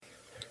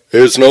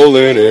It's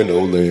Nolan and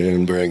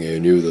Nolan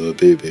bringing you the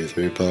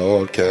PP3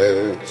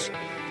 podcast.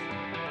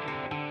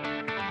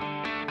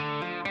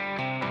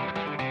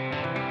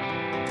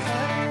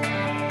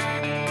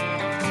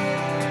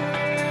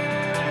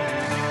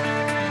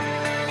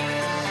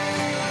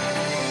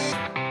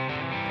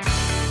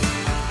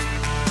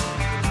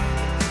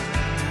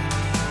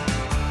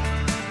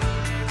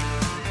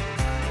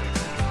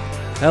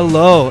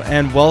 Hello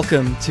and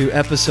welcome to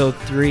episode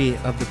 3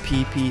 of the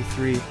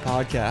PP3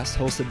 podcast,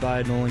 hosted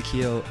by Nolan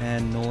Keogh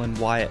and Nolan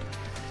Wyatt.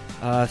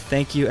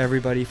 Thank you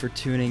everybody for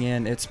tuning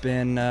in. It's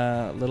been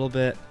a little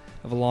bit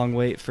of a long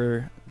wait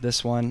for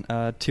this one,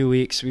 2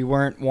 weeks. We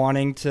weren't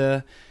wanting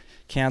to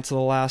cancel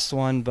the last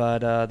one,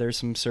 but there's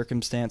some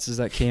circumstances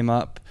that came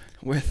up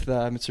with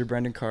Mr.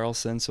 Brendan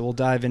Carlson, so we'll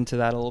dive into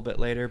that a little bit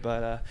later.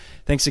 But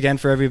thanks again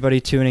for everybody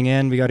tuning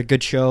in. We got a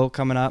good show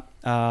coming up.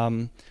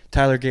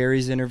 Tyler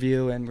Gary's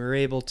interview, and we were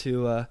able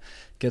to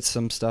get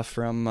some stuff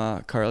from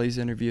Carly's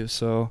interview,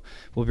 so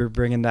we'll be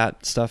bringing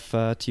that stuff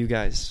to you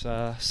guys.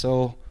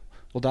 So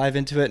we'll dive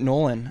into it.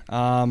 Nolan,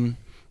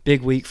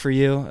 big week for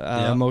you,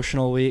 Yep.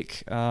 Emotional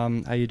week.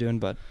 How you doing,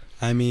 bud?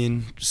 I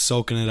mean,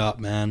 soaking it up,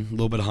 man. A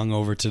little bit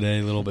hungover today,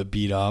 a little bit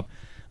beat up.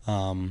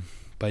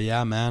 But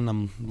yeah, man,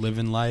 I'm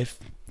living life.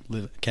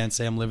 Can't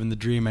say I'm living the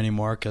dream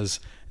anymore because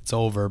it's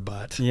over,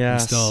 but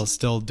Yes. I'm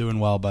still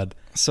doing well, bud.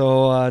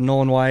 So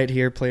Nolan Wyatt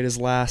here played his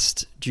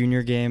last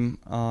junior game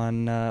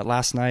on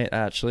last night,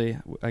 actually,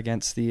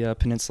 against the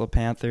Peninsula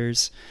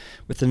Panthers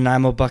with the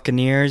Nanaimo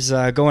Buccaneers.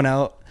 Going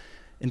out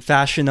in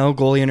fashion, though,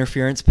 goalie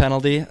interference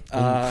penalty.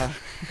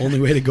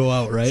 Only way to go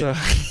out, right?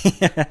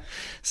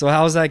 So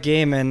how was that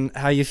game, and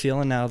how you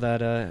feeling now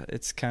that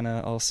it's kind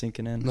of all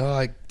sinking in? No,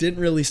 I didn't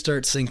really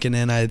start sinking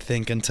in, I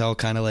think, until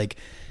kind of like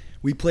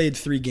we played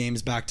 3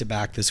 games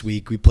back-to-back this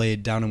week. We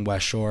played down in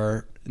West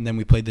Shore, and then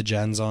we played the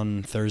Gens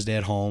on Thursday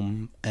at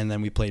home, and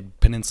then we played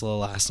Peninsula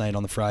last night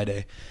on the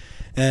Friday.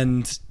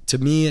 And to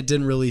me, it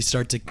didn't really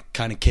start to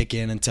kind of kick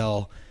in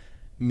until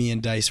me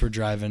and Dice were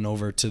driving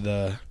over to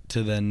the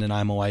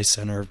Nanaimo Ice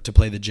Center to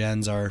play the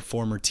Gens, our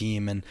former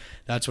team, and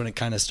that's when it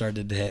kind of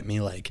started to hit me.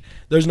 Like,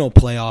 there's no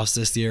playoffs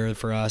this year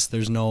for us.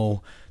 There's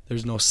no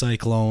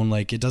cyclone.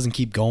 Like, it doesn't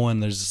keep going.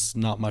 There's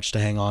not much to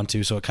hang on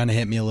to, so it kind of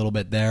hit me a little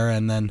bit there.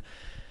 And then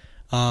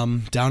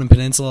down in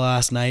Peninsula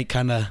last night,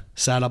 kind of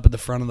sat up at the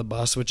front of the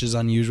bus, which is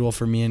unusual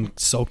for me, and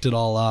soaked it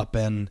all up,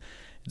 and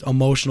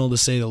emotional to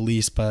say the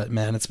least, but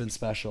man, it's been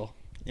special.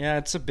 Yeah,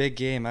 it's a big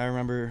game. I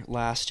remember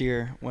last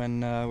year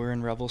when we were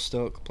in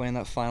Revelstoke playing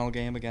that final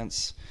game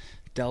against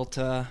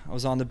Delta. I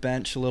was on the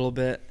bench a little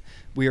bit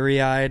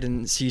weary-eyed,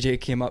 and CJ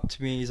came up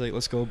to me. He's like,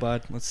 "Let's go,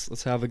 bud.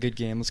 Let's have a good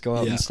game. Let's go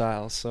out in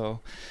style."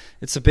 So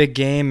it's a big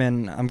game,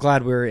 and I'm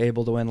glad we were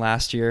able to win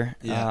last year.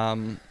 Yeah.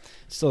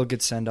 Still a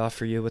good send-off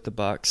for you with the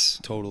Bucks.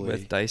 Totally.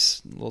 With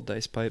little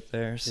dice pipe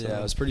there. So. Yeah,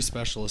 it was pretty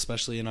special,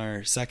 especially in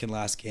our second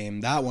last game.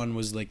 That one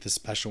was like the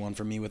special one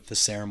for me with the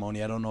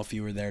ceremony. I don't know if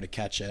you were there to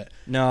catch it.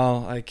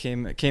 No, I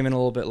came in a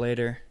little bit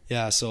later.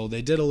 Yeah, so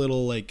they did a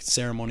little like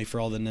ceremony for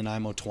all the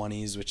Nanaimo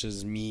 20s, which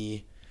is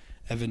me,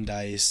 Evan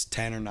Dice,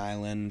 Tanner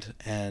Nyland,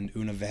 and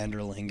Una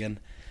Vanderlingen,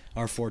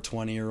 our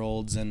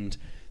 420-year-olds, and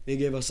they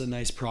gave us a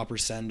nice proper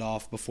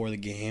send-off before the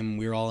game.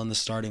 We were all in the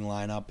starting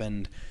lineup,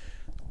 and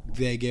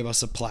they gave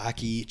us a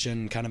plaque each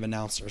and kind of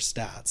announced our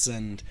stats,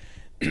 and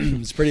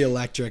it's pretty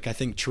electric. I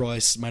think Troy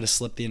might have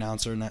slipped the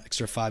announcer an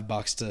extra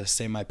 $5 to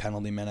say my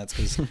penalty minutes,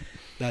 because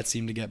that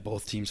seemed to get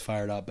both teams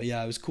fired up. But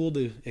yeah, it was cool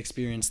to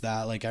experience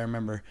that. Like, I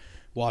remember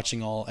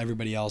watching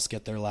everybody else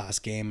get their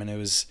last game, and it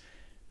was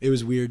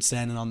weird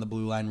standing on the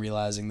blue line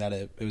realizing that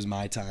it was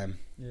my time.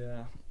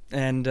 Yeah.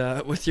 And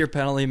with your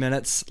penalty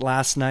minutes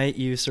last night,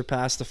 you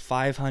surpassed the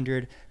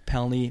 500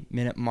 penalty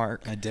minute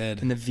mark. I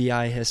did. In the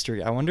VI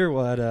history. I wonder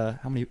what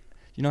how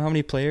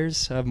many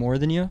players have more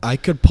than you? I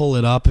could pull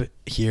it up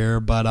here,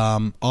 but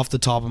off the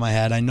top of my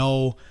head, I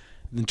know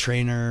the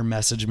trainer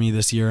messaged me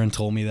this year and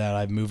told me that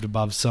I've moved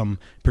above some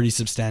pretty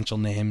substantial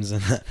names,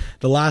 and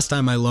the last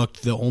time I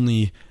looked, the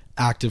only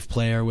active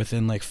player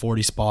within like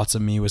 40 spots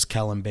of me was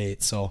Kellen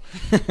Bates. So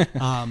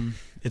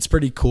it's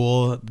pretty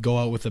cool. Go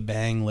out with a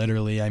bang,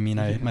 literally. I mean,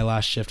 my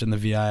last shift in the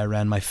VI, I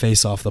ran my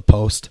face off the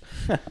post.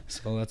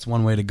 So that's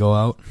one way to go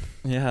out.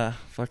 Yeah,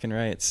 fucking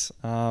right.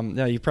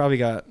 Yeah, you probably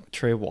got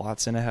Trey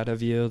Watson ahead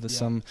of you.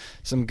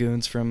 Some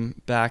goons from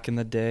back in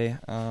the day.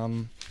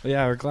 But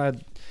yeah, we're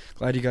glad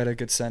you got a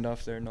good send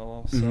off there,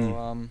 Noel.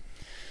 So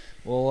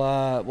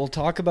we'll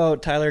talk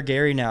about Tyler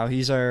Gary now.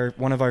 He's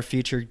one of our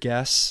featured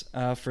guests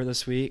for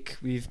this week.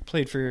 We've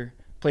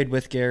played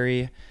with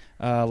Gary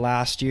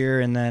last year,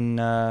 and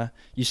then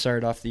you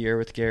started off the year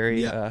with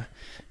Gary. Yeah.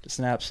 Just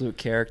an absolute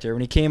character.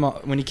 When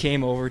he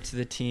came over to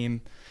the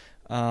team,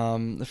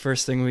 the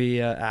first thing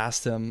we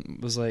asked him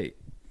was like,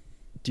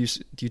 "Do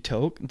you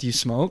toke? Do you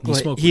smoke?"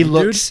 He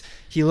looks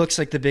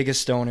like the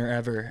biggest stoner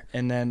ever,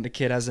 and then the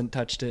kid hasn't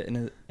touched it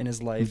in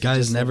his life. The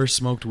guy's never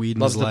smoked weed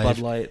in his life. Loves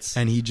the Bud Lights,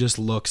 and he just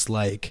looks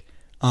like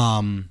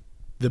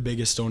the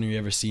biggest stoner you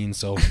ever seen.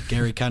 So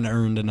Gary kind of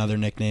earned another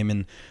nickname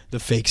in the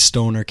fake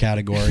stoner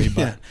category,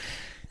 but.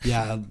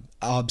 Yeah,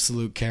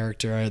 absolute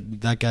character.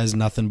 That guy's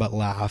nothing but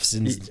laughs,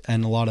 and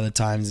a lot of the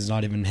times it's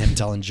not even him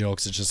telling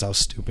jokes, it's just how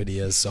stupid he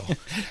is. So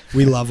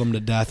we love him to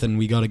death, and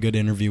we got a good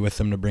interview with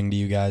him to bring to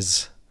you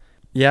guys.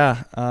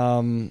 Yeah,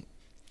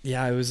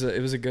 it was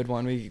a good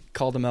one. We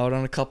called him out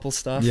on a couple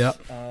stuff.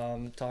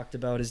 Talked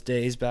about his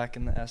days back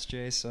in the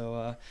SJ,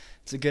 so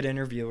it's a good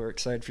interview. We're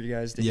excited for you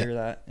guys to hear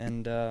that,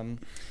 and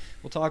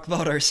we'll talk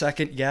about our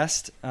second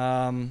guest,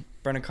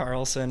 Brennan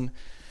Carlson.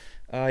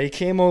 He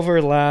came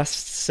over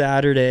last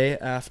Saturday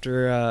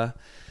after a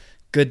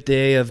good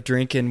day of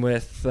drinking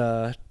with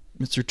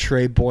Mr.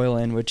 Trey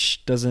Boylan,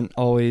 which isn't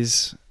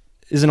always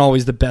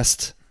the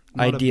best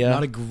idea.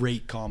 Not a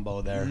great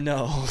combo there.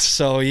 No,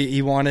 so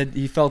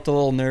he felt a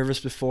little nervous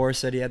before,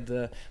 said he had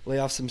to lay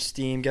off some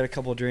steam, get a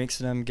couple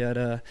drinks in him, get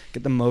the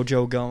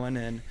mojo going,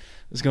 and it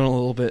was going a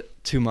little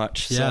bit too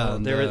much. So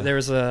there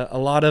was a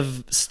lot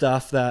of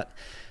stuff that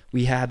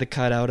we had to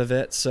cut out of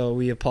it, so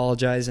we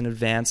apologize in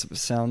advance if it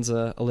sounds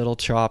a little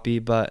choppy,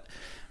 but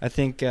I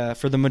think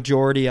for the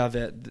majority of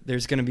it,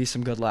 there's going to be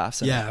some good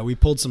laughs. We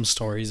pulled some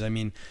stories. I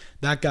mean,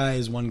 that guy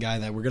is one guy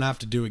that we're going to have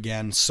to do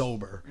again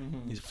sober.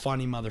 Mm-hmm. He's a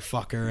funny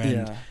motherfucker,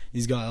 and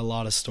he's got a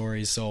lot of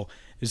stories, so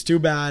it's too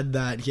bad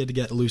that he had to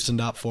get loosened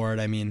up for it.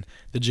 I mean,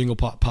 the Jingle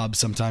Pot Pub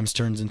sometimes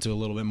turns into a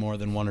little bit more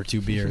than one or two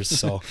beers,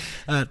 so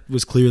that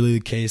was clearly the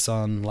case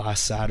on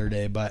last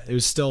Saturday, but it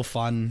was still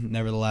fun,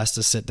 nevertheless,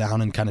 to sit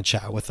down and kind of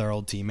chat with our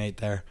old teammate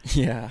there.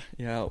 Yeah,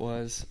 it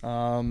was.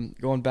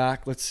 Going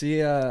back, let's see,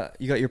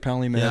 you got your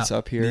penalty minutes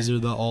up here. These are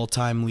the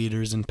all-time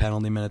leaders in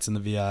penalty minutes in the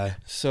VI.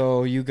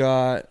 So you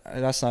got,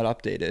 that's not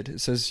updated.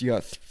 It says you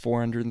got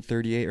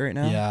 438 right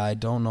now? Yeah, I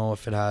don't know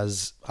if it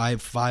has.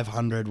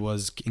 500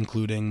 was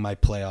including my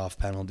playoff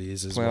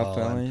penalties as well.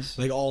 Penalties?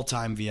 Like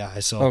all-time VI.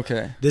 So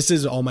this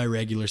is all my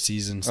regular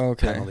season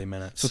penalty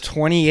minutes. So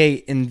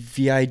 28 in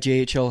VI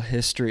JHL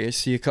history. I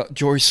see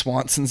Gyori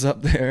Swanson's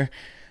up there.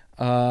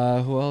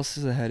 Who else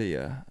is ahead of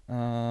you?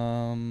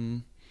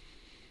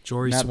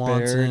 Gyori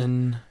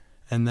Swanson. Baird,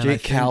 and then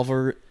Jake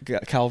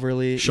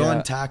Calverley.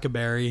 Sean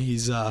Tackaberry.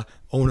 He's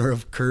owner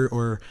of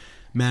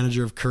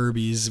manager of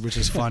Kirby's, which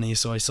is funny.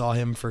 So I saw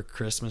him for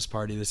Christmas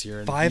party this year.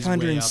 And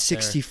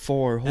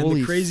 564. Holy fuck.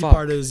 And the crazy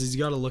part is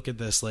you got to look at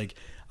this. Like,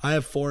 I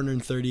have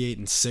 438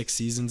 in 6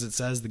 seasons, it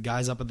says. The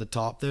guy's up at the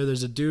top there.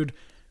 There's a dude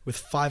with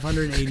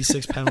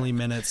 586 penalty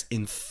minutes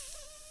in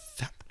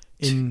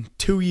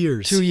 2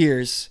 years. 2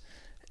 years.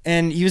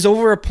 And he was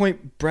over a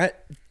point.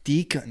 Brett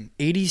Deacon,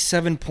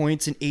 87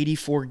 points in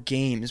 84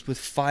 games with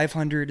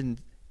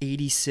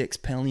 586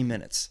 penalty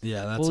minutes.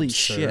 Yeah, that's holy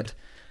absurd.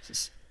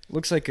 Shit.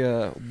 Looks like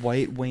a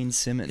white Wayne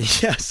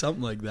Simmons. Yeah,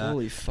 something like that.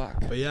 Holy fuck.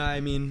 But yeah, I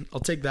mean, I'll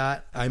take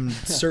that. I'm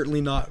certainly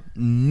not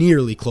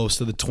nearly close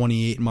to the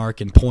 28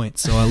 mark in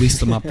points, so at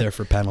least I'm up there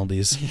for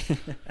penalties.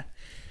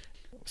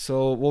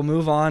 So we'll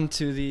move on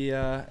to the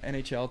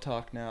NHL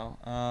talk now.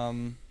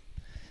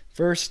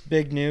 First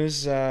big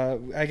news,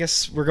 I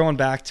guess we're going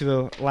back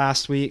to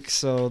last week,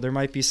 so there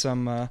might be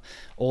some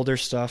older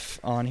stuff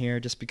on here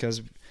just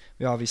because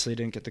we obviously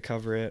didn't get to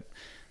cover it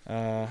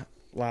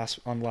last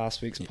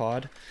week's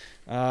pod.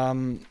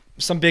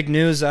 Some big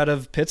news out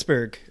of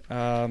Pittsburgh.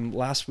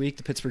 Last week,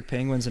 the Pittsburgh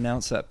Penguins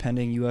announced that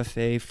pending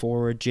UFA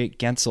forward Jake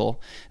Guentzel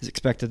is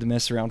expected to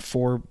miss around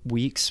 4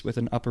 weeks with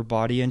an upper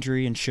body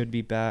injury and should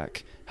be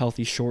back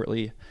healthy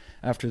shortly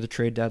after the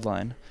trade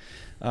deadline.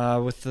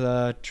 With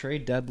the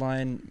trade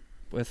deadline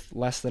with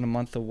less than a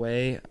month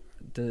away,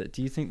 do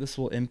you think this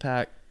will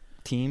impact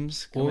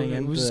teams coming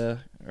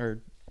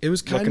it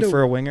was kind looking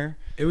for a winger?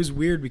 It was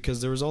weird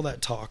because there was all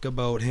that talk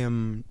about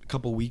him a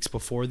couple weeks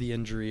before the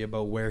injury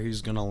about where he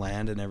was going to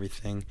land and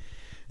everything,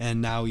 and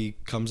now he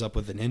comes up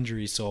with an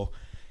injury. So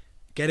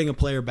getting a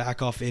player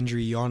back off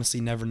injury, you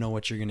honestly never know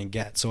what you're going to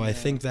get. So I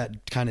think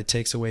that kind of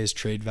takes away his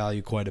trade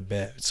value quite a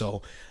bit.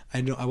 So I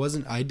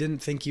didn't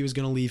think he was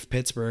going to leave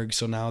Pittsburgh.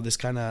 So now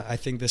I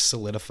think this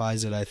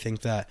solidifies it. I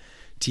think that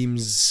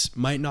teams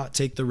might not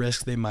take the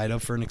risk they might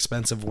have for an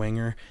expensive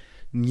winger.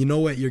 You know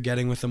what you're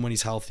getting with him when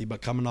he's healthy,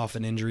 but coming off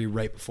an injury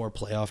right before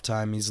playoff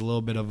time, he's a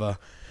little bit of a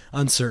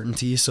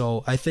uncertainty.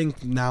 So I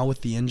think now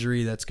with the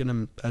injury, that's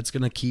gonna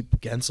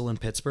keep Guentzel in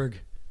Pittsburgh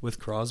with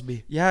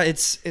Crosby. Yeah,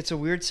 it's a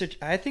weird situation.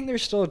 I think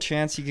there's still a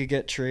chance he could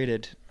get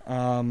traded.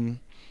 I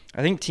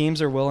think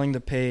teams are willing to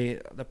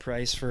pay the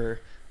price for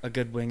a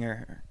good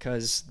winger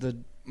because the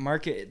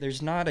market,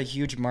 there's not a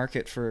huge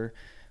market for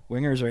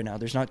wingers right now.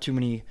 There's not too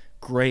many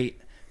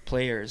great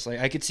players. Like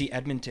I could see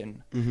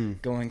Edmonton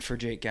going for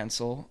Jake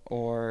Guentzel,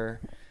 or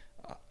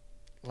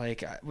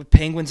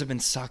Penguins have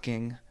been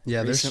sucking.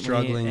 Yeah, they're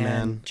struggling,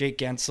 man. Jake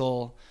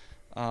Guentzel,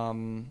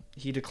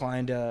 he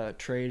declined a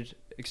trade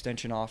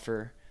extension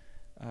offer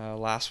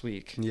last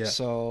week. Yeah.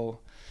 So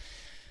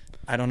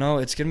I don't know.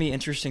 It's gonna be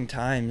interesting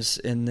times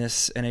in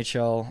this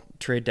NHL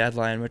trade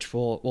deadline, which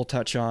we'll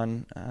touch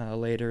on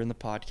later in the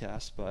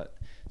podcast, but.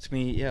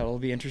 It'll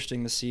be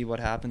interesting to see what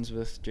happens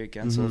with Jake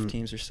Guentzel if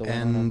teams are still on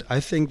him. And I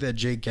think that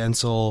Jake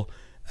Guentzel,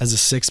 as a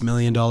 $6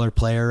 million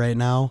player right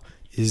now,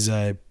 is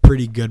a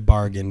pretty good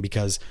bargain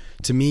because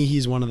to me,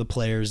 he's one of the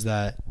players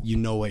that you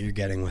know what you're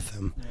getting with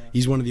him. Yeah.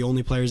 He's one of the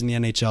only players in the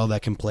NHL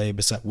that can play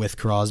with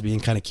Crosby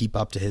and kind of keep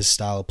up to his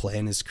style of play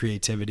and his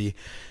creativity.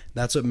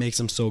 That's what makes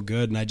him so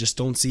good, and I just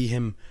don't see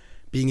him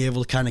being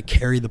able to kind of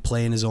carry the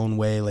play in his own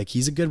way. Like,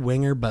 he's a good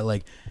winger, but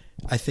like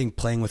I think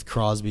playing with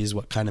Crosby is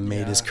what kind of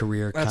made his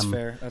career come.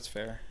 That's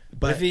fair.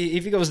 But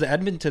if he goes to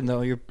Edmonton,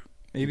 though, you're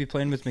maybe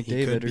playing with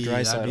McDavid or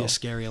Draisaitl. That'd be a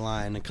scary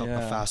line, a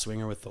fast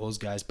winger with those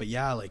guys. But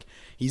yeah, like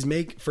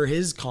for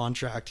his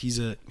contract, he's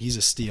a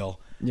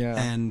steal. Yeah.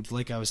 And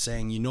like I was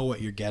saying, you know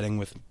what you're getting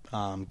with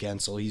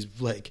Gensel. He's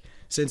like,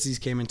 since he's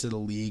came into the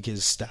league,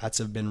 his stats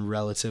have been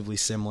relatively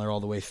similar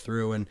all the way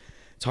through, and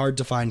it's hard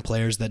to find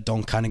players that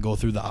don't kind of go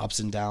through the ups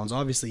and downs.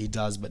 Obviously he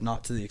does, but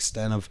not to the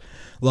extent of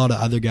a lot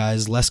of other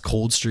guys, less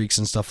cold streaks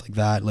and stuff like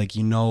that. Like,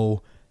 you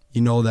know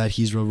that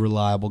he's a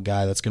reliable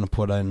guy that's going to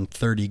put in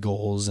 30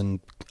 goals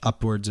and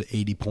upwards of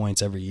 80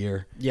 points every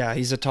year. Yeah,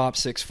 he's a top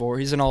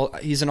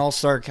 6'4". He's an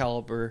all-star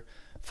caliber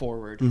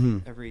forward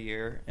every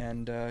year,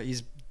 and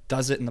he's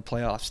does it in the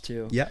playoffs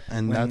too. Yeah,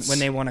 and when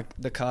they won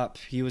the cup,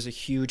 he was a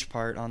huge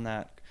part on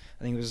that.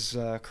 I think it was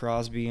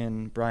Crosby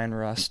and Brian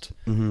Rust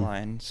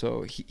line.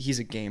 So he's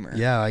a gamer.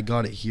 Yeah, I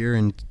got it here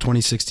in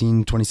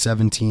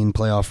 2016-2017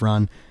 playoff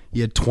run. He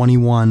had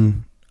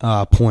 21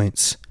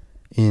 points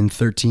in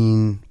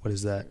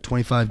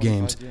 25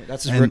 games.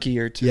 That's his rookie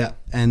year too. Yeah,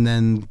 and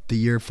then the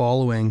year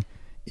following,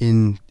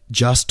 in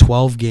just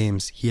 12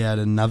 games, he had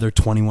another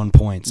 21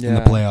 points in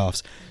the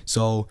playoffs.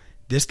 So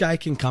this guy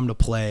can come to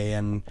play,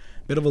 and a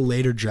bit of a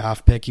later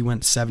draft pick. He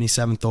went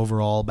 77th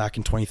overall back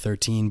in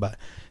 2013, but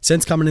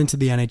since coming into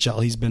the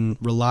NHL, he's been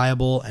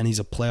reliable and he's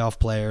a playoff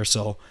player.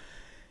 So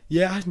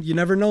yeah, you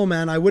never know,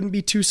 man. I wouldn't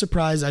be too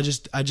surprised. I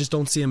just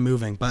don't see him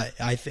moving, but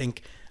I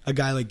think a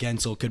guy like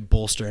Gensel could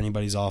bolster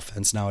anybody's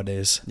offense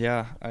nowadays.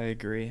 Yeah, I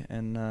agree,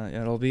 and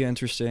it'll be an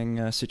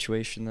interesting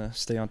situation to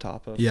stay on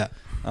top of. Yeah.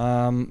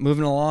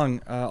 Moving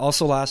along,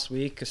 also last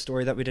week, a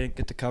story that we didn't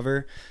get to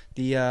cover,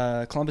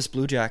 the Columbus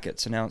Blue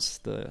Jackets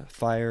announced the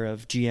fire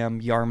of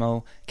GM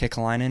Jarmo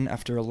Kekalainen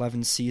after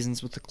 11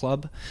 seasons with the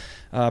club.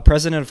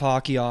 President of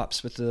Hockey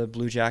Ops with the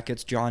Blue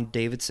Jackets, John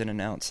Davidson,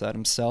 announced that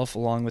himself,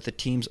 along with the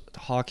team's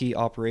hockey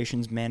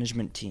operations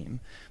management team,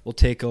 will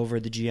take over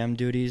the GM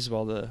duties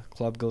while the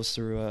club goes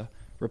through a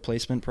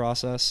replacement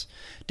process.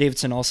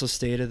 Davidson also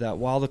stated that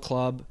while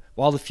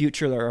the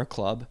future of our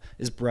club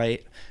is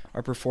bright,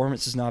 our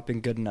performance has not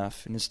been good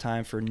enough, and it's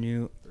time for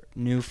new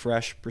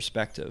fresh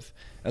perspective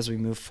as we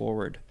move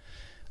forward.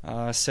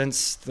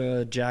 Since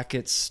the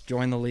Jackets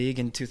joined the league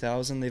in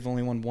 2000, they've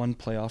only won one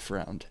playoff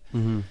round,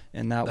 and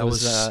that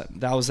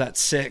was that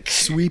sick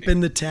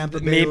sweeping the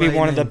Tampa Bay maybe Lightning.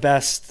 One of the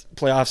best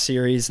playoff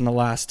series in the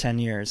last 10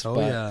 years.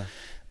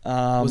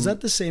 Was that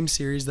the same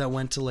series that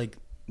went to like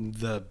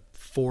the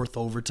fourth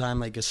overtime,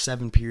 like a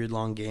 7-period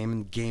long game,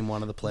 in game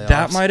one of the playoffs?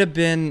 That might have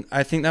been.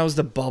 I think that was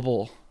the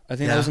bubble. I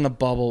think that was in the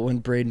bubble when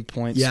Braden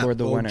Point scored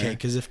the winner. Okay,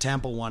 because if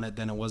Tampa won it,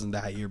 then it wasn't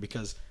that year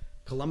because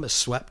Columbus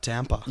swept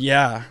Tampa.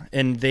 Yeah,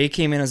 and they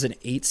came in as an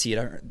 8 seed.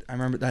 I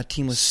remember that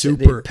team was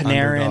super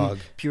Panarin, underdog.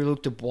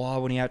 Pierre-Luc Dubois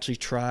when he actually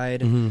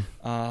tried.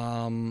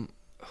 Matthew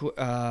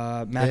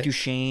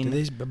Shane.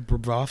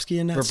 Bobrovsky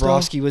in that.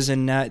 Bobrovsky was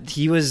in net.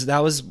 That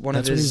was one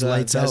of his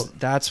lights out.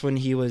 That's when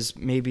he was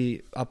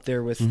maybe up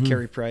there with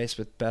Carey Price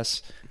with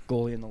best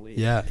goalie in the league.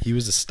 Yeah, he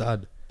was a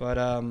stud. But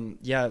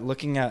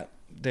looking at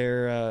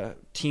their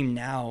team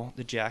now,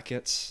 the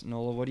Jackets,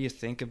 Nola, what do you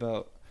think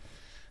about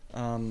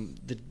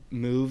the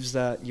moves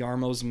that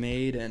Jarmo's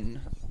made and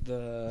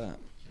the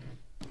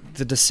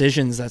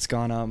decisions that's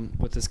gone on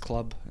with this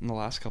club in the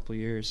last couple of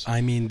years? I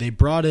mean, they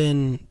brought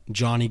in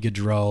Johnny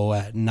Gaudreau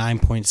at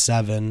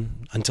 9.7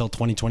 until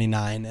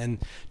 2029, and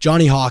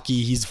Johnny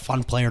Hockey, he's a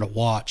fun player to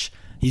watch.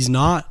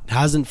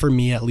 Hasn't for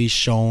me at least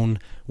shown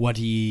what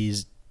he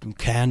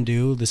can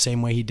do the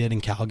same way he did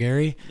in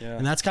Calgary,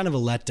 and that's kind of a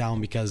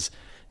letdown because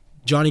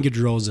Johnny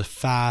Gaudreau is a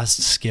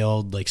fast,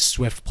 skilled, like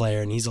swift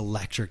player, and he's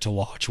electric to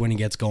watch when he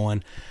gets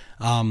going.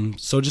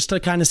 So just to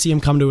kind of see him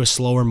come to a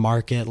slower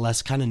market,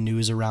 less kind of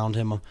news around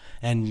him,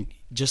 and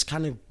just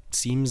kind of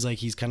seems like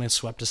he's kind of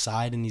swept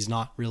aside, and he's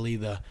not really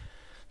the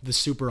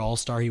super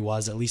all-star he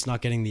was, at least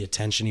not getting the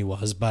attention he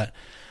was. But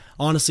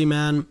honestly,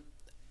 man,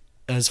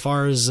 as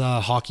far as a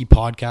hockey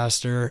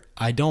podcaster,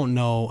 I don't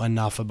know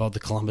enough about the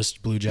Columbus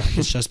Blue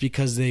Jackets just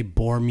because they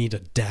bore me to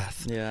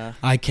death. Yeah.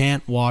 I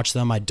can't watch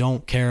them. I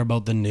don't care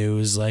about the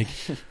news. Like,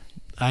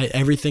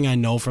 everything I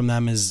know from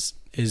them is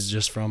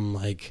just from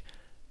like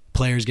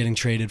players getting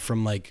traded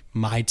from like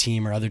my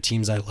team or other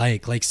teams I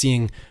like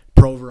seeing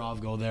Provorov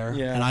go there.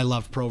 Yeah. And I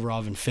love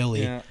Provorov in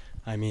Philly. Yeah.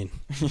 I mean,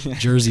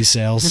 jersey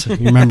sales.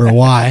 You remember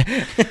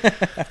why.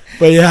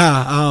 But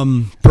yeah,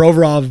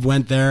 Provorov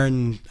went there,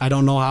 and I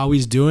don't know how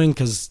he's doing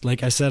because,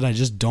 like I said, I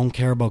just don't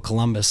care about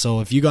Columbus. So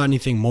if you got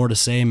anything more to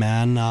say,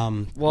 man.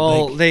 From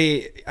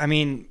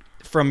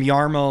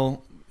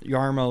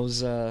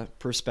Jarmo's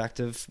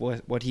perspective,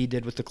 what he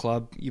did with the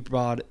club,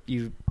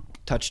 you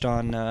touched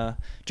on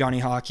Johnny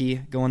Hockey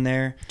going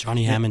there.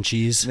 Johnny Ham and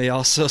Cheese. They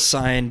also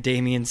signed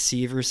Damian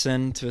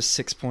Severson to a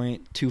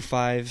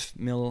 $6.25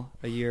 million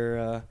a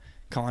year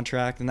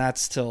contract, and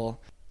that's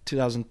till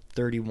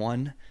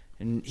 2031.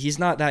 And he's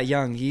not that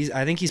young.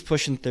 I think he's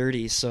pushing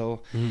 30,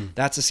 so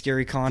that's a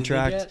scary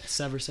contract. Did they get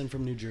Severson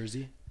from New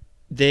Jersey?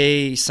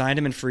 They signed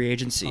him in free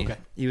agency. Okay.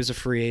 He was a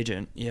free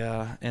agent,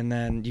 yeah. And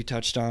then you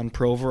touched on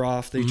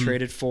Provorov they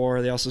traded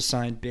for. They also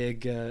signed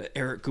big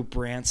Eric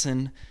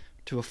Goodbranson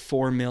to a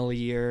 $4 million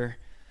a year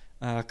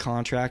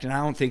contract. And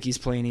I don't think he's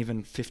playing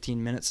even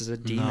 15 minutes as a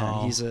D-man.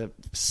 No. He's a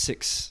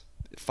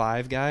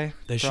 6'5" guy.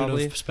 They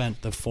probably. should have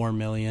spent the $4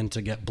 million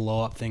to get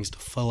blow-up things to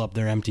fill up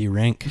their empty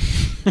rink.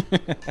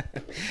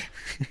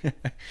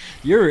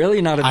 You're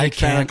really not a big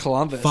fan of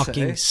Columbus.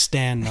 Fucking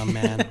stand them,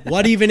 man.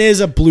 What even is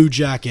a Blue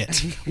Jacket?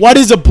 What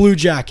is a Blue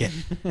Jacket?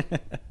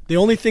 The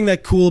only thing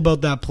that cool about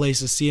that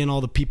place is seeing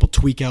all the people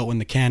tweak out when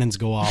the cannons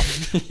go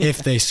off if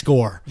they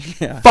score.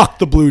 Yeah. Fuck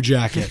the Blue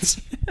Jackets.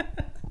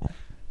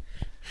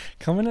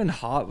 Coming in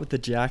hot with the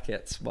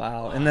Jackets.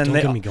 Wow. And then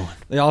Don't get me going.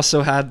 They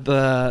also had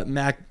the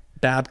Mac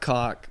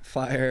Babcock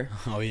fire.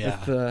 Oh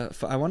yeah.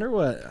 I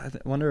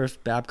wonder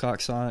if Babcock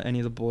saw any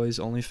of the boys'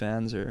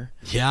 OnlyFans or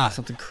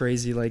something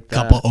crazy like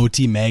that. Couple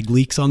OT mag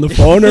leaks on the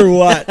phone or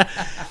what?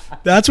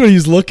 That's what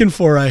he's looking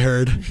for. I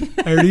heard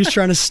he's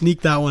trying to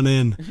sneak that one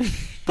in.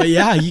 But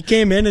yeah, he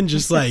came in and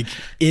just like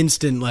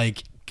instant.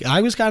 Like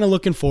I was kind of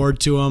looking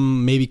forward to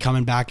him maybe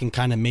coming back and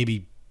kind of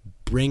maybe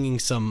bringing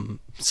some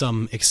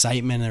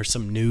excitement or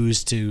some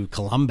news to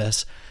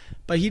Columbus.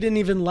 But he didn't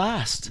even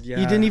last. Yeah.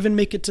 He didn't even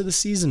make it to the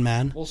season,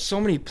 man. Well, so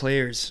many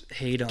players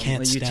hate him. Can't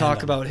You stand talk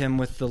him. about him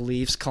with the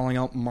Leafs calling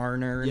out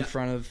Marner in Yeah.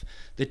 front of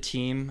the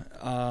team.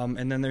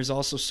 And then there's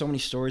also so many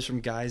stories from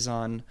guys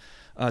on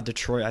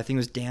Detroit. I think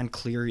it was Dan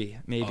Cleary,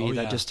 maybe,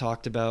 that just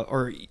talked about,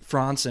 or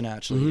Franzen,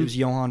 actually. It was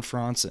Johan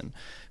Franzen,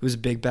 who was a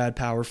big, bad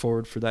power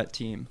forward for that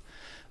team.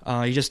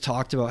 He just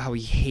talked about how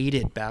he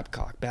hated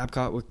Babcock.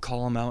 Babcock would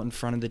call him out in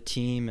front of the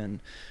team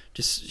and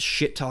just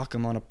shit-talk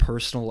him on a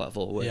personal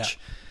level, which...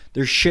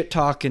 There's shit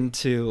talking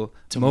to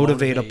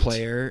motivate a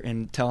player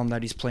and tell him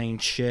that he's playing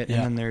shit,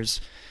 and then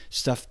there's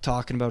stuff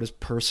talking about his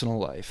personal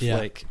life,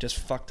 like just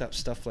fucked up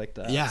stuff like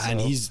that. Yeah,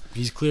 and he's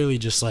clearly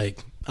just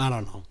like, I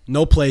don't know,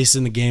 no place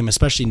in the game,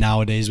 especially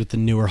nowadays with the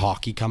newer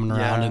hockey coming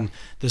around and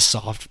the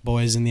soft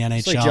boys in the NHL.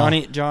 It's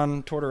like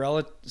John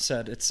Tortorella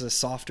said, it's a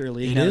softer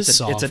league. It's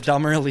a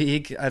dumber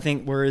league, I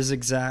think, were his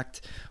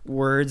exact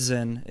words.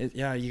 And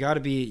you got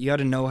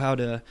to know how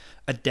to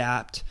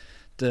adapt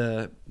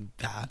the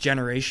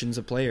generations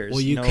of players.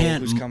 Well,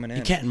 who's coming in.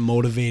 You can't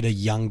motivate a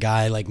young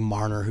guy like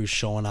Marner who's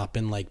showing up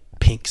in like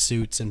pink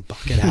suits and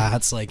bucket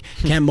hats. Like,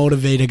 can't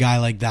motivate a guy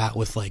like that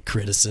with like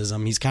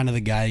criticism. He's kind of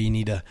the guy you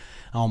need to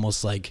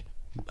almost like,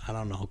 I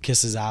don't know,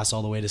 kiss his ass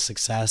all the way to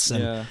success.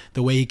 And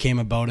the way he came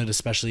about it,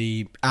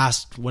 especially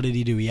what did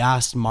he do? He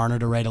asked Marner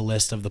to write a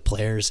list of the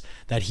players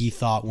that he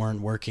thought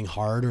weren't working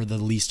hard or the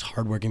least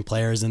hardworking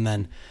players, and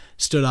then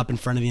stood up in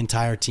front of the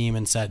entire team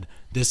and said,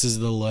 this is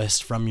the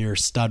list from your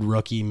stud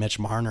rookie, Mitch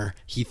Marner.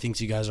 He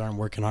thinks you guys aren't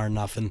working hard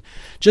enough. And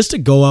just to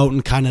go out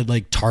and kind of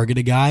like target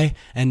a guy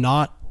and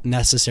not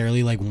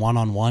necessarily like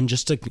one-on-one,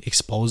 just to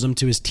expose him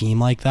to his team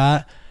like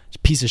that, it's a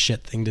piece of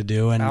shit thing to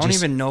do. And I don't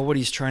even know what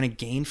he's trying to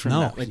gain from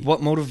that. Like,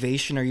 what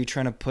motivation are you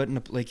trying to put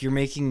in? Like, you're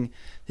making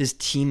his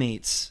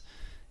teammates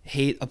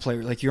hate a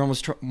player. Like, you're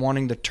almost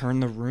wanting to turn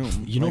the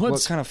room. You know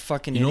what kind of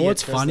fucking idiot You know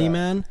what's does funny, that?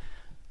 man?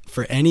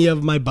 For any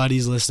of my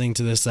buddies listening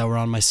to this that were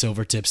on my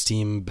Silvertips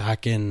team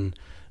back in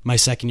my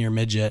second year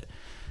midget,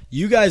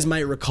 you guys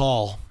might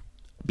recall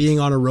being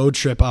on a road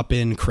trip up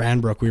in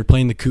Cranbrook. We were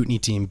playing the Kootenay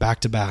team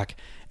back to back.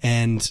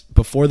 And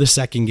before the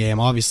second game,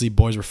 obviously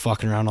boys were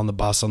fucking around on the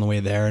bus on the way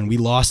there. And we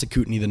lost to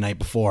Kootenay the night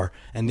before,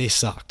 and they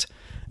sucked.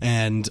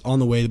 And on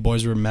the way, the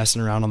boys were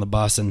messing around on the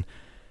bus. And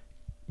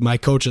my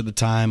coach at the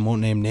time,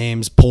 won't name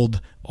names,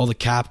 pulled all the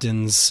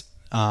captains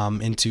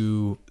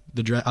into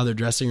the other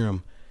dressing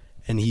room.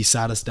 And he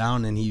sat us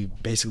down and he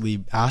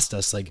basically asked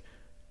us, like,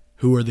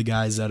 who are the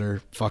guys that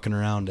are fucking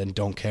around and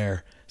don't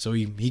care? So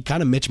he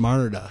kind of Mitch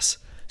Marnered us.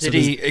 Did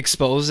he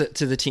expose it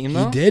to the team,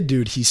 though? He did,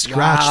 dude. He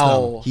scratched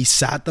them. He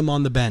sat them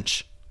on the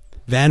bench.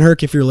 Van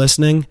Herk, if you're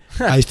listening,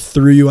 I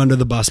threw you under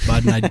the bus,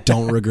 bud, and I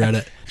don't regret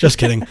it. Just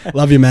kidding.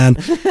 Love you, man.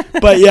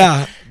 But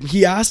yeah,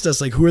 he asked us,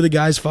 like, who are the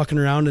guys fucking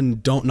around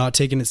and not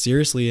taking it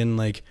seriously? And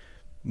like,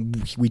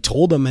 we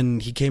told him,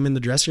 and he came in the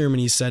dressing room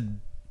and he said,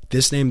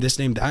 this name,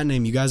 that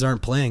name, you guys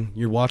aren't playing.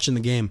 You're watching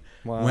the game.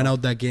 Wow. Went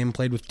out that game,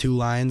 played with two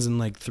lines and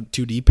like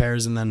two D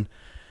pairs, and then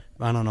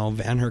I don't know,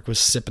 Van Herk was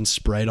sipping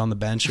Sprite on the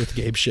bench with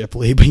Gabe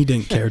Shipley, but he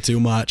didn't care too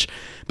much.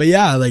 But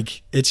yeah,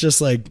 like, it's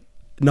just like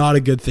not a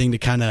good thing to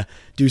kind of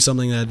do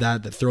something like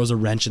that throws a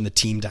wrench in the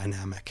team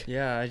dynamic.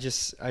 Yeah, I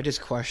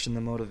just question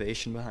the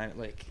motivation behind it.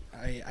 Like,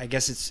 I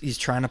guess he's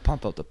trying to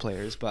pump out the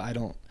players, but I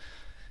don't.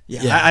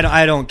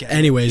 I don't get it.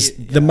 Anyways,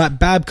 the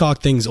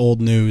Babcock thing's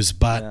old news,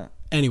 but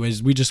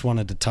anyways, we just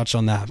wanted to touch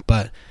on that.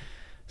 But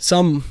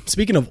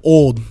Speaking of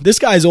old, this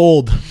guy's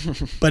old,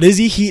 but is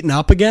he heating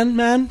up again,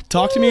 man?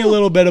 Talk to me a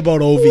little bit about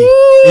Ovi.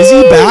 Is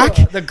he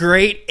back? The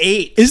Great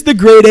 8. Is the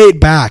Great 8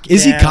 back?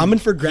 Is he coming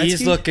for Gretzky?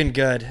 He's looking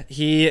good.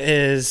 He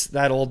is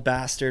that old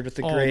bastard with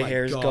the gray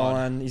hairs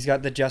going. He's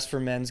got the Just for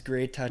Men's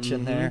gray touch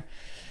in there.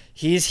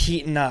 He's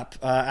heating up.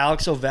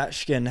 Alex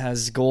Ovechkin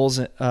has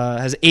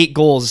 8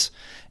 goals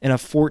in a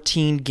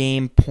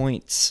 14-game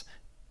points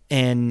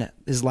in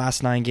his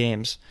last 9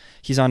 games.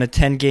 He's on a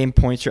 10-game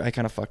point streak. I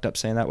kind of fucked up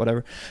saying that,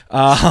 whatever.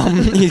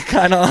 He's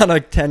kind of on a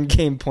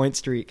 10-game point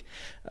streak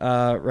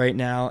right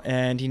now,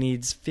 and he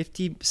needs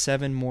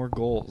 57 more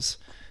goals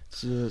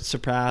to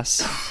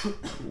surpass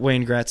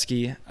Wayne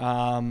Gretzky.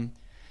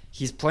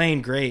 He's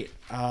playing great.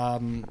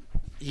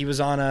 He was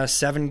on a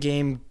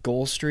 7-game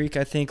goal streak,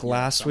 I think,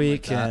 last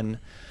week, and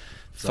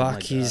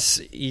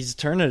he's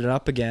turning it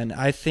up again.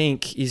 I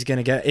think he's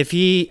gonna get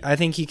I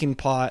think he can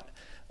pot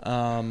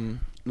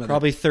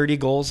probably 30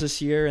 goals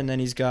this year, and then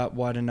he's got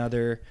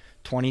another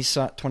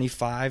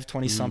 25,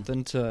 20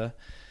 something to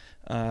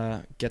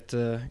get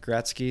to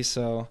Gretzky.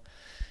 So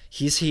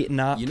he's heating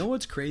up. You know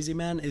what's crazy,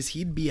 man, is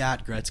he'd be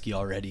at Gretzky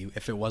already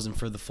if it wasn't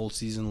for the full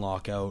season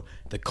lockout,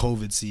 the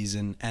COVID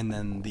season, and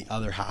then the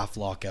other half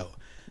lockout.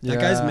 That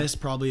guy's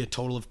missed probably a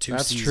total of 2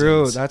 seasons. That's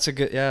true.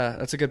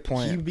 That's a good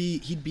point.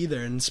 He'd be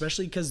there, and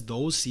especially because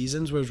those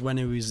seasons was when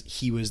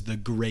he was the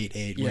Great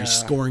 8, where he's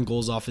scoring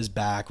goals off his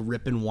back,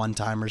 ripping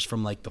one-timers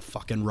from like the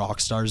fucking rock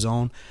star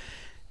zone.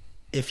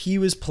 If he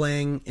was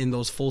playing in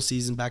those full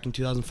seasons back in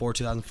 2004,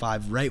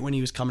 2005, right when he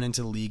was coming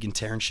into the league and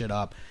tearing shit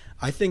up,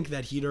 I think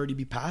that he'd already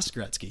be past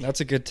Gretzky. That's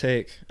a good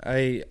take.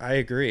 I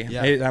agree.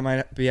 Yeah. That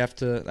might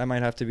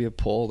have to be a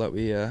poll that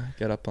we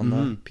get up on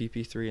the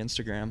PP3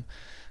 Instagram.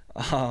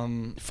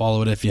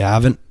 Follow it if you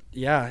haven't.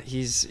 Yeah,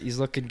 he's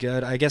looking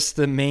good. I guess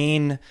the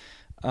main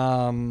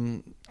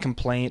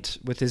complaint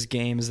with his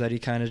game is that he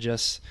kind of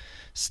just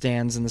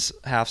stands in this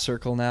half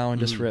circle now and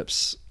just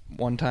rips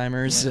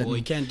one-timers. Yeah, well,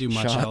 he can't do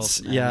much else.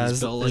 Yeah,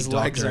 his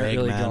legs aren't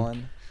really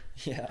going.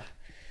 Yeah.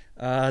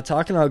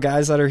 Talking about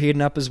guys that are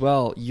heating up as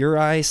well,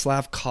 Gyori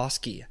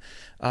Slafkovsky.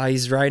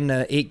 He's riding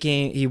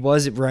He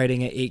was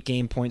riding an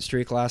 8-game point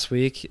streak last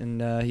week,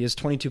 and he has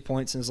 22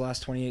 points in his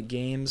last 28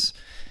 games.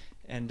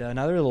 And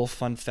another little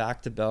fun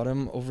fact about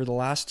him, over the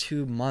last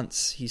 2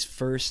 months, he's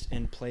first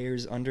in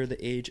players under the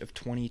age of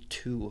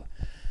 22.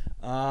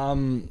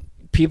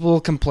 People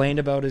complained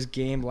about his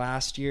game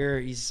last year.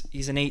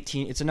 He's an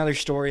 18. It's another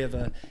story of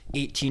a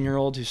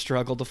 18-year-old who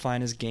struggled to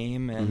find his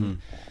game,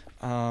 and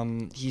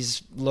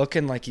he's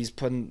looking like he's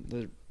putting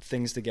the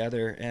things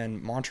together.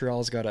 And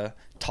Montreal's got a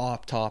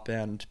top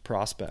end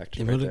prospect.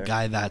 You know, a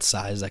guy that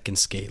size that can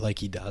skate like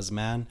he does,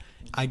 man.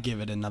 I give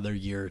it another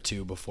year or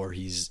two before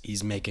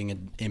he's making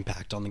an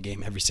impact on the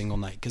game every single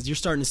night, because you're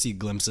starting to see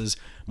glimpses,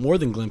 more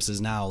than glimpses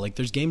now. Like,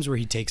 there's games where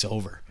he takes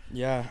over.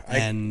 Yeah.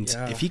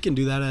 If he can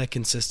do that at a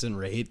consistent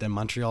rate, then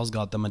Montreal's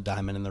got them a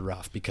diamond in the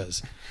rough.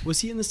 Because was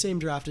he in the same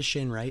draft as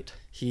Shane Wright?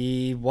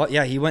 He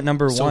went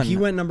number 1. So he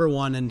went number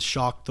 1 and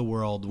shocked the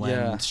world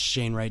when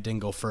Shane Wright didn't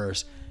go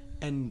first.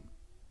 And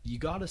you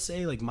got to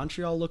say, like,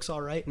 Montreal looks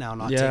all right now,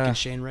 not taking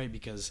Shane Wright,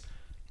 because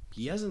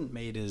he hasn't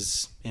made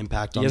his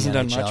impact on the NHL yet. He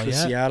hasn't done much with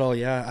Seattle,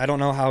 I don't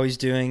know how he's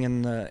doing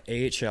in the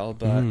AHL,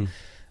 but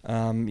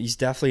he's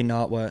definitely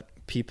not what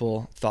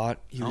people thought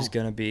he was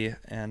going to be.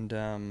 And,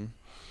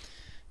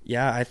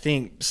 I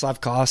think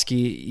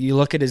Slafkovsky, you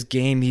look at his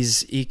game,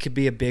 he could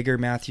be a bigger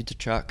Matthew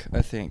Tkachuk,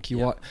 I think.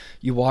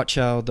 You watch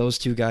how those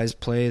two guys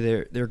play.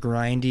 They're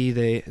grindy.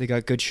 They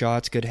got good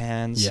shots, good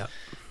hands. Yeah.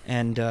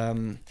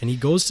 And he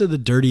goes to the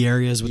dirty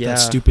areas with that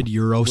stupid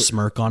Euro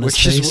smirk on his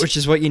face. Which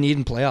is what you need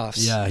in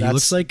playoffs. Yeah, he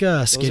looks like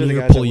a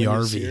skinnier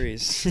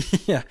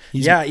Puljujarvi.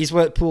 He's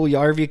what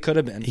Puljujarvi could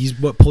have been. He's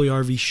what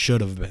Puljujarvi should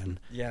have been.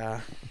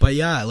 Yeah. But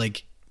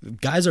like,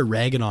 guys are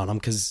ragging on him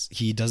because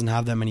he doesn't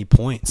have that many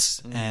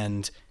points.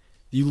 And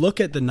you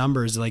look at the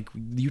numbers, like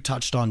you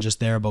touched on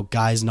just there, about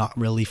guys not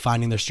really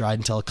finding their stride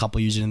until a couple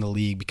years in the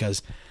league,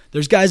 because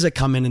there's guys that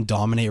come in and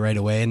dominate right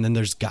away, and then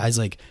there's guys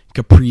like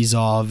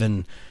Kaprizov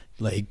and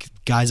like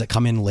guys that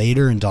come in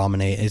later and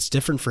dominate. It's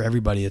different for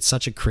everybody. It's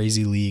such a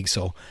crazy league.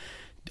 So,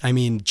 I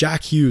mean,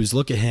 Jack Hughes,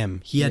 look at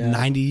him. He had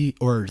 90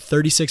 or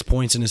 36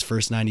 points in his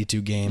first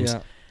 92 games.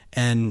 Yeah.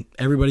 And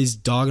everybody's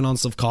dogging on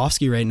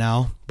Slafkovsky right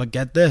now. But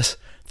get this.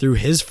 Through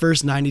his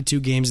first 92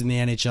 games in the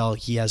NHL,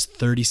 he has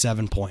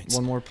 37 points.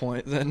 One more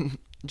point than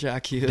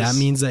Jack Hughes. That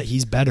means that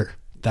he's better.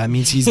 That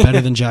means he's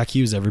better than Jack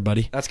Hughes,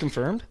 everybody. That's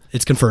confirmed?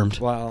 It's confirmed.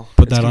 Wow.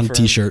 Put that on a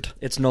t-shirt.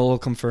 It's Noel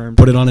confirmed.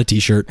 Put it on a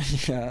t-shirt.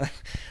 Yeah.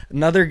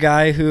 Another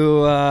guy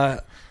who,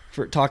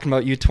 for talking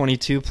about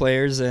U22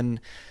 players, and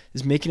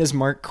is making his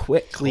mark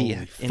quickly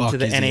into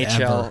the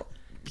NHL.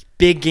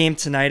 Big game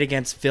tonight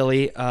against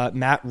Philly.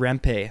 Matt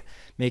Rempe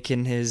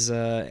making his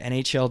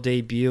NHL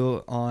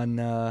debut on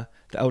the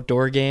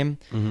outdoor game.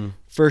 Mm-hmm.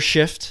 First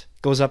shift,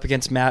 goes up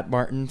against Matt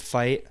Martin,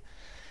 fight.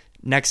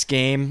 Next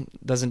game,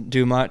 doesn't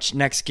do much.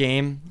 Next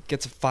game,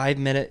 gets a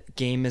 5-minute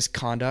game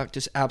misconduct.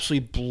 Just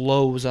absolutely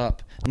blows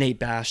up Nate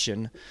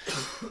Bastian,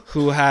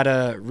 who had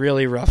a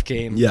really rough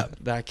game. Yeah.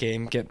 That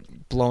game.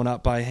 blown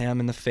up by him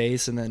in the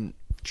face, and then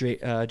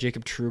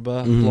Jacob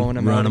Trouba blowing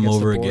him run out him against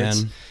over the boards.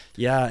 again.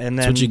 Yeah, and then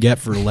That's what you get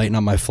for lighting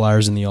up my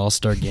Flyers in the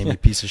All-Star game, you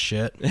piece of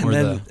shit.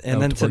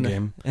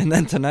 And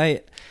then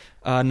tonight,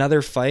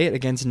 another fight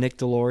against Nick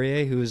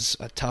Delorier, who's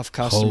a tough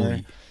customer.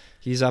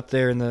 He's up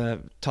there in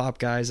the top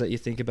guys that you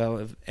think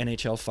about of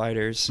NHL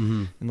fighters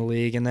in the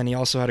league. And then he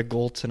also had a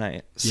goal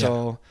tonight.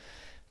 So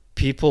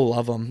people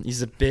love him.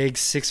 He's a big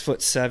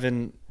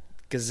 6'7"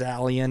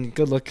 Gazalian,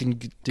 good-looking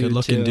dude.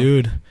 Good-looking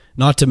dude.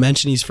 Not to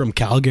mention he's from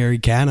Calgary,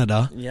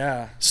 Canada.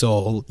 Yeah.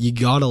 So you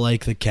gotta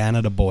like the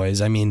Canada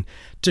boys. I mean,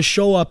 to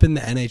show up in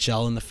the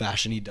NHL in the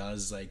fashion he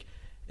does, like,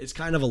 it's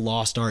kind of a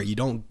lost art. You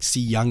don't see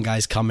young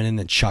guys coming in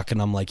and chucking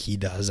them like he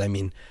does. I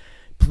mean,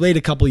 played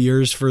a couple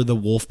years for the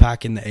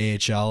Wolfpack in the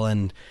AHL,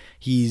 and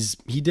he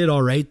did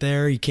all right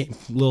there. He came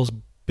a little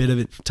bit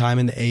of time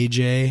in the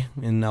AJ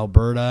in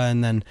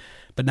Alberta,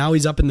 but now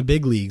he's up in the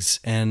big leagues,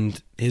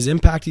 and his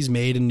impact he's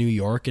made in New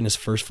York in his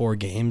first 4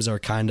 games are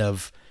kind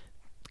of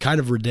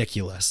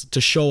ridiculous. To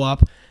show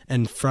up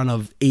in front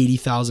of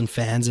 80,000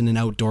 fans in an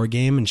outdoor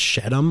game and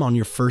shed them on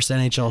your first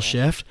NHL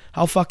shift,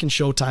 how fucking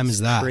Showtime is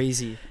that?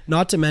 Crazy.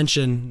 Not to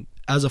mention,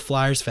 as a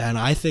Flyers fan,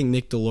 I think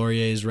Nick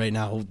Delorier is right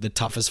now the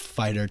toughest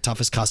fighter,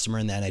 toughest customer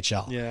in the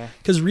NHL. Yeah.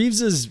 Because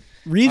Reeves is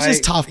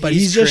tough, but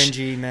he's just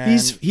cringy, man.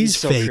 He's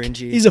so fake.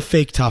 Cringy. He's a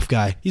fake tough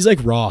guy. He's like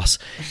Ross.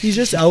 He's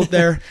just out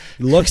there.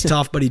 He looks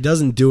tough, but he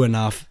doesn't do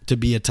enough to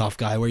be a tough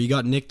guy. Where you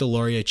got Nick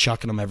Delorier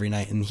chucking him every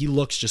night, and he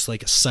looks just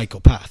like a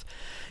psychopath.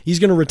 He's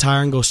going to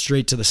retire and go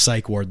straight to the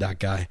psych ward, that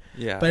guy.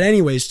 Yeah. But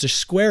anyways, to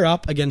square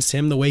up against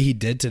him the way he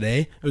did today,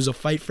 it was a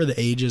fight for the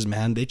ages,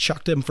 man. They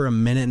chucked him for a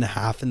minute and a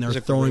half, and they were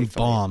throwing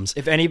bombs.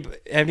 If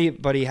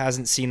anybody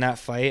hasn't seen that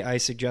fight, I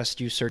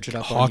suggest you search it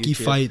up on YouTube. Hockey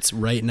fights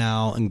right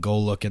now and go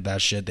look at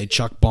that shit. They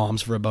chuck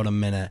bombs for about a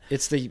minute.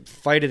 It's the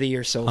fight of the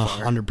year so far.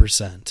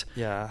 100%.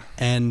 Yeah.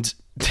 And,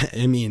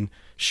 I mean,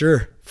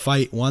 sure,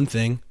 fight one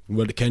thing.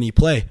 What can he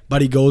play?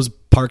 But he goes,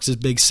 parks his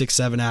big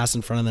 6'7" ass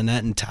in front of the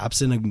net and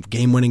taps in a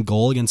game-winning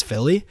goal against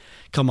Philly.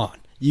 Come on.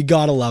 You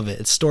gotta love it.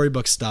 It's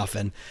storybook stuff.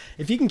 And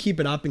if he can keep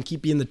it up and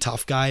keep being the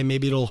tough guy,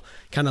 maybe it'll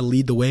kind of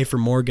lead the way for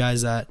more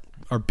guys that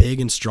are big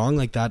and strong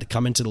like that to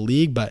come into the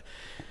league. But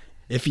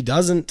if he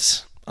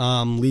doesn't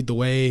lead the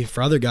way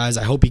for other guys,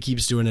 I hope he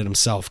keeps doing it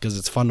himself, because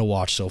it's fun to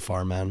watch so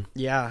far, man.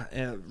 Yeah,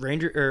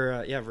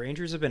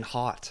 Rangers have been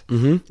hot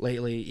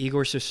lately.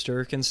 Igor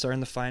Shesterkin's starting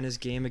to find his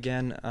game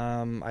again.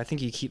 I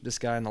think you keep this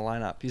guy in the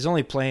lineup. He's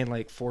only playing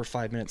like 4 or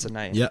 5 minutes a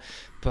night. Yeah,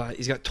 but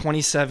he's got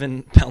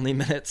 27 penalty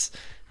minutes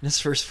in his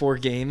first 4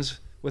 games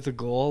with a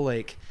goal.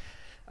 Like,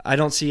 I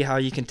don't see how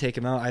you can take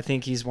him out. I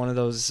think he's one of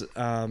those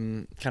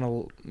kind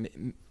of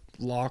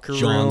locker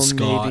John room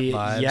Scott maybe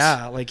vibes.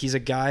 Yeah, like he's a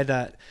guy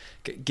that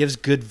gives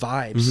good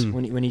vibes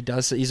when he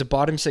does. He's a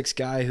bottom 6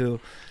 guy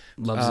who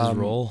loves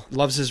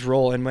his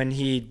role, and when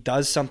he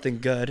does something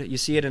good, you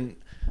see it in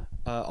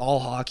all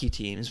hockey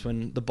teams.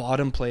 When the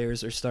bottom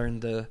players are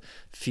starting to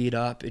feed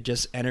up, it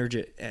just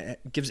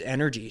gives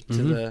energy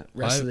to the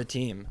rest of the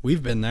team.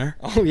 We've been there.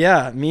 Oh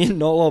yeah, me and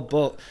Nolo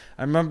both.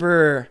 I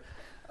remember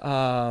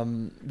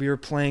we were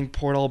playing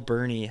Port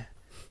Alberni,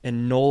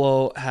 and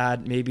Nolo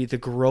had maybe the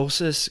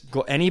grossest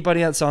goal.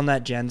 Anybody that's on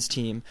that Gens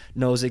team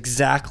knows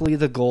exactly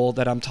the goal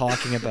that I'm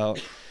talking about.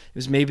 It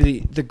was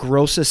maybe the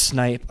grossest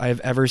snipe I've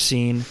ever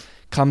seen.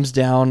 Comes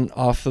down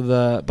off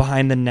of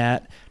behind the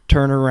net,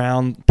 turn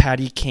around,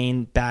 Patty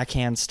Kane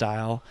backhand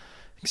style,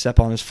 except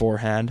on his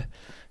forehand,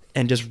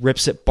 and just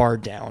rips it bar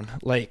down.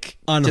 Like,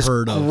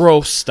 unheard of.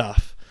 Gross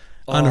stuff.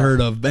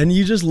 Unheard of. And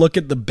you just look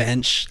at the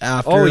bench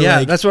after. Oh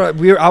yeah, that's what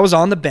I was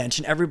on the bench,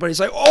 and everybody's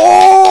like,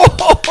 "Oh!"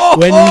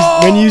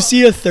 When you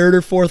see a third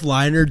or fourth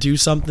liner do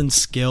something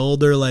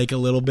skilled or like a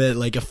little bit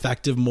like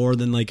effective more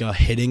than like a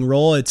hitting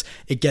roll, it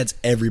gets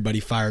everybody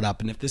fired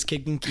up. And if this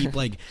kid can keep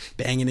like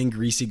banging in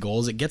greasy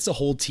goals, it gets the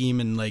whole team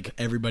and like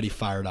everybody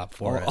fired up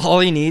for it. All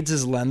he needs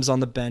is Lem's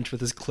on the bench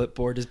with his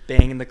clipboard, just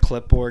banging the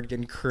clipboard,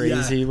 getting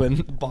crazy when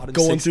bottom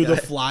going 6 through guy.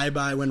 the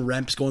flyby. When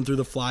Remp's going through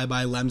the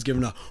flyby, Lem's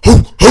giving a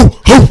ho ho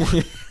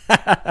ho.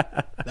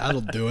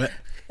 That'll do it.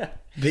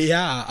 But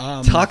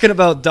yeah, talking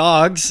about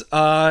dogs,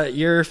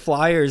 your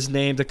Flyers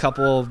named a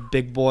couple of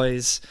big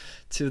boys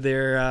to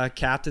their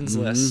captains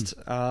list.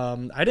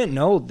 I didn't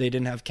know they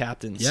didn't have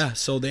captains. Yeah,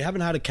 so they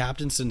haven't had a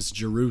captain since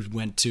Gyori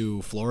went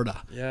to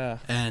Florida. Yeah.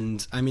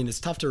 And I mean, it's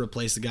tough to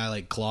replace a guy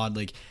like Claude.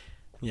 Like,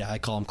 yeah, I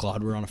call him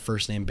Claude. We're on a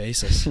first name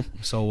basis.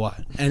 So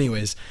what?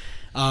 Anyways,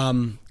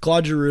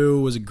 Claude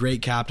Giroux was a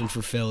great captain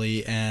for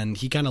Philly, and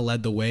he kind of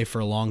led the way for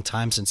a long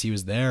time since he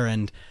was there,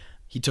 and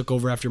he took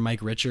over after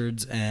Mike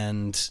Richards,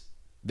 and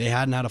they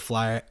hadn't had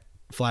a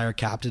Flyer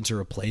captain to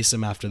replace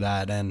him after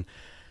that. And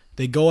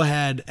they go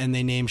ahead and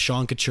they name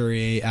Sean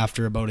Couturier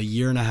after about a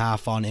year and a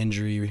half on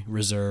injury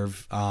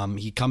reserve.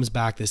 He comes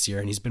back this year,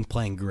 and he's been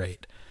playing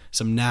great.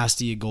 Some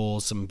nasty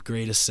goals, some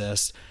great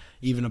assists,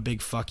 even a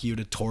big fuck you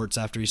to Torts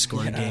after he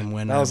scored a game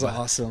winner. That was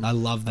awesome. I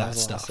love that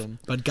stuff. Awesome.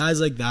 But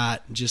guys like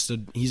that,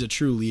 he's a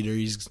true leader.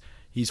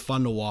 He's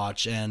fun to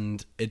watch,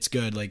 and it's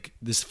good. Like,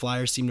 this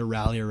Flyers seem to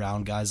rally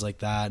around guys like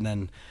that, and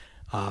then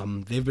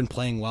They've been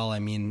playing well. I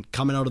mean,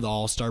 coming out of the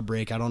All-Star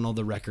break, I don't know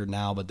the record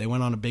now, but they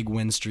went on a big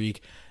win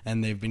streak,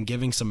 and they've been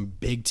giving some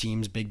big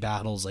teams big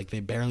battles. Like, they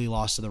barely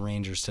lost to the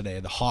Rangers today,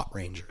 the hot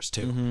Rangers,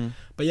 too. Mm-hmm.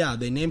 But yeah,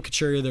 they named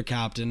Couturier their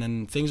captain,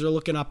 and things are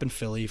looking up in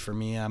Philly for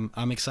me.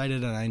 I'm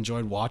excited, and I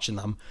enjoyed watching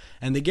them.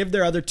 And they give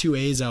their other two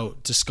A's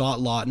out to Scott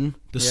Lawton,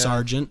 the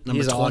sergeant,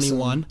 number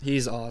 21. Awesome.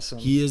 He's awesome.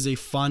 He is a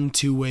fun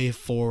two-way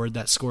forward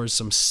that scores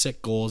some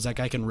sick goals. That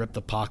guy can rip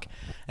the puck.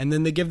 And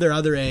then they give their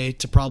other A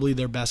to probably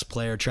their best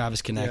player,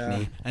 Travis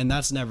Konechny, and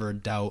that's never a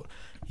doubt.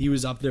 He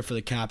was up there for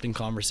the captain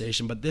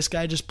conversation, but this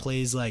guy just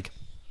plays like,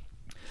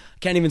 I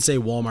can't even say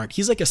Walmart.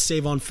 He's like a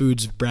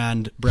Save-On-Foods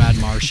brand Brad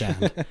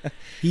Marchand.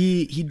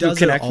 he does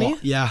it all.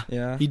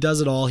 Yeah, he does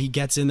it all. He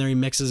gets in there, he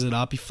mixes it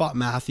up. He fought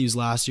Matthews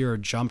last year, or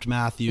jumped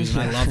Matthews,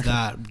 and I love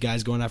that.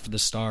 Guys going after the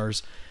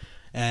stars.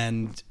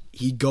 And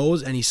he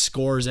goes and he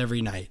scores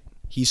every night.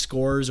 He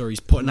scores, or he's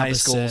putting up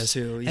assists. Goals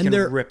too. He can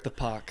rip the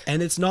puck.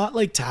 And it's not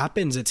like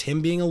tap-ins. It's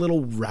him being a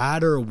little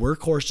rat or a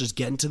workhorse, just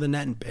getting to the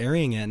net and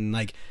burying it. And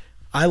like,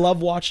 I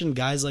love watching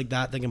guys like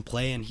that can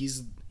play. And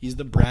he's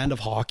the brand of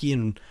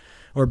hockey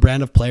or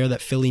brand of player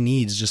that Philly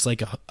needs. Just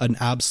like an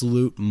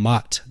absolute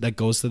mutt that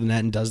goes to the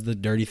net and does the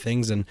dirty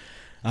things. And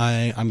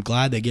I'm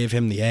glad they gave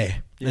him the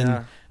A.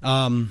 Yeah.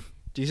 And,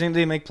 do you think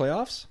they make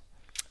playoffs?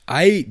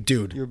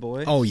 Dude. Your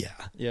boy? Oh, yeah.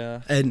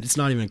 Yeah. And it's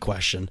not even a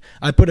question.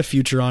 I put a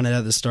future on it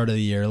at the start of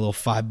the year, a little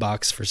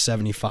 $5 for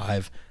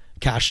 75,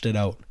 cashed it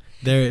out.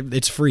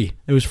 It's free.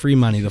 It was free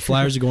money. The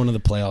Flyers are going to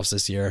the playoffs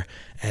this year,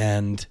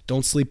 and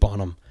don't sleep on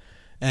them.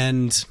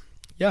 And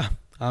yeah,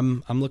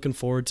 I'm looking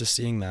forward to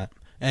seeing that.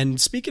 And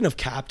speaking of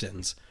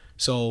captains,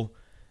 so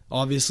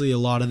obviously a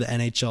lot of the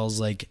NHL's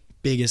like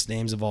biggest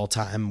names of all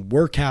time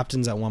were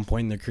captains at one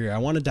point in their career. I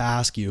wanted to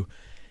ask you,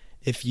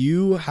 if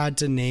you had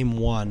to name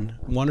one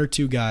or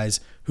two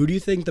guys, who do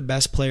you think the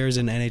best players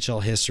in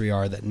NHL history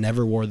are that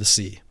never wore the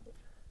C?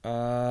 Fuck.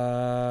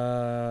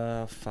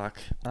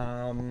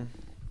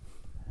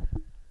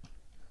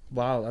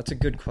 Wow, that's a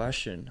good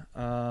question.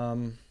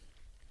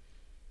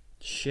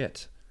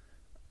 Shit.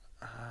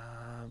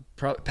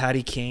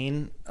 Patty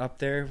Kane up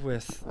there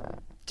with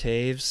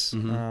Taves.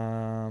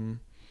 Mm-hmm.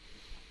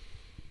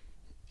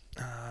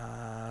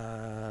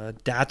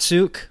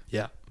 Datsuk.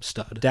 Yeah,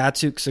 stud.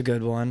 Datsuk's a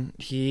good one.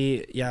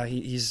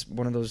 He's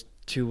one of those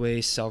two-way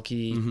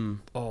Selkie. Mm-hmm.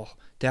 Oh,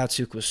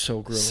 Datsuk was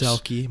so gross.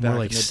 Selkie, more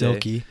like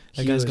Silky.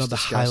 That guy's got the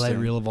highlight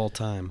reel of all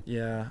time.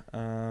 Yeah.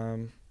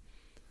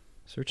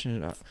 Searching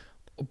it up.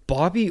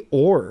 Bobby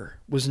Orr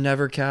was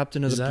never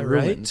captain of the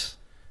Bruins. Right?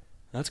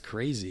 That's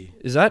crazy.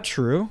 Is that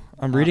true?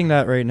 I'm reading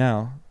that right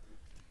now.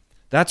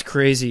 That's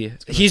crazy.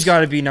 He's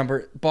got to be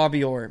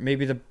Bobby Orr,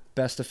 maybe the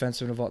best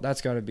defenseman of all.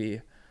 That's got to be.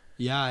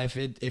 Yeah,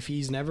 if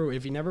he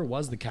never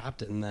was the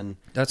captain, then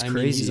that's crazy.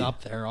 Mean, he's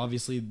up there.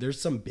 Obviously,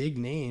 there's some big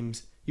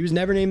names. He was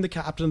never named the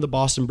captain of the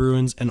Boston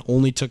Bruins and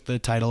only took the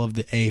title of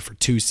the A for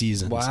 2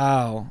 seasons.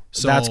 Wow.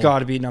 So that's got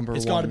to be number 1.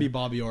 It's got to be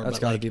Bobby Orr. That's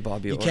got to be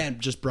Bobby Orr. You can't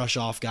just brush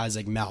off guys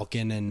like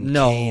Malkin and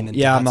Kane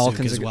and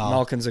Malkin's as well.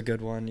 Malkin's a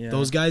good one. Yeah,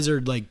 those guys are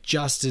like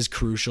just as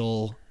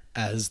crucial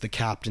as the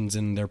captains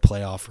in their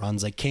playoff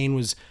runs. Like Kane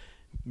was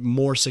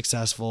more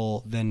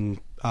successful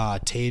than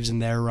Taves in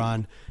their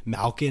run.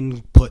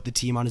 Malkin put the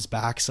team on his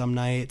back some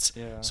nights.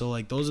 Yeah. So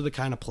like those are the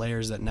kind of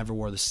players that never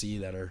wore the C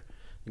that are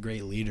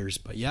great leaders.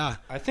 But yeah,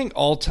 I think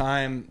all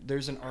time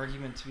there's an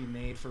argument to be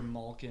made for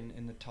Malkin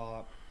in the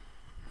top.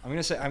 I'm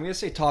gonna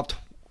say top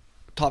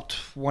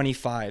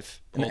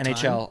 25 in the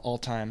NHL all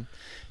time.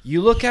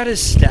 You look at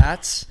his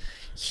stats.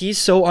 He's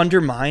so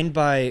undermined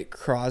by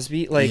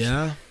Crosby. Like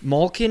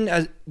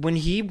Malkin, when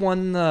he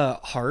won the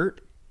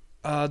Hart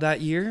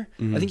that year,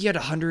 I think he had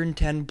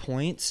 110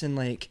 points in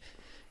like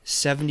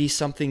 70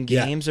 something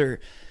games. Or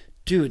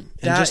dude,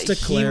 and just to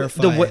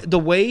clarify, the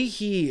way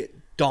he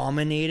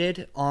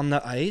dominated on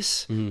the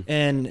ice,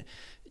 and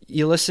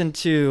you listen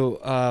to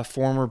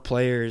former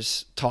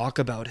players talk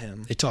about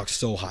him. They talk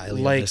so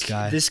highly of this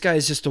guy. This guy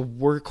is just a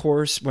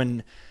workhorse.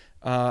 When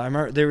I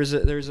remember there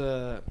was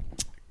a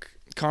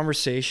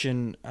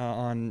conversation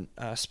on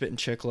Spit and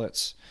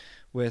Chicklets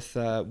with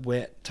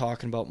Witt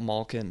talking about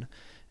Malkin,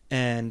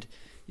 and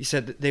he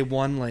said that they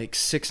won like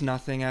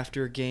 6-0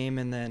 after a game,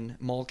 and then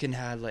Malkin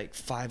had like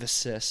 5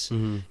 assists,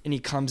 and he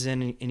comes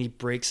in and he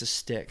breaks a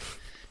stick.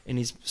 And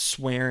he's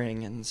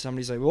swearing, and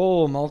somebody's like,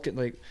 "Whoa, Malkin!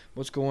 Like,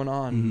 what's going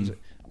on?" He's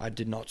like, "I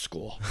did not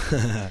score."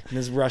 In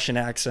his Russian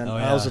accent. Oh,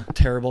 yeah. That was a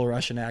terrible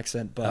Russian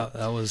accent, but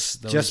that was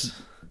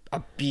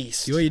a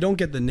beast. You don't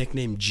get the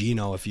nickname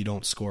Gino if you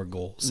don't score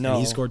goals. No,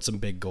 and he scored some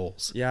big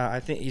goals. Yeah, I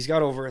think he's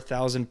got over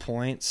 1,000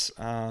 points.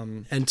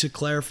 And to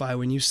clarify,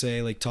 when you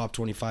say like top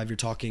 25, you're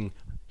talking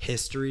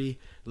history,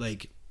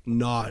 like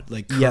not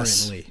like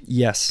currently.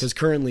 Yes. Because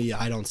currently,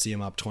 I don't see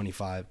him top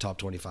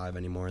 25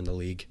 anymore in the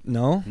league.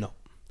 No.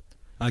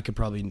 I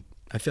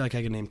feel like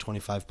I could name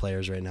 25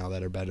 players right now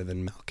that are better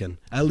than Malkin,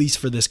 at least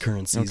for this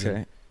current season.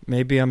 Okay.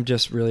 Maybe I'm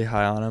just really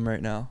high on him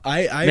right now.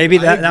 Maybe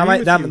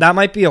that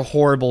might be a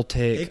horrible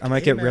take. I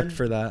might get ripped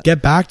for that.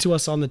 Get back to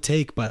us on the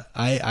take, but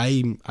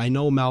I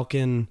know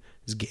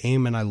Malkin's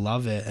game and I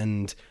love it,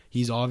 and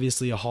he's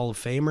obviously a Hall of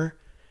Famer.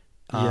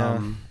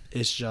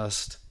 It's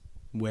just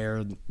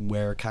where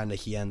kind of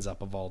he ends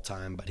up of all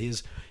time. But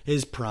his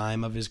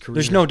prime of his career.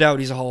 There's no doubt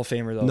he's a Hall of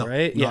Famer, though, no,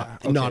 right?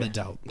 Not a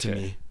doubt to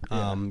me.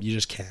 You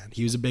just can't.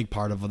 He was a big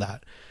part of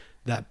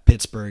that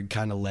Pittsburgh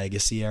kind of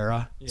legacy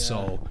era. Yeah.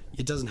 So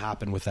it doesn't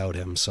happen without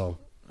him. So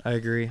I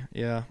agree.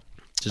 Yeah.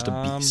 Just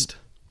a beast.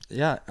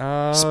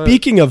 Yeah.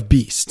 Speaking of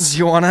beasts. Do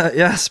you want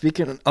to,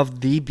 speaking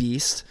of the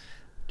beast,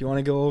 do you want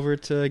to go over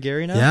to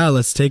Gyori now? Yeah,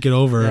 let's take it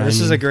over. Yeah,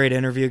 this is a great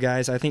interview,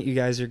 guys. I think you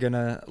guys are going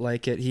to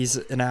like it. He's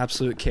an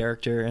absolute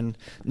character, and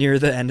near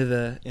the end of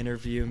the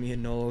interview, me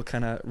and Noel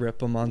kind of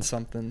rip him on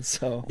something.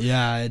 So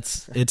yeah,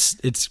 it's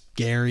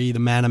Gyori, the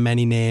man of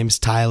many names,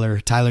 Tyler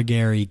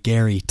Gyori,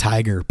 Gary,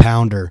 Tiger,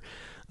 Pounder,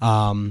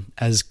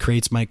 as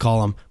crates might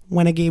call him,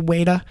 Renegade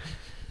Waiter.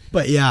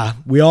 But yeah,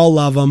 we all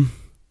love him.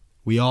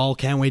 We all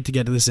can't wait to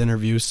get to this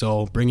interview.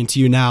 So bringing to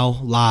you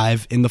now,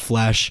 live in the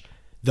flesh,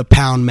 the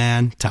Pound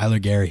Man, Tyler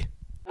Gyori.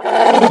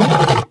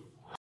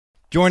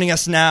 Joining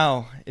us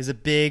now is a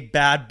big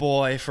bad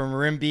boy from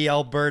Rimbey,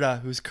 Alberta,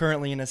 who's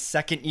currently in his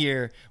second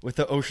year with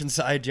the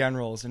Oceanside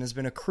Generals and has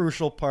been a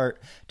crucial part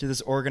to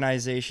this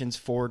organization's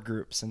forward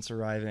group since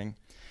arriving.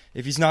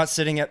 If he's not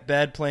sitting at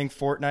bed playing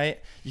Fortnite,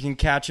 you can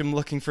catch him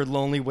looking for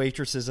lonely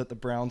waitresses at the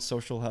Brown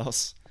Social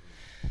House.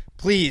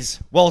 Please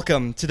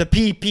welcome to the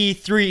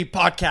PP3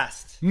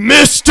 podcast,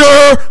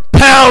 Mr.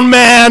 Pound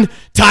Man,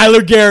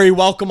 Tyler Gyori.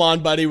 Welcome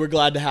on, buddy. We're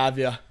glad to have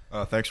you.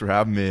 Thanks for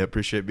having me. I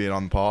appreciate being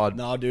on the pod.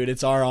 No, dude,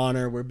 it's our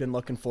honor. We've been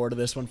looking forward to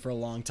this one for a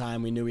long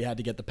time. We knew we had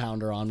to get the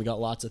Pounder on. We got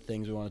lots of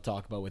things we want to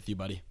talk about with you,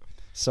 buddy.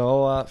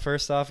 So,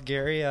 first off,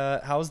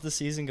 Gyori, how's the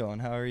season going?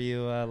 How are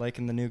you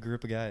liking the new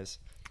group of guys?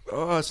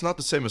 It's not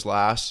the same as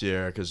last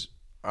year because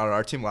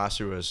our team last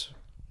year was,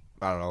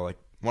 like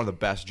one of the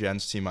best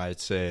Gens team I'd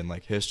say in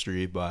like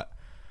history, but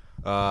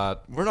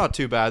we're not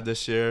too bad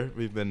this year.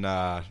 We've been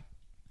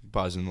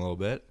buzzing a little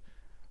bit.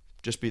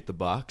 Just beat the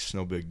Bucks,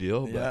 no big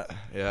deal. But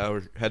yeah,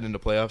 we're heading into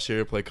playoffs here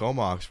to play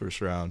Comox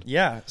first round.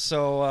 Yeah,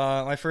 so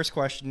my first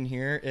question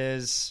here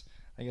is,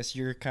 I guess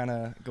you're kind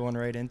of going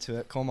right into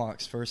it.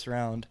 Comox first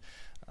round.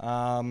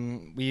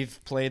 We've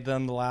played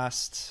them the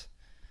last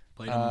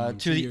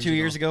two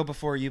years ago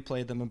before you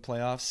played them in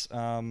playoffs.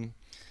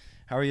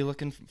 How are you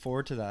looking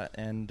forward to that,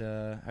 and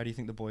how do you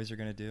think the boys are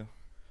going to do?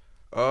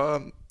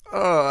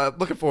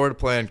 Looking forward to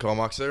playing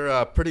Comox. They're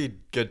a pretty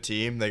good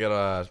team. They got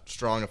a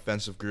strong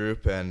offensive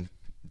group and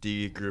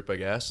D group, I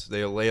guess.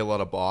 They lay a lot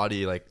of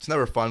body. Like, it's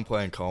never fun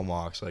playing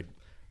Comox. Like,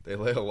 they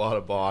lay a lot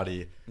of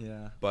body.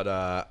 Yeah. But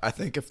I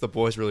think if the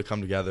boys really come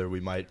together,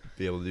 we might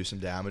be able to do some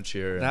damage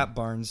here. That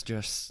barn's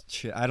just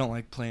shit. I don't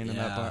like playing in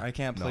that barn. I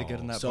can't play good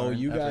in that barn. So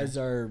you guys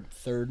are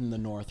third in the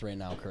North right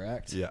now,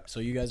 correct? Yeah. So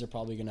you guys are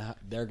probably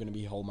they're gonna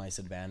be home ice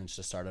advantage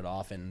to start it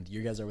off, and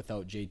you guys are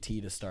without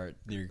JT to start.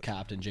 Your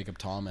captain Jacob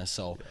Thomas.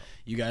 So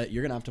you're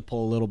gonna have to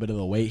pull a little bit of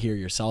the weight here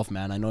yourself,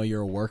 man. I know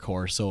you're a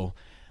workhorse, so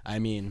I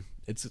mean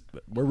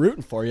we're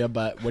rooting for you.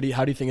 But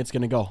how do you think it's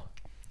gonna go?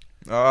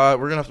 We're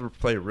going to have to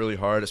play really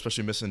hard,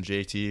 especially missing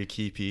JT, a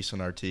key piece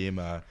on our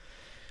team.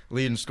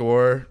 Leading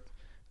scorer,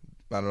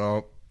 I don't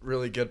know,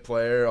 really good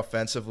player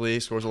offensively,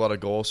 scores a lot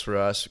of goals for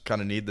us. Kind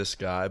of need this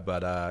guy.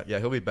 But, yeah,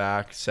 he'll be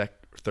back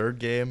third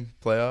game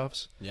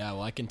playoffs. Yeah,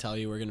 well, I can tell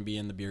you we're going to be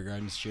in the beer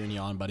gardens cheering you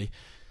on, buddy.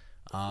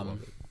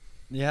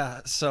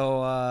 Yeah,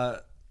 so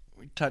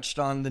we touched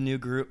on the new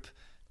group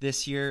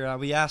this year.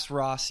 We asked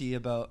Rossi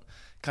about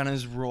kind of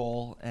his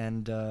role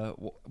and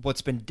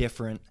what's been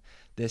different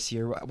this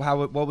year.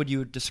 What would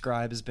you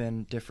describe has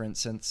been different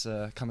since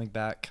coming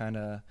back kind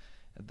of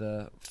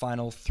the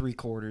final 3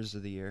 quarters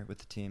of the year with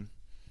the team?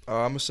 I'm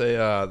going to say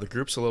the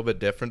group's a little bit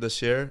different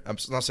this year. I'm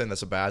not saying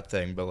that's a bad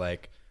thing, but,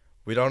 like,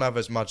 we don't have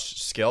as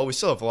much skill. We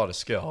still have a lot of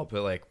skill,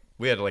 but, like,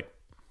 we had, like,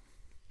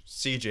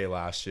 CJ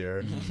last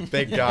year.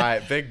 Big guy,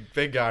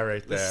 big guy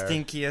right there. The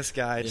stinkiest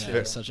guy, too.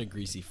 Yeah, such a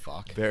greasy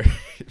fuck. Very,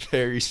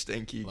 very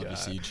stinky Love guy. you,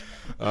 Siege.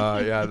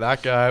 Yeah,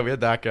 that guy. We had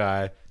that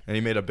guy, and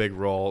he made a big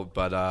role,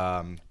 but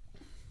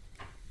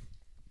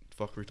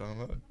fuck were we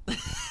talking about?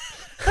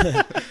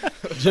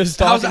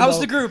 How's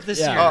the group this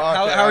year? Okay,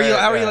 how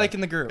are you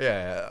liking the group?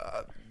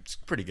 Yeah, it's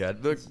pretty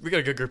good. Look, we got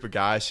a good group of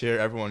guys here.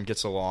 Everyone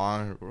gets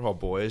along. We're all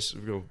boys.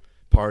 We go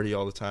party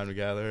all the time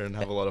together and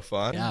have a lot of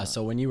fun. Yeah,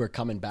 so when you were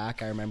coming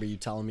back, I remember you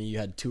telling me you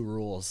had 2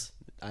 rules.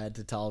 I had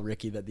to tell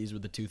Ricky that these were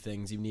the 2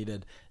 things. You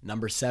needed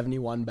number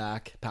 71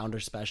 back,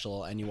 Pounder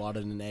special, and you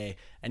wanted an A.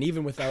 And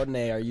even without an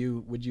A,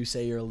 would you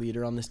say you're a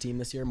leader on this team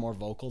this year, more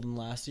vocal than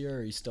last year, or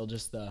are you still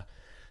just the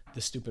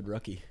stupid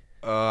rookie?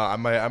 I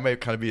might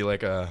kind of be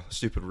like a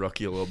stupid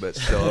rookie a little bit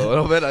still. A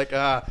little bit like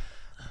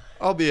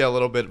I'll be a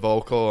little bit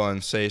vocal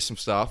and say some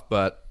stuff,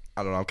 but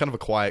I don't know. I'm kind of a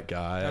quiet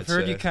guy. I've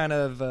heard you kind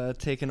of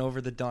taken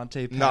over the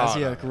Dante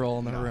Paziak role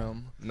in the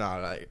room.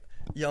 No,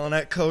 yelling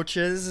at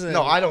coaches.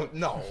 No, I don't.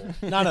 No,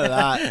 none of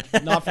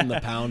that. Not from the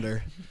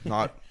Pounder.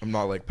 I'm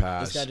not like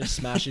Paz. This guy just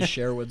smashes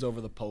Sherwoods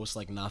over the post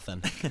like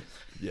nothing.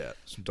 Yeah,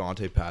 some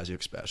Dante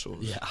Paziak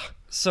specials. Yeah.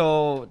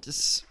 So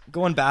just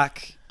going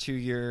back to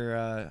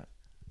your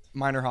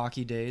minor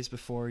hockey days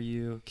before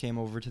you came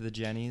over to the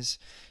Jennies.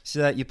 See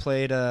that you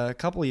played a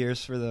couple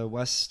years for the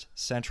West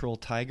Central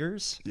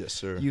Tigers. Yes,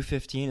 sir.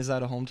 U15. Is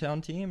that a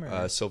hometown team?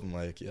 Or? Sylvan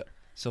Lake, yeah.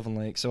 Sylvan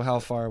Lake. So how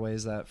far away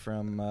is that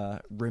from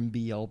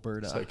Rimbey,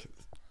 Alberta? It's like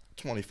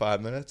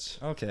 25 minutes.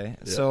 Okay.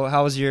 Yeah. So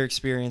how was your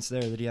experience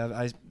there? Did you have?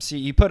 I see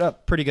you put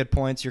up pretty good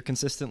points. You're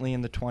consistently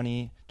in the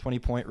 20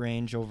 point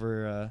range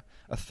over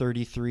a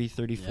 33,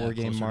 34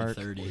 game mark.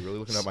 30. Are you really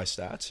looking at my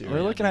stats here?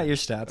 We're looking at your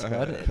stats,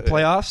 bud.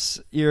 Playoffs,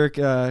 you're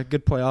a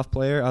good playoff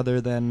player. Other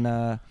than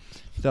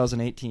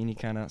 2018, you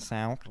kind of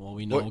sank. Well,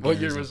 we know. What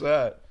year was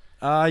that?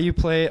 You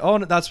play. Oh,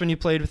 that's when you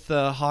played with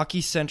the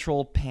Hockey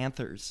Central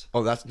Panthers.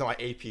 Oh, I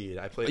AP'd.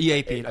 I played. You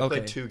AP'd, I okay.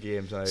 played 2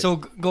 games. So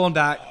going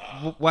back,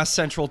 West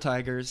Central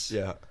Tigers.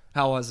 Yeah.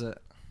 How was it?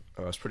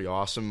 Oh, it was pretty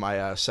awesome.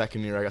 My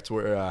second year, I got to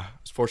wear. I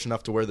was fortunate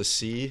enough to wear the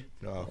C.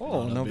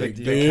 No big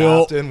The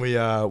deal. captain. We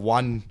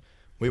won.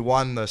 We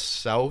won the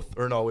South,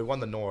 or no, we won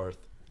the North.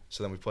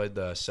 So then we played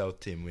the South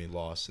team. We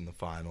lost in the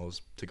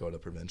finals to go to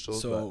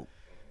provincials. So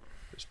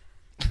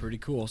pretty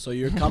cool. So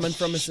you're coming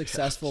from a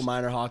successful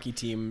minor hockey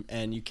team,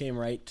 and you came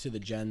right to the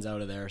Gens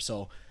out of there.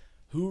 So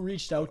who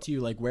reached out to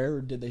you? Like, where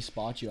did they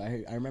spot you?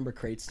 I remember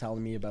Crates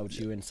telling me about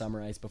you in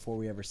Summer Ice before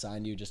we ever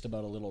signed you, just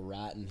about a little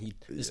rat. And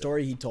the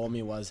story he told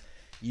me was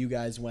you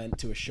guys went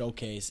to a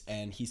showcase,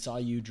 and he saw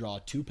you draw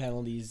 2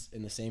 penalties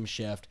in the same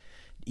shift,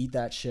 eat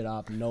that shit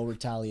up, no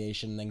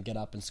retaliation, and then get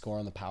up and score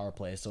on the power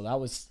play. So that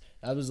was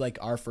like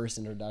our first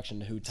introduction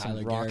to who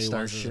Tyler Gyori was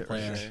as a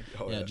player.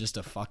 Right. Just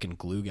a fucking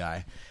glue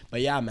guy.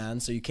 But yeah,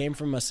 man, so you came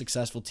from a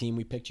successful team.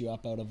 We picked you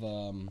up out of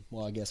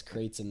I guess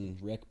Crates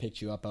and Rick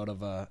picked you up out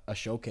of a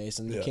showcase,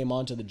 and you came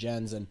on to the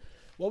Gens. And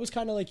what was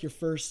kind of like your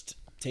first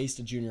taste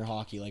of junior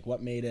hockey? Like,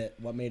 what made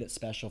it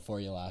special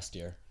for you last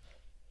year?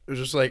 It was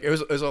just like it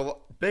was a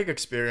big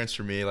experience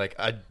for me. Like,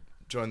 I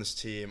joined this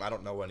team. I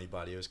don't know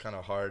anybody. It was kind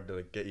of hard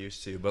to get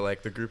used to, but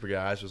like the group of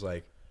guys was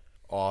like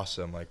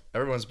awesome. Like,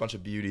 everyone's a bunch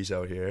of beauties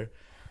out here.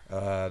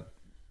 I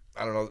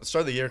don't know. The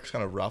start of the year was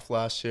kind of rough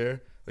last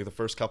year, like the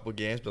first couple of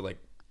games, but like.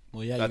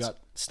 Well, yeah, you got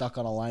stuck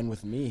on a line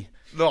with me.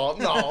 No,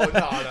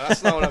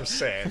 that's not what I'm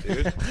saying,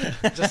 dude.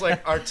 Just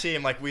like our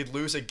team, like we'd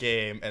lose a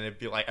game and it'd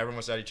be like everyone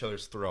was at each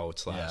other's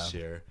throats last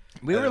year.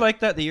 We were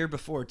like that the year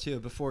before too.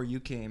 Before you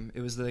came,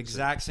 it was the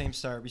exact same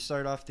start. We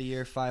started off the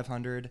year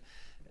 500,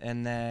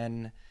 and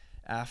then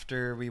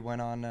after we went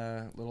on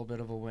a little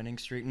bit of a winning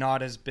streak,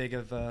 not as big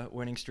of a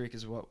winning streak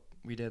as what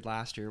we did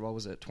last year. What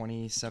was it,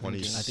 27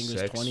 games? I think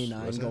it was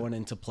 29 going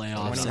into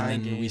playoffs,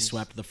 and then we games.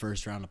 swept the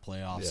first round of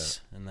playoffs,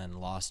 and then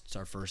lost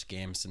our first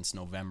game since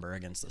November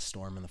against the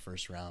Storm in the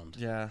first round.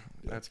 Yeah,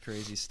 that's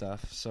crazy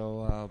stuff.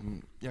 So,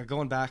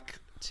 going back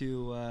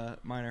to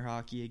minor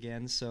hockey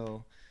again.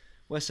 So,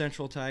 West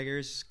Central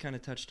Tigers, kind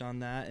of touched on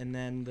that. And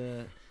then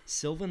the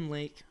Sylvan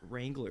Lake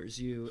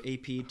Wranglers, you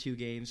AP'd 2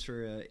 games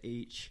for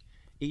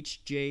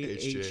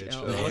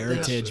HJHL. The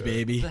Heritage,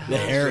 baby. The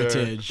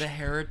Heritage. The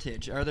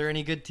Heritage. Are there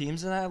any good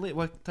teams in that league?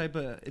 What type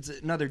of... It's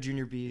another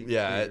junior B league,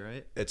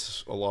 right?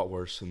 It's a lot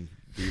worse than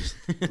these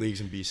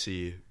leagues in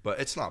BC, but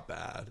it's not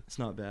bad. It's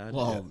not bad.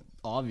 Well,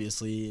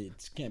 obviously,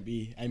 it can't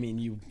be... I mean,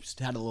 you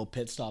had a little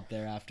pit stop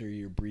there after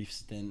your brief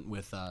stint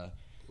with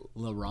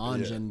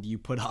LaRange, and you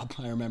put up...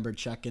 I remember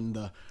checking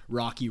the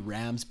Rocky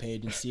Rams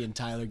page and seeing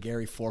Tyler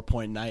Gyori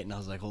 4-point night, and I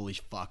was like, holy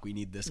fuck, we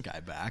need this guy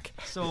back.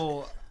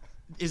 So...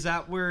 Is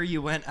that where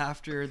you went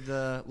after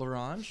the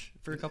LaRange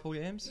for a couple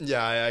games?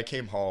 Yeah, I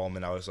came home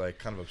and I was like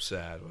kind of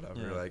upset,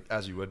 whatever, like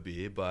as you would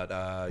be. But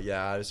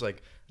I was like,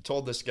 I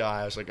told this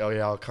guy, I was like, oh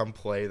yeah, I'll come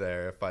play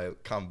there if I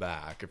come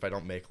back, if I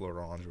don't make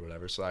LaRange or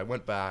whatever. So I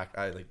went back.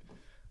 I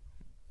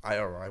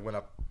don't know. I went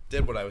up,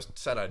 did what I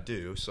said I'd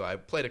do. So I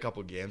played a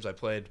couple games. I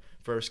played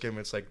first game.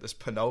 It's like this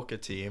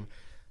Pinoca team.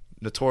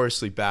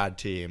 Notoriously bad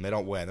team. They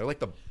don't win. They're like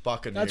the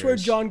Buccaneers. That's where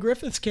John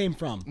Griffiths came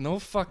from. No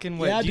fucking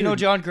way. Yeah, do you know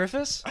John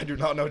Griffiths? I do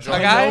not know John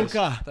Thai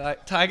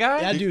guy?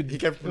 guy? Yeah, dude. He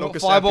came from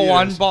Pinoca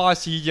 501 ball,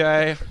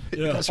 CJ.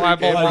 Yeah.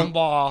 501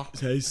 ball.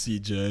 Hey,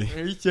 CJ.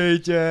 Hey,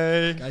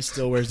 JJ. Guy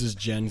still wears his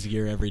Gens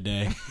gear every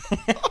day.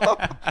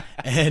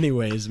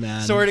 Anyways,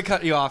 man. Sorry to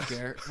cut you off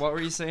here. What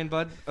were you saying,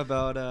 bud?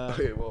 About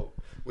Okay, well,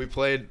 we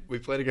played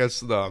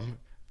against them.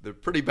 They're a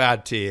pretty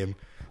bad team.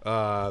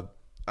 I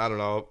don't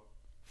know.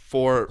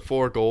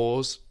 Four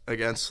goals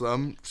against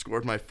them.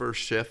 Scored my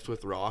first shift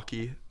with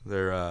Rocky.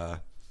 They're I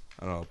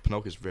don't know.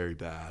 Pinoca's very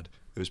bad.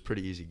 It was a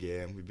pretty easy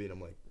game. We beat them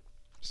like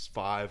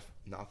 5-0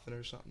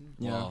 or something.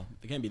 Yeah, well,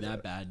 it can't be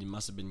that bad. It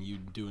must have been you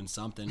doing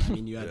something. I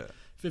mean, you had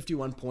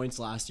 51 points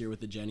last year with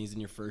the Jennies in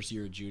your first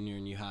year of junior,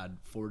 and you had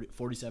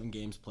 47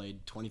 games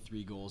played,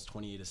 23 goals,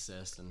 28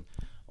 assists, and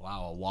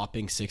wow, a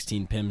whopping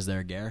 16 pims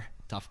there, Gare.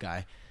 Tough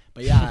guy.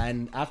 But yeah,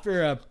 and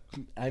after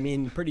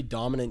pretty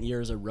dominant year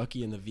as a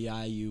rookie in the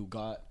VI, you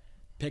got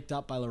picked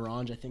up by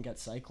LaRange, I think, at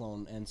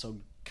Cyclone. And so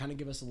kind of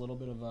give us a little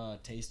bit of a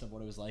taste of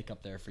what it was like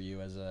up there for you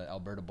as a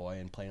Alberta boy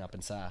and playing up in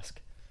Sask.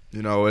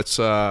 You know, it's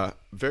a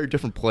very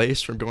different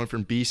place from going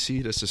from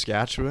BC to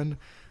Saskatchewan.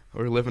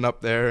 We're living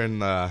up there in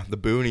the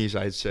boonies,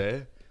 I'd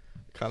say.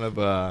 Kind of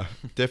a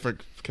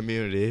different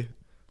community.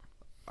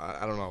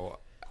 I don't know.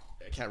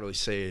 I can't really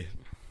say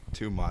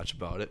too much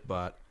about it,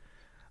 but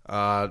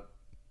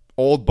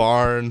old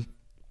barn,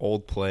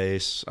 old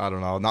place. I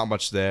don't know, not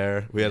much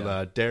there. We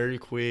had Dairy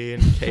Queen,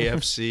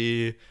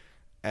 KFC,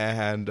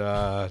 and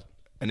an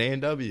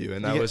A&W,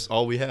 and that was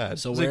all we had.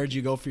 So where'd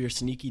you go for your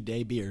sneaky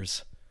day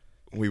beers?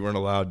 We weren't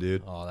allowed,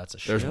 dude. Oh, that's a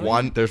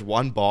shame. There's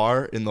one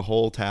bar in the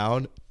whole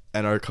town,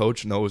 and our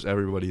coach knows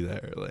everybody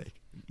there. Like,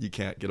 you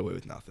can't get away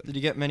with nothing. Did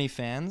you get many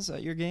fans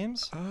at your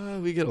games?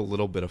 We get a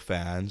little bit of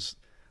fans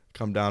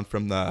come down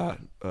from the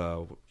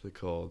what's it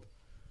called?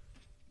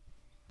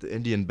 The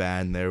Indian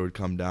band there would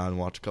come down and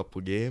watch a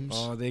couple games.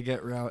 Oh, they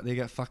get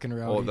fucking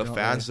rowdy. Oh, the don't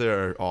fans they?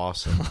 there are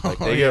awesome. Like,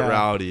 they get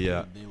rowdy,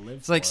 yeah. They live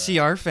It's like for it.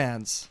 CR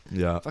fans.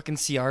 Yeah. Fucking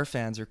CR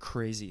fans are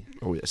crazy.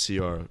 Oh, yeah,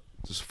 CR.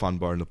 Just a fun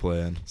barn to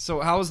play in.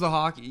 So how was the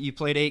hockey? You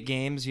played 8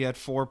 games. You had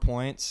 4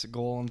 points, a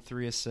goal, and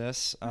 3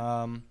 assists.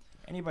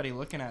 Anybody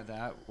looking at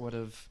that would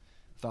have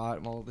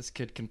thought, well, this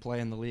kid can play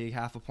in the league,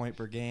 half a point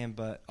per game.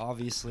 But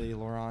obviously,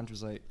 Laurent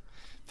was like,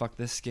 fuck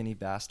this skinny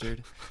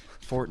bastard.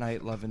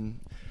 Fortnite loving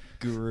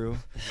guru.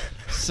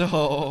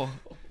 So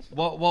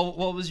what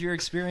was your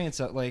experience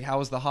at, like, how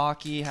was the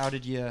hockey? How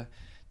did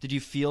you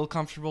feel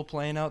comfortable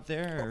playing out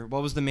there, or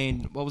what was the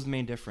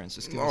main difference?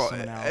 Just give us some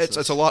analysis.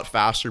 It's a lot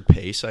faster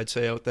pace, I'd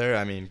say, out there.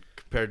 I mean,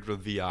 compared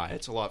with VI,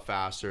 it's a lot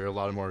faster, a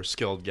lot more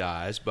skilled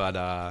guys. But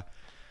I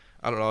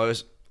don't know, it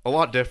was a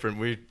lot different.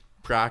 We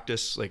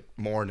practice like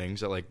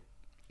mornings at like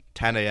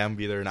 10 a.m.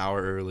 Be there an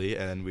hour early,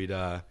 and we'd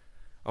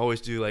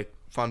always do like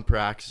fun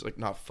practice, like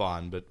not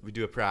fun, but we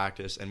do a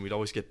practice, and we'd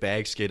always get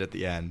bag skate at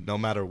the end, no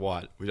matter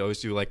what. We'd always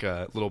do like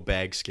a little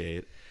bag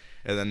skate,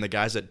 and then the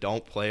guys that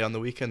don't play on the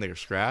weekend, they are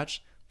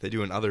scratched. They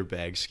do another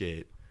bag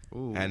skate.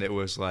 Ooh. And it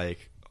was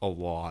like a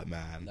lot,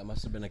 man. That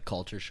must have been a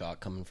culture shock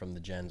coming from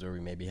the Gens, where we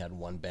maybe had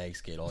one bag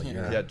skate all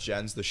year. Yeah,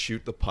 Gens to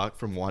shoot the puck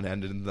from one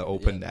end into the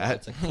open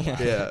net.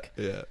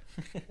 Yeah.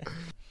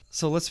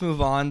 So let's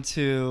move on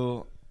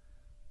to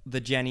the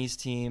Jennies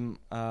team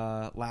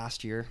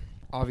last year.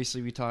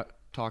 Obviously, we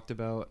talked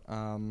about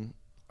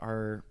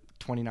our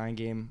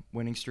 29-game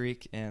winning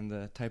streak and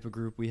the type of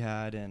group we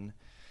had, and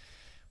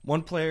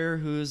one player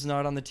who's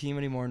not on the team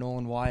anymore,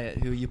 Nolan Wyatt,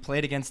 who you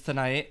played against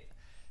tonight.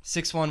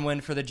 6-1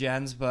 win for the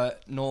Gens,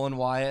 but Nolan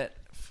Wyatt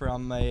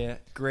from a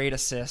great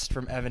assist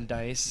from Evan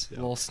Dice,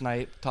 little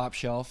snipe, top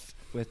shelf,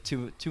 with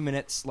two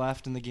minutes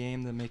left in the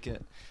game to make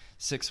it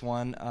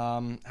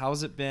 6-1.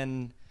 How's it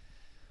been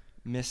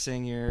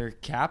missing your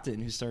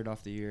captain who started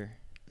off the year?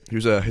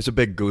 He's a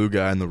big glue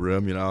guy in the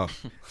room, you know.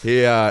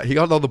 He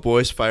got all the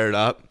boys fired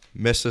up.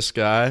 Miss this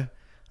guy.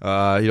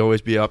 He'd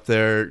always be up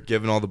there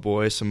giving all the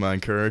boys some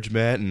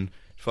encouragement, and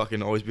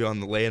fucking always be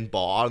on the laying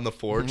ball on the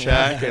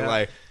forecheck and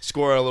like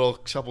score a little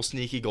couple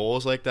sneaky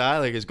goals like that.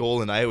 Like his goal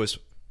tonight was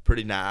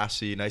pretty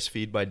nasty, nice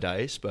feed by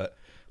Dice, but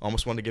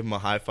almost wanted to give him a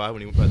high five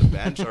when he went by the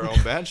bench, our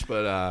own bench,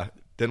 but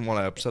didn't want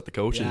to upset the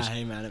coaches. Yeah,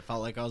 hey man, it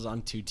felt like I was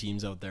on 2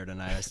 teams out there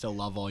tonight. I still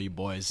love all you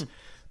boys.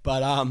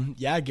 But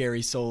yeah,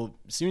 Gary, so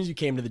as soon as you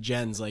came to the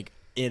Gens, like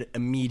it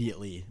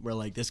immediately we're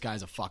like, this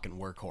guy's a fucking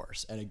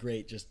workhorse and a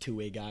great just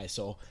two-way guy.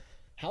 So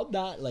how'd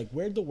that, like,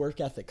 where'd the work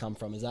ethic come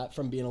from? Is that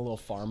from being a little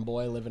farm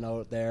boy living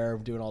out there,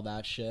 doing all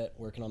that shit,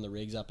 working on the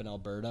rigs up in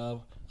Alberta,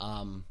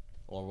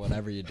 or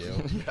whatever you do?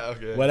 Yeah,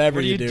 okay. Whatever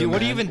What do you you do, do? What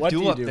do you man. even What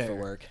do you up do there? for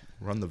work?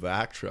 Run the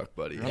vac truck,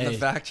 buddy. On the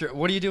factory.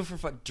 What do you do for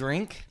fun?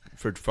 Drink?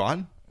 For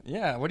fun?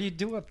 Yeah, what do you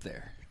do up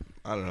there?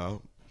 I don't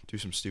know. Do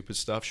some stupid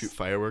stuff, shoot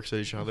fireworks at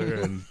each other,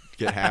 and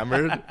get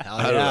hammered. Hell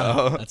I don't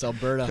know. That's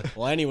Alberta.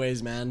 Well,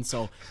 anyways, man,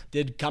 so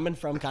coming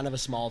from kind of a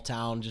small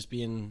town, just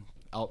being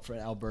out for an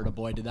Alberta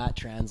boy, did that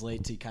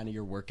translate to kind of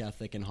your work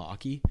ethic in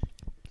hockey?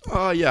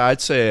 Yeah, I'd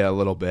say a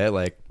little bit.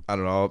 Like, I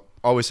don't know,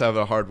 always have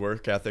a hard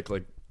work ethic.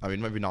 Like, I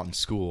mean, maybe not in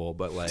school,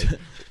 but like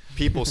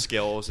people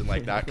skills and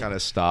like that kind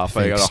of stuff.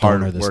 I got a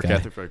hard work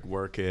ethic for like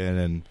working,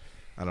 and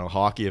I don't know,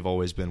 hockey. I've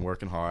always been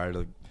working hard.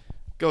 Like,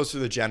 goes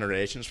through the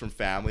generations from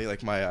family.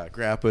 Like my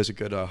grandpa is a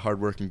good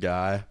hardworking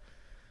guy.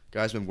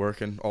 Guy's been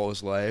working all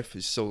his life.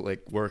 He's still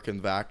like working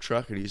vac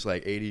truck, and he's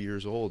like 80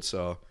 years old.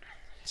 So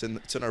it's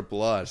in our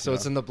blood. So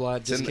it's in the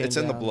blood. It's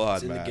in the blood,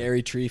 It's in man. the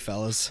Gary tree,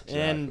 fellas.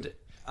 And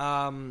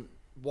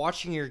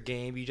watching your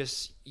game,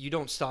 you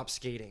don't stop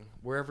skating.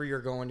 Wherever you're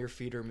going, your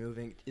feet are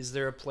moving. Is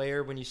there a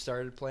player when you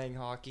started playing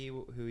hockey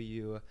who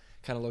you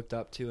kind of looked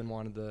up to and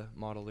wanted to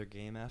model their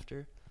game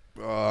after?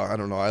 I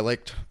don't know. I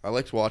liked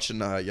watching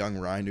young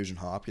Ryan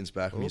Nugent-Hopkins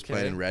back when he was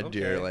playing in Red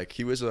Deer. Like,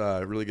 he was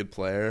a really good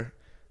player.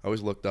 I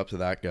always looked up to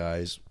that guy.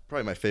 He's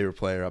probably my favorite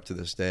player up to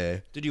this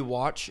day. Did you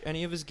watch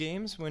any of his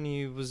games when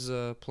he was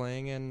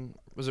playing in?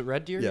 Was it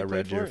Red Deer? Yeah,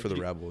 Red Deer for the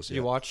Rebels. Did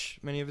you watch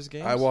many of his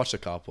games? I watched a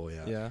couple.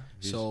 Yeah. Yeah.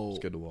 It's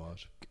good to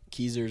watch.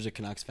 Keezer's a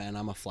Canucks fan.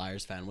 I'm a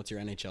Flyers fan. What's your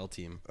NHL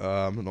team?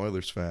 I'm an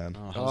Oilers fan.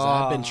 Oh, how's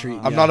that been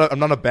treating I'm you?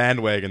 not a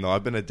bandwagon though.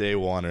 I've been a day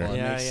oneer. Well, it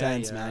Yeah, makes yeah,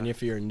 sense, yeah. man.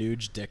 If you're a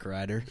Nuge dick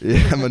rider.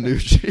 Yeah, I'm a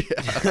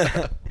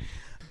Nuge.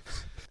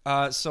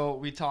 Yeah. So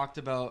we talked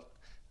about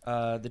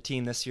the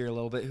team this year a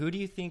little bit. Who do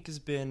you think has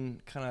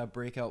been kind of a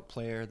breakout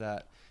player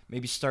that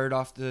maybe started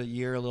off the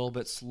year a little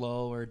bit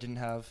slow or didn't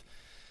have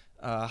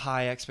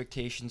high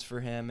expectations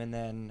for him, and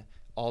then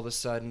all of a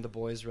sudden the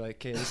boys were like,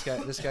 "Okay,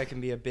 this guy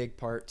can be a big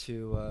part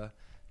to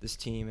this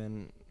team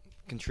and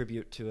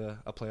contribute to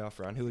a playoff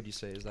run"? Who would you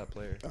say is that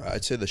player?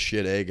 I'd say the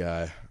shit A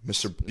guy,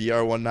 Mr.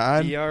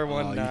 BR19.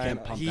 BR19. You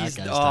can't pump He's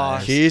that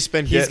guy's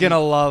tires. he's gonna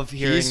love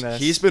hearing this.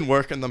 He's been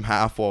working them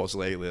half walls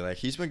lately. Like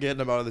he's been getting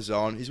them out of the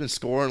zone. He's been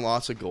scoring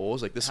lots of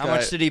goals. Like this How guy.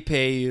 much did he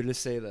pay you to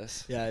say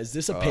this? Yeah, is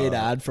this a paid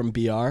ad from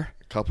BR?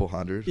 Couple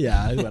hundred.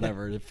 Yeah,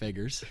 whatever, it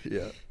figures.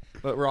 Yeah.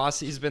 But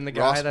Rossi's been the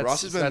guy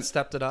Ross has been- that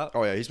stepped it up.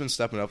 Oh yeah, he's been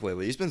stepping up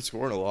lately. He's been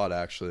scoring a lot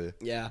actually.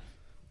 Yeah.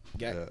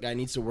 Guy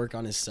needs to work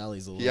on his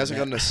cellies a little bit. He hasn't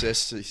got an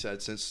assist, he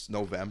said, since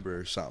November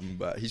or something,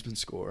 but he's been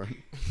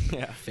scoring.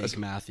 Yeah. Fake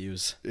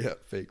Matthews. Yeah,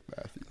 fake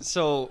Matthews.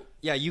 So,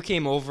 yeah, you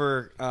came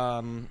over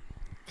kind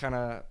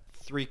of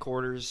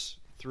 3/4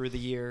 through the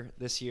year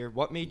this year.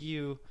 What made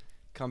you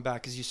come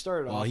back? Because you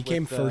started off He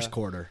came first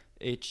quarter.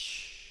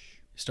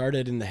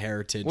 Started in the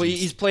Heritage. Well,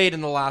 he's played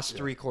in the last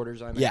 3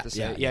 quarters, I meant to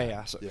say.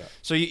 Yeah. So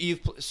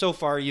so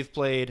far you've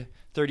played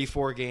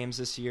 34 games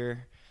this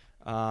year.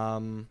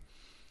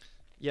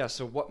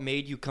 So what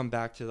made you come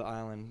back to the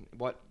island?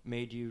 What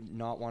made you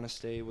not want to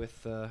stay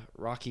with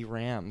Rocky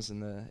Rams in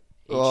the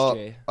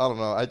HJ? I don't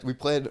know. We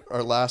played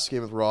our last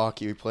game with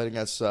Rocky. We played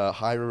against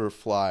High River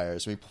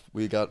Flyers.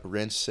 We got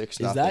rinsed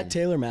 6-0. Is that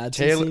Taylor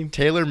Madsen's team?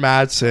 Taylor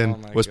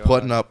Madsen was God.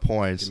 putting up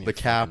points. Give me The a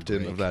fucking captain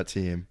break. of that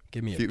team.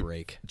 Give me a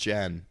break.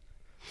 Jen.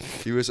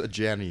 He was a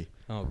Jenny.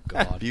 Oh,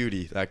 God.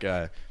 Beauty, that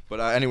guy. But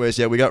anyways,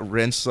 we got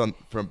rinsed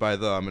by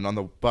them. And on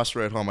the bus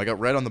ride home, I got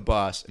right on the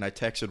bus, and I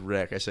texted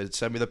Rick. I said,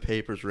 send me the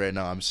papers right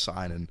now. I'm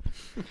signing.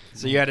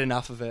 So you had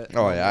enough of it.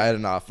 Oh, yeah, I had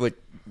enough. Like,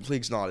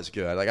 league's not as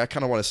good. Like, I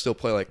kind of want to still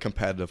play, like,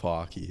 competitive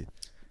hockey.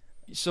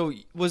 So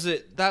was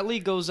it that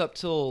league goes up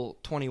till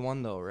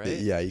 21 though, right?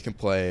 Yeah, you can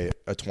play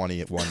a 20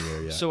 at 1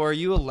 year, yeah. So are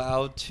you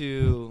allowed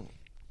to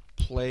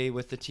play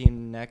with the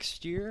team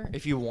next year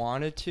if you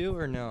wanted to,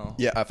 or no?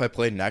 Yeah, if I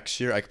play next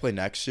year, I can play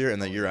next year and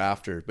the year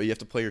after. But you have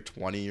to play your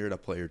 20 year to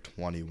play your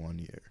 21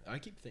 year. I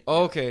keep thinking.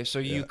 Okay, so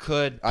you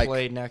could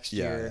play next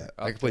Yeah, year.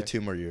 I could play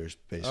 2 more years,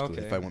 basically,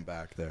 Okay. if I went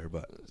back there.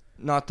 But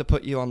Not to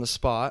put you on the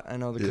spot, I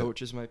know the Yeah.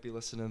 coaches might be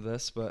listening to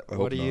this, but I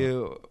what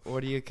hope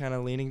are you kind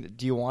of leaning?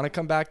 Do you want to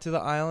come back to the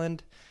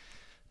island?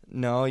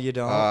 No, you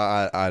don't.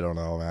 I don't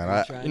know,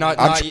 man. You're not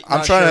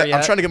I'm sure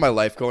yet? trying to get my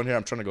life going here.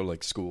 I'm trying to go to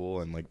like school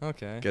and like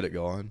Okay. get it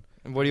going.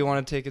 And what do you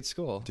want to take at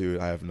school?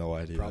 Dude, I have no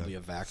idea. Probably a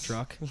vac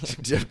truck.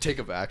 Take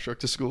a vac truck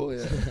to school.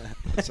 Yeah,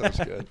 that sounds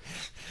good.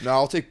 No,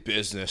 I'll take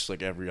business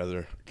like every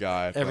other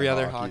guy. Every playing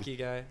other hockey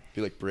guy. Be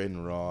like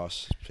Braden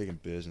Ross, taking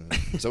business.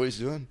 Is that what he's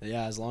doing?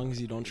 Yeah, as long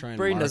as you don't try and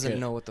Braden market. doesn't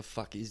know what the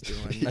fuck he's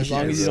doing. As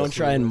long as you Yeah, don't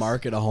try and clueless.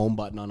 market a home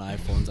button on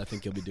iPhones, I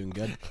think you'll be doing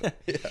good.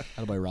 Yeah.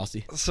 Attaboy,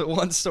 Rossi. So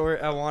one story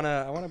I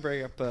wanna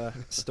bring up a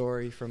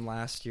story from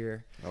last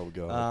year. Oh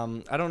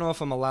god. I don't know if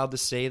I'm allowed to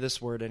say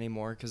this word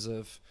anymore because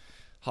of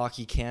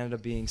Hockey Canada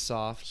being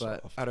soft,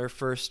 but at our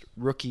first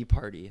rookie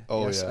party,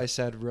 yes, yeah. I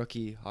said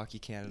rookie Hockey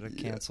Canada,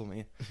 cancel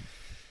me.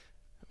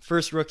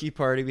 First rookie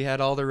party, we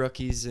had all the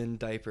rookies in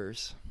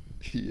diapers,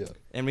 Yeah.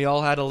 and we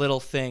all had a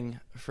little thing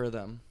for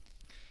them.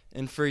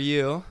 And for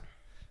you,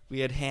 we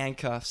had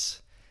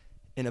handcuffs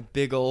and a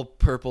big old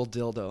purple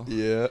dildo.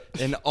 Yeah.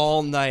 And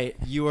all night,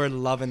 you were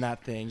loving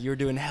that thing. You were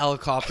doing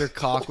helicopter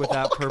cock with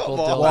that purple Come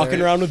on. dildo.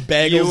 Walking around with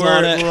bagels You were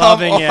on it.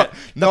 loving Come on. it.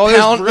 No, The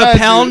there's pound, bread, the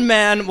pound dude.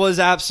 man was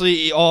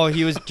absolutely,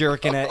 he was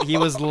jerking it. He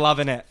was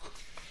loving it.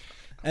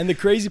 And the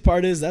crazy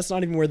part is that's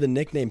not even where the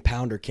nickname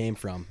Pounder came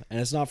from. And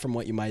it's not from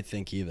what you might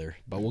think either.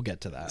 But we'll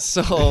get to that.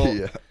 So,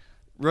 Yeah.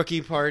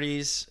 rookie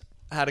parties,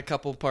 had a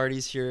couple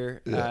parties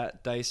here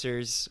at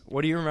Dicers.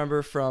 What do you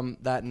remember from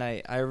that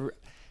night?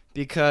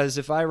 Because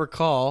if I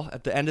recall,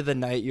 at the end of the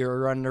night, you were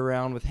running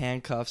around with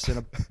handcuffs and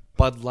a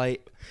Bud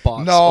Light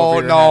box. No, over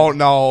your no, head.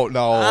 no,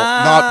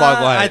 not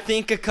Bud Light. I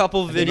think a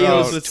couple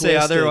videos No, would say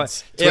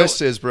otherwise.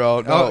 Twisteds,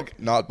 bro. No, Oh.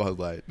 not Bud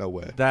Light. No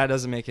way. That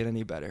doesn't make it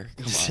any better.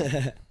 Come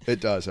on. It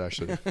does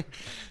actually.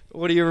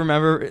 What do you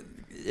remember?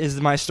 Is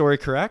my story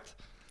correct?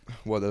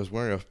 What? I was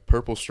wearing a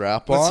purple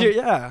strap on. Let's hear.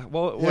 Yeah.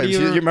 Well, what do you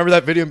you? remember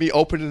that video of me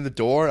opening the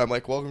door? I'm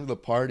like, welcome to the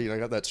party, and I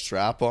got that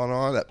strap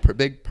on, that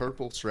big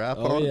purple strap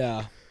Oh, on.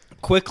 yeah.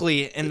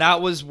 Quickly, and that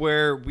was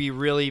where we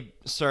really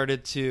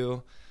started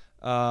to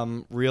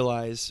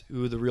realize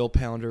who the real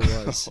Pounder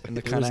was and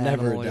the It kind was of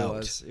never animal a he doubt.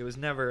 was. It was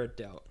never a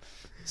doubt.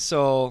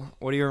 So,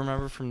 what do you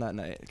remember from that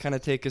night? Kind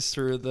of take us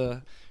through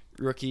the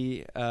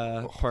rookie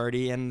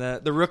party and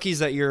the rookies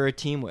that you're a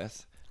team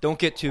with. Don't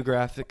get too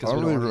graphic. I don't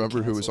really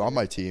remember who was on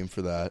my team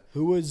for that.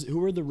 Who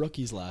were the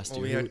rookies last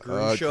Well, year? we had Who-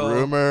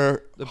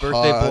 Groomer, the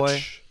birthday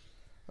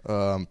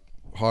boy,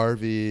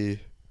 Harvey.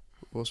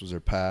 What else was there?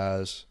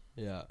 Paz,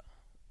 yeah.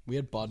 We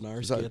had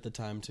Bodnarski that at the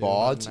time, too.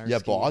 Bods. Yeah,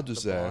 Narski, Bod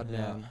was the there. Bod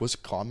man. Was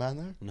Con Man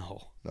there?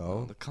 No.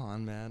 No. The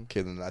con man.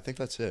 Okay, then I think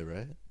that's it,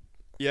 right?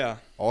 Yeah.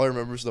 All I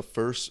remember is the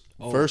first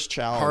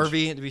challenge.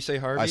 Harvey. Did we say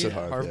Harvey? I said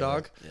Harvey, Harv yeah.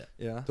 dog. Yeah.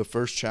 Yeah. The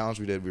first challenge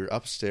we did, we were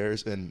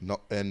upstairs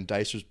in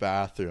Dicer's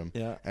bathroom.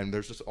 Yeah. And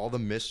there's just all the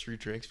mystery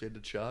drinks we had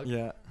to chug.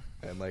 Yeah.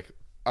 And like,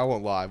 I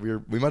won't lie, we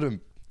might have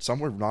been some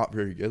were not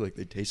very good. Like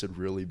they tasted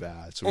really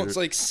bad. So it's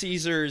like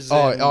Caesars.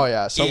 Oh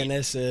yeah.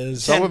 Guinnesses.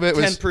 Some of it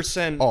was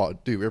 10%. Oh,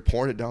 dude, we were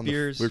pouring it down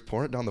beers. we were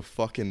pouring it down the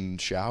fucking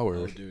shower.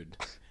 Oh, dude.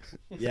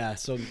 Yeah,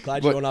 so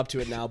glad you went up to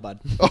it now, bud.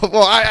 Oh,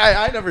 well,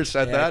 I never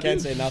said Yeah, that. I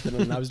can't dude. say nothing.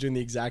 And I was doing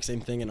the exact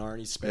same thing in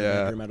Arnie's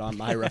spare bedroom at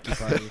my rookie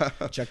party.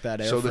 Check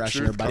that air So the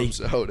freshener, truth buddy.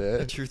 comes out,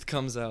 The truth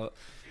comes out.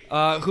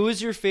 Who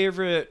is your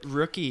favorite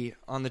rookie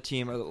on the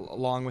team,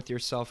 along with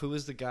yourself? Who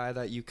was the guy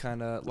that you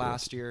kind of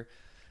last year?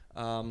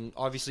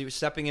 Obviously,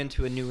 stepping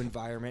into a new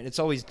environment, it's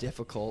always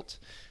difficult.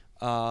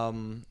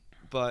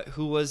 But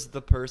who was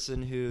the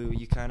person who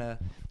you kind of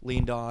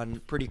leaned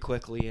on pretty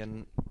quickly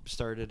and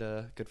started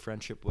a good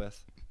friendship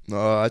with?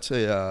 I'd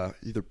say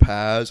either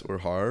Paz or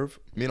Harv.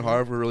 Me and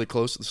Harv were really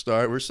close at the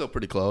start. We're still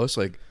pretty close.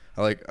 Like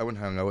I went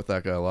hang out with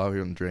that guy a lot. We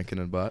went drinking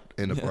oh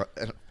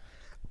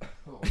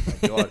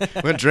my god,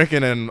 we went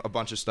drinking and a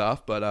bunch of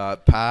stuff.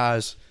 But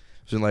Paz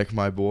was like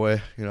my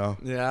boy. You know,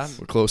 Yeah.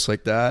 we're close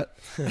like that.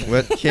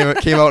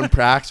 Came out and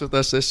practiced with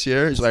us this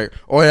year. He's like,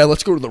 oh yeah,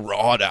 let's go to the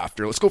rod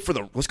after. Let's go to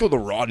the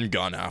rod and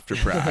gun after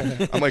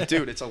practice. I'm like,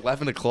 dude, it's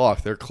 11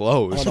 o'clock. They're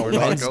closed. On We're a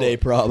not Wednesday, going.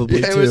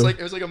 probably, Yeah, too.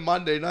 it was like a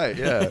Monday night.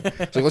 Yeah,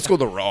 it's like let's go to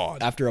the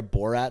rod. After a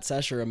Borat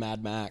sesh or a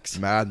Mad Max?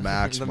 Mad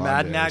Max. The Mondays.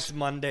 Mad Max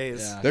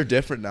Mondays. Yeah. They're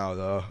different now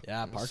though.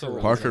 Yeah, Parker. So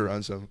runs Parker it.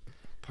 runs them.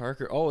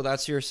 Parker. Oh,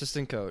 that's your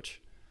assistant coach.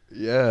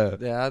 Yeah.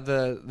 Yeah,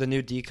 the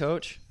new D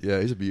coach. Yeah,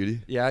 he's a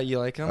beauty. Yeah, you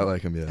like him? I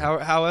like him, yeah.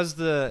 How has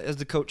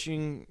the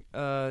coaching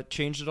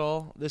changed at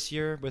all this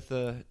year with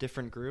a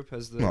different group?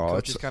 Has the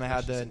coaches kind of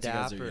had to Since you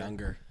guys adapt? are Or?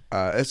 younger.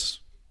 I don't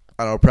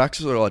know,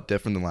 practices are a lot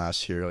different than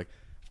last year. Like,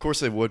 of course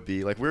they would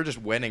be. Like, we were just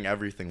winning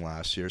everything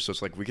last year, so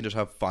it's like we can just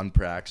have fun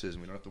practices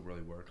and we don't have to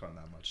really work on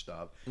that much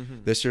stuff. Mm-hmm.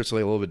 This year it's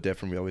like a little bit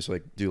different. We always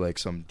like do like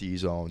some D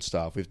zone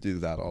stuff. We have to do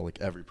that all like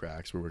every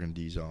practice. We're working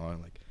D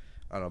zone, like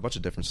I don't know, a bunch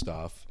of different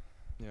stuff.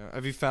 Yeah.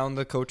 Have you found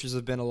the coaches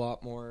have been a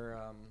lot more,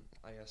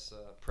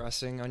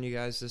 pressing on you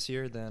guys this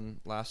year than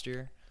last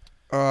year?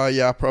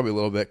 Yeah, probably a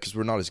little bit because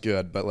we're not as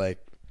good, but like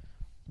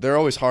they're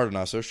always hard on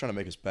us. They're just trying to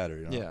make us better,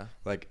 you know? Yeah.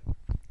 Like,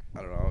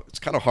 I don't know. It's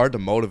kind of hard to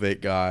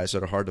motivate guys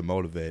that are hard to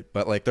motivate,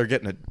 but like they're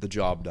getting the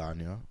job done,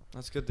 you know?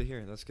 That's good to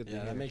hear. That's good to Yeah,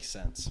 hear. that makes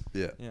sense.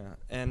 Yeah. Yeah.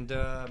 And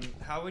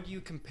how would you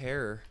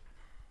compare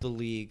the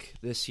league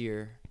this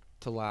year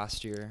to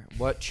last year?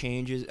 What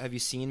changes? Have you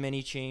seen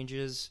many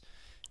changes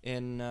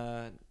in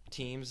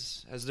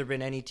teams? Has there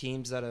been any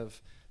teams that have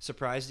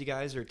surprised you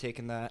guys or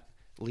taken that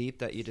leap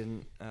that you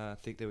didn't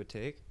think they would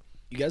take?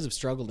 You guys have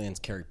struggled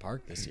against Kerry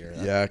Park this year.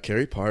 Yeah,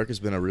 Kerry Park has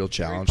been a real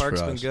challenge for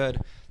us. Park's been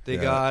good. They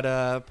Yeah.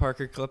 got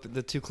Parker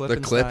the two Clippies. The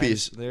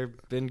Clippies.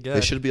 They've been good.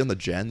 They should be on the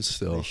gens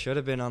still. They should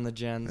have been on the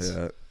gens.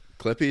 Yeah,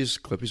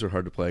 Clippies are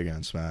hard to play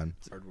against, man.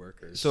 Hard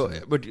workers. So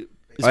is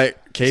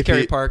KP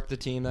Kerry Park the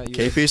team that you?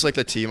 KP's like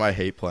the team I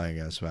hate playing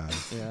against, man.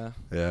 Yeah.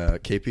 Yeah,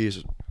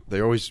 KP's they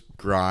always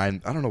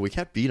grind. I don't know. We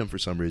can't beat them for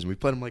some reason. We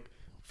played them like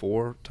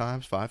 5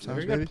 times, They're a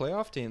maybe. good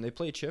playoff team. They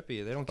play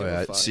chippy. They don't Oh give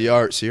yeah, a fuck.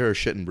 CR are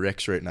shitting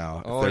bricks right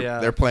now. Oh, yeah.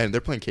 they're playing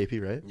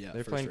KP, right? yeah,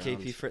 They're first playing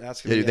round. KP for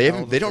that's. Yeah, Gonna dude, be a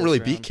hell of they a don't really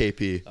first beat round.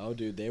 KP. Oh,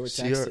 dude, they were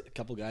CR a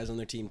couple guys on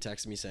their team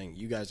texted me saying,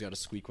 you guys got to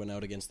squeak one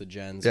out against the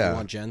gens. Yeah. We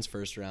want gens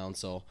first round,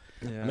 so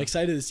Yeah. I'm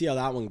excited to see how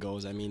that one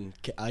goes. I mean,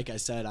 like I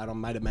said, I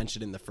might have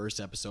mentioned it in the first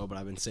episode, but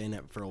I've been saying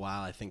it for a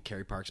while. I think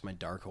Kerry Park's my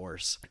dark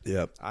horse.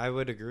 Yep, I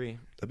would agree.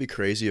 that'd be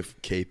crazy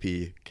if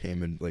KP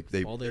came in like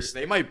they Well, there's-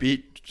 they might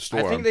beat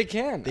Storm. I think they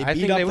can. They I beat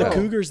think up they the will.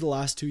 Cougars the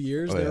last 2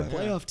 years. Oh, They're yeah. a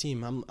playoff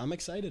team. I'm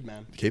excited,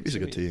 man. KP's a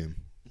good team.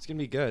 It's gonna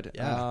be good.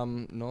 Yeah.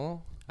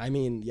 No. I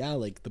mean, yeah,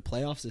 like the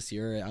playoffs this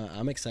year,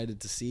 I'm excited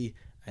to see.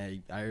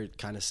 I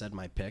kind of said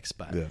my picks,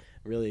 but Yeah.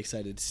 really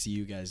excited to see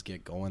you guys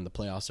get going. The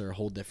playoffs are a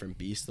whole different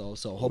beast, though.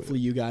 So hopefully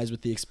you guys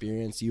with the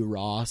experience, you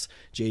Ross,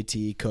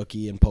 JT,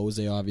 Cookie, and Pose,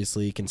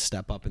 obviously can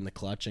step up in the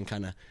clutch and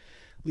kind of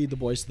lead the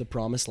boys to the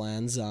promised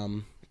lands.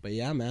 But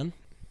yeah, man.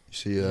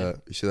 You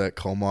see that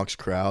Comox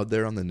crowd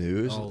there on the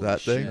news? Holy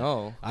That thing? shit.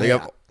 No. They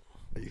got.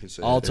 You can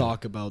say I'll it, yeah.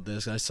 talk about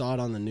this. I saw it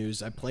on the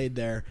news. I played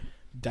there,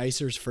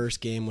 Dicer's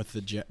first game with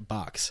the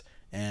Bucks.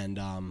 And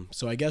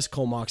so I guess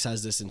Comox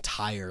has this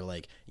entire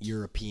like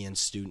European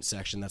student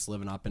section that's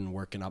living up and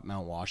working up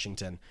Mount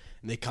Washington.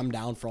 And they come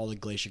down for all the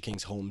Glacier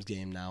Kings homes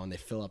game now, and they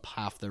fill up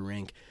half the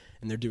rink.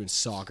 And they're doing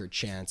soccer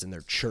chants, and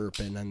they're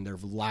chirping, and they're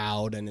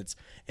loud, and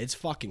it's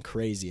fucking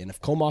crazy. And if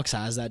Comox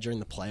has that during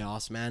the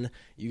playoffs, man,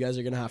 you guys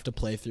are gonna have to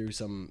play through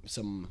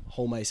some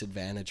home ice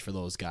advantage for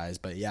those guys.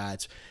 But yeah,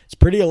 it's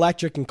pretty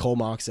electric in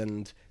Comox,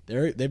 and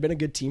they've been a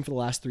good team for the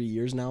last 3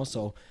 years now.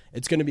 So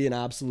it's gonna be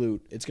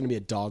it's gonna be a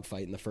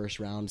dogfight in the first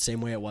round,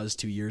 same way it was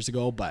 2 years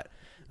ago. But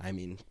I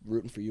mean,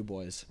 rooting for you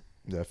boys.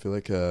 Yeah, I feel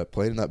like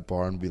playing in that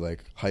barn would be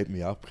like hype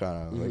me up,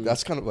 kind of like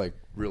that's kind of like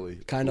really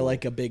Kind of cool.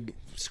 like a big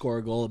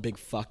score goal, a big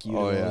fuck you.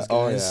 Oh to yeah, those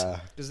oh guys. yeah.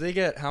 Because they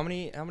get how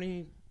many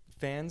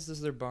fans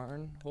does their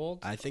barn hold?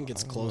 I think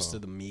it's close to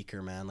the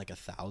Meeker, man, like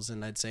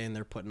 1,000, I'd say, and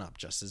they're putting up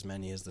just as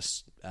many as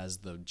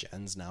the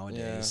gens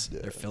nowadays. Yeah.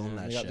 They're filling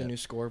that They shit. got the new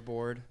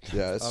scoreboard.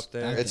 Yeah, it's up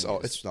there.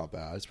 it's not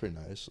bad. It's pretty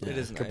nice. It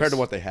is compared nice. to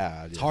what they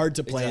had. It's hard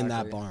to play in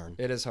that barn.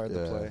 It is hard to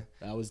Yeah. play.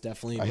 That was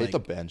definitely. I like, hate the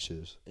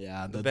benches.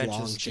 Yeah, the benches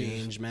long do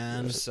change,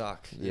 man.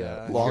 Suck.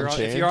 Yeah. If Long you're on- If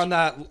change? you're on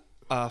that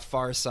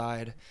far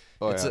side,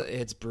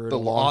 it's brutal.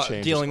 The long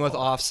change dealing is with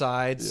hard.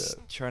 offsides,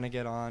 Yeah. trying to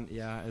get on.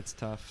 Yeah, it's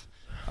tough.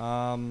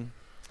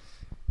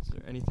 Is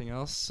there anything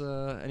else?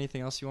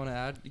 Anything else you want to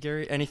add,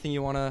 Gary? Anything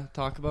you want to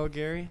talk about,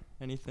 Gary?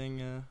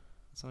 Anything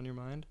that's on your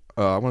mind?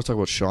 I want to talk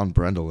about Sean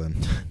Brendelin.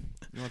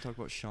 You want to talk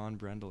about Sean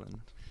Brendelin?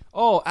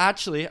 Oh,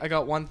 actually, I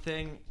got one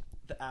thing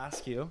to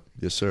ask you.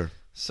 Yes, sir.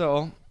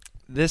 So,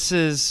 this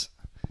is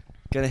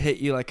gonna hit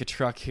you like a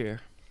truck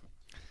here.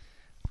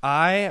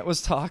 I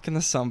was talking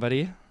to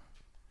somebody,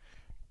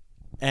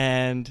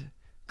 and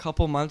a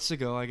couple months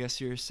ago, I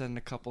guess you were sending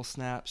a couple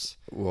snaps.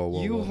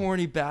 Whoa. You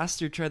horny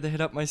bastard tried to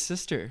hit up my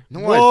sister. No,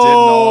 I did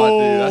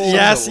not, dude.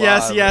 That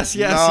sounds Yes.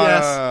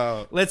 alive.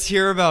 No. Let's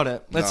hear about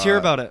it. Let's hear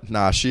about it.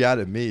 Nah, she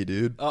added me,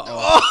 dude.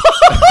 Uh-oh.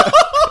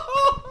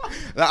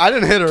 I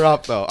didn't hit her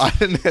up though. I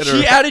didn't hit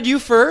her. She added you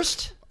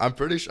first? I'm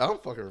pretty sure. I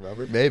don't fucking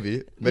remember.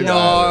 Maybe. No,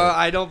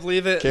 I I don't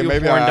believe it. added her. You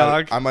Maybe porn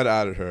dog. I might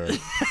have added her.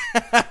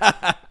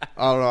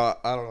 I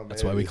don't know.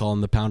 That's why we call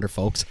him the Pounder,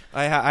 folks.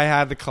 I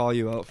had to call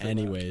you out for that.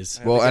 Anyways,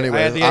 Well, I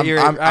had to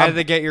get I had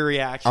to get your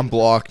reaction. I'm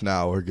blocked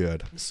now. We're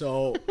good.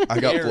 so I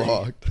got Gary,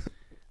 blocked.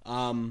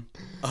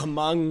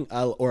 among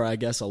or I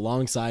guess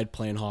alongside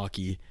playing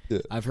hockey, Yeah.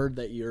 I've heard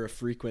that you're a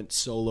frequent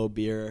solo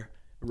beer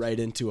right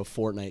into a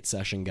Fortnite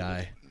session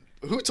guy.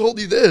 Who told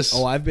you this?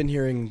 Oh, I've been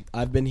hearing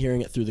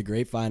it through the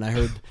grapevine.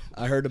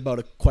 I heard about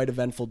a quite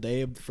eventful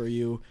day for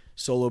you.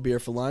 Solo beer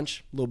for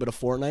lunch, a little bit of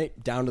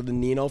Fortnite, down to the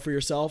Nino for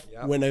yourself,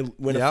 Yep. win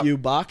a Yep. few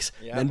bucks,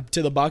 Yep. then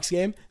to the Bucks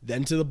game,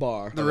 then to the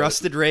bar. The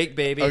rusted rake,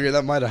 baby. Okay,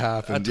 that might have A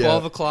happened.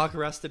 12 yeah. o'clock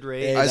rusted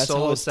rake. Hey, I that's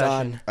solo how it's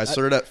session. done. I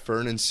started at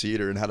Fern and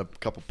Cedar and had a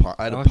couple.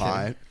 I had a Okay.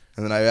 pint,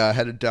 and then I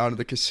headed down to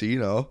the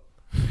casino.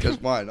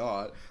 Because why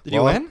not? Did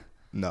you win?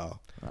 No.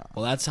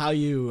 Well, that's how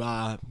you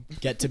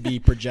get to be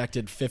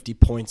projected 50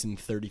 points in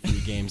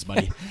 33 games,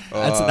 buddy.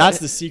 That's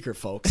the secret,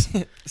 folks.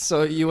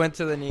 So you went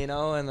to the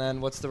Nino, and then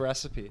what's the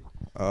recipe?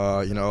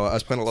 I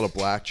was playing a lot of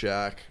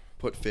blackjack.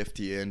 Put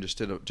 50 in. Just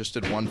did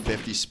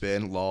 150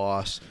 spin,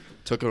 lost.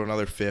 Took out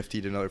another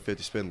 50, did another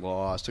 50 spin,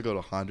 lost. Took out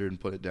 100 and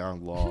put it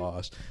down,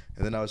 lost.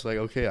 And then I was like,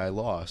 okay, I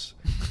lost.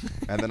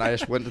 And then I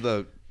just went to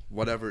the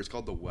whatever it's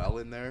called, the Well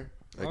in there.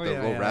 Like Oh, the yeah,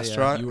 little yeah,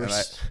 restaurant, You were and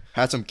I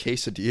had some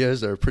quesadillas.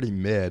 They were pretty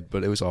mid,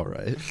 but it was all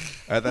right.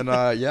 And then,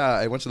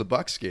 I went to the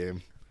Bucks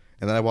game,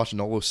 and then I watched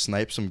Nolo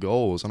snipe some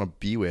goals on a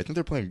B-way. I think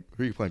they're playing.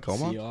 Who are you playing?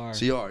 Como? CR.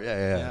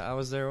 Yeah. Yeah, I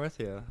was there with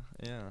you.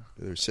 Yeah.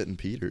 They're sitting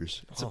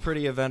Peters. It's a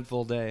pretty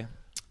eventful day. It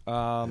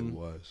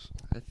was.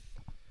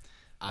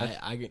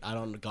 I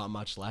don't got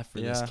much left for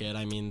Yeah. this kid.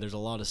 I mean, there's a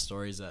lot of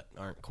stories that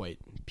aren't quite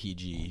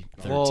PG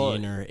 13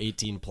 Well, or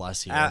 18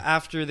 plus here.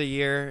 After the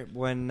year,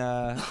 when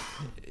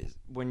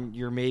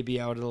you're maybe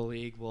out of the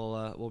league,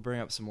 we'll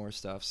bring up some more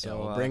stuff. So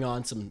we'll bring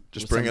on some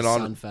bring it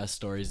on. Sunfest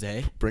stories,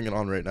 eh? Bring it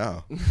on right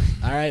now.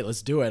 All right,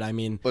 let's do it. I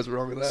mean, What's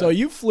wrong with that? so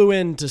you flew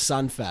into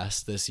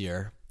Sunfest this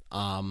year.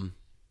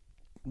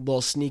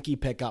 Little sneaky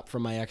pickup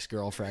from my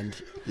ex-girlfriend.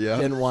 Yeah.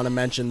 Didn't want to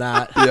mention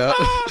that. Yeah.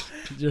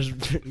 Just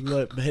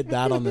hit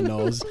that on the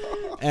nose.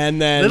 And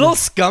then little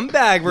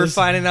scumbag, we're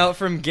finding out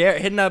from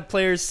Garrett, hitting up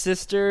players'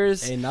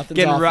 sisters, Hey, nothing's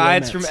getting off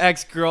rides limits. from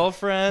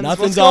ex-girlfriends. Nothing's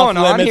What's going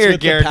off on limits here, with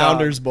Garrett? the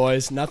Pounders,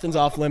 boys. Nothing's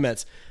off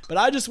limits. But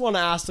I just want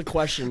to ask the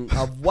question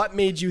of what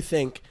made you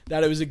think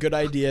that it was a good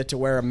idea to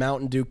wear a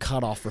Mountain Dew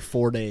cutoff for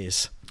 4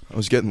 days? I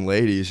was getting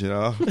ladies, they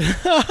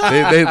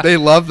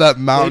love that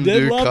Mountain They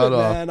did Dew love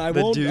cutoff. it, man. I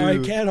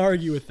Dew. can't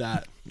argue with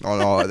that. Oh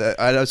no,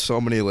 I had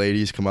so many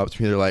ladies come up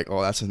to me. They're like,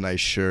 "Oh, that's a nice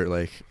shirt.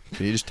 Like,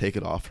 can you just take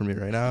it off for me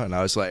right now?" And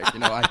I was like,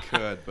 I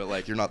could, but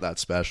like, you're not that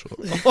special.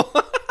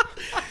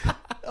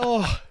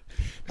 balls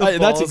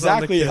That's on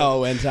exactly the how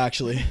it went,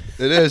 actually.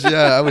 It is,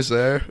 yeah. I was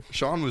there.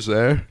 Sean was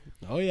there.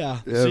 Oh, yeah.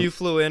 Yeah, So you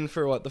flew in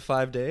for what, the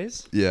 5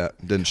 days? yeah.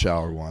 Didn't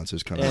shower once. It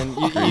was kind And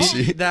of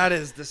greasy. that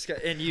is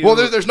disgusting. And you, Well,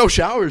 there's no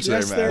showers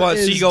Yes, there, there man. what?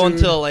 So is, you go dude.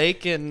 into the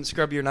lake and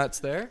scrub your nuts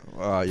there?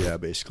 Yeah,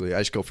 basically. I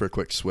just go for a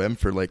quick swim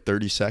for like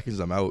 30 seconds.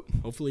 I'm out.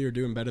 Hopefully you're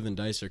doing better than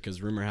Dicer, because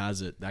rumor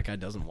has it that guy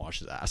doesn't wash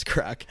his ass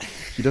crack.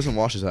 He doesn't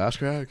wash his ass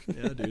crack.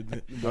 Yeah,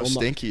 dude. How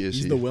stinky is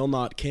He's he? the will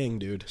not king,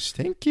 dude.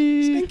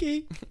 Stinky.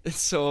 Stinky.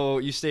 So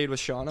you stayed with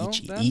Shauno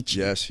then?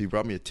 Yes, he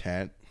brought me a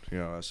tent. I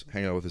was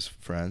hanging out with his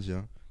friends.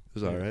 It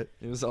was all right.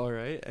 It was all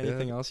right.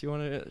 Anything else you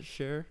want to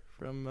share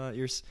from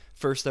your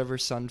first ever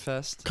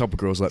Sunfest? A couple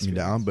girls let me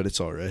down, but it's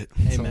all right.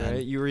 Hey, It's all man.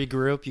 right. You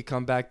regroup. You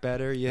come back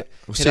better. You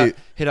see.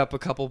 hit up a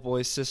couple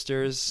boys'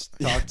 sisters.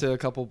 Talk to a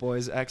couple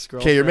boys'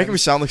 ex-girlfriends. Okay, you're making me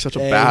sound like such a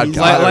Hey, bad he's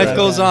guy. like- Life right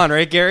goes now. on,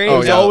 right, Gary? Oh,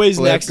 There's yeah. always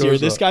Life next year.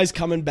 goes This up. guy's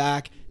coming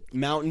back.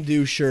 Mountain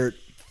Dew shirt,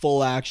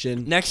 full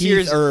action. Next Keith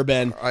year's-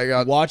 Urban. I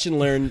got- Watch and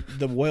learn.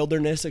 The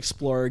Wilderness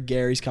Explorer.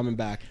 Gary's coming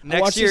back. I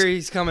Next watched year this-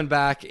 he's coming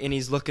back and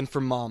he's looking for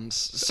moms.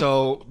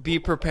 So be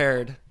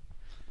prepared.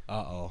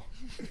 Uh-oh.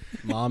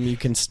 Mom, you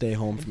can stay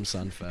home from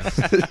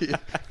Sunfest.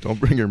 Don't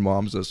bring your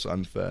moms to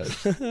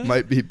Sunfest.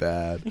 Might be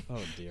bad.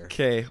 Oh, dear.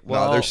 Okay,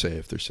 well, No, they're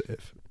safe. They're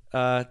safe.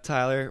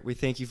 Tyler, we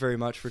thank you very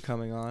much for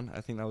coming on.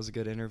 I think that was a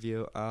good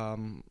interview.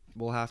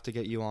 We'll have to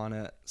get you on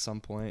at some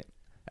point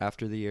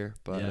after the year.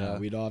 But Yeah,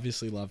 we'd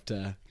obviously love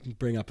to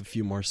bring up a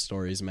few more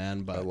stories,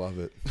 man. But I love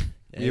it.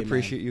 we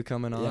appreciate you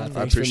coming on. Yeah, I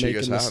thanks for appreciate you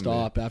making guys the having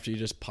me. stop after you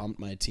just pumped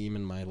my team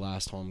in my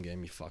last home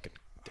game, you fucking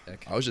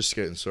dick. I was just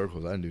skating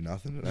circles. I didn't do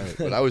nothing tonight,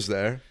 but I was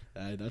there.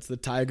 That's the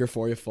Tiger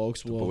for you,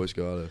 folks. The boys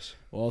got us.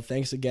 Well,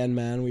 thanks again,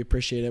 man. We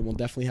appreciate it. We'll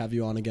definitely have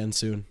you on again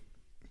soon.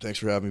 Thanks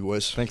for having me,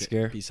 boys. Thanks,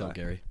 Gary. Peace out,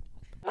 Gary.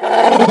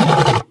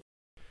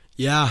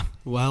 Yeah,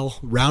 well,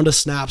 round of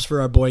snaps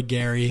for our boy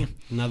Gary.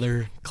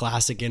 Another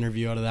classic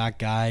interview out of that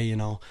guy. You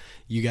know,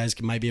 you guys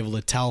might be able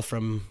to tell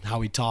from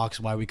how he talks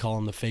why we call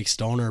him the fake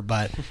stoner,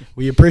 but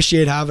we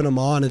appreciate having him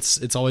on.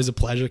 It's always a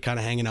pleasure kind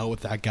of hanging out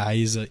with that guy.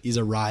 He's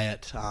a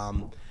riot.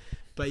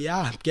 But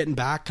yeah, getting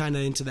back kind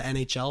of into the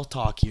NHL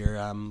talk here.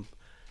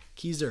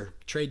 Keezer,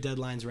 trade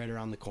deadline's right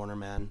around the corner,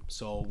 man.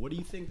 So what do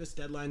you think this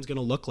deadline's going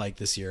to look like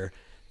this year?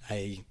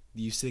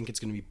 Do you think it's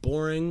going to be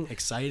boring,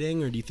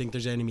 exciting, or do you think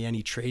there's going to be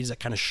any trades that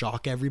kind of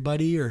shock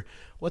everybody? Or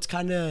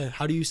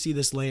how do you see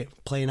this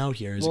playing out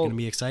here? Is it going to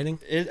be exciting?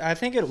 I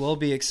think it will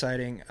be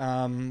exciting.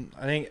 I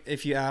think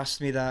if you asked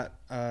me that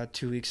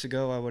 2 weeks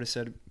ago, I would have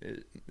said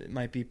it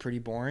might be pretty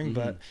boring,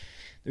 but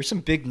there's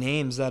some big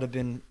names that have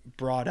been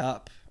brought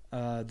up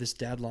this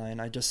deadline.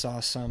 I just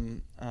saw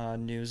some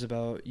news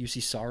about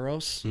UC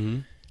Saros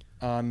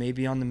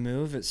maybe on the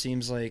move. It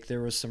seems like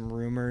there was some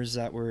rumors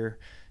that were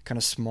kind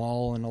of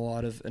small, and a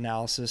lot of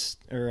analysts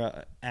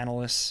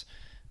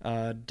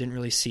didn't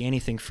really see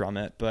anything from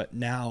it. But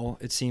now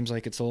it seems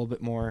like it's a little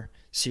bit more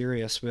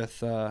serious with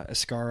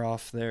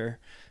Askarov, their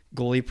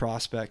goalie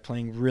prospect,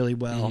 playing really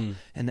well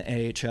in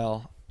the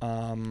AHL.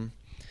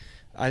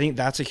 I think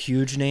that's a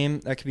huge name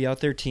that could be out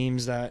there.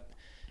 Teams that,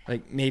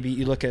 like, maybe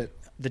you look at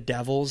the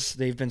Devils,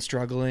 they've been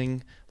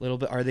struggling a little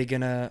bit. Are they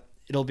gonna?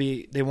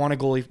 They want a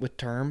goalie with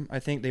term. I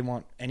think they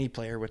want any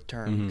player with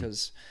term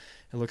because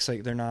it looks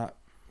like they're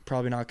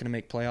probably not going to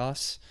make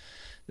playoffs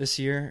this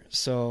year.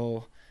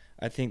 So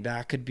I think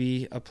that could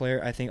be a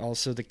player. I think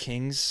also the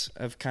Kings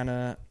have kind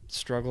of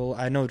struggled.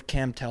 I know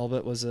Cam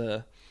Talbot was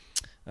a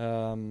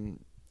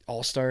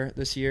all-star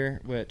this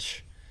year,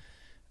 which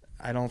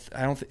I don't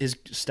his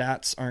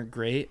stats aren't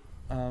great.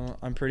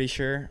 I'm pretty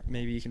sure.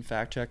 Maybe you can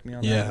fact check me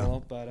on that a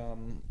little. But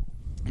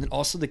and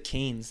also the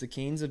Canes. The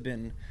Canes have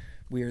been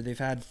weird. They've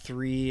had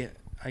three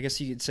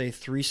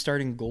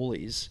starting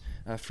goalies.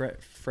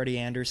 Freddie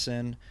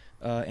Anderson,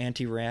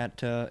 Antti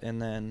Ranta, and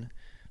then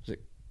was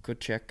it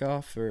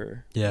Kochekov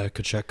or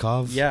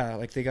Kochekov. Yeah,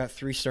 like they got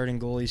three starting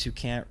goalies who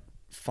can't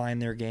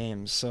find their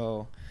games.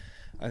 So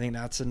I think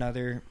that's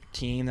another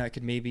team that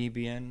could maybe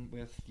be in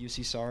with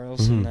UC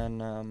Saros. And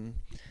then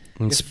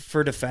I guess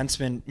for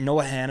defensemen,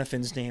 Noah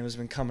Hannafin's name has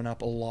been coming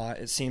up a lot.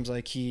 It seems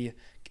like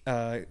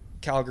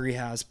Calgary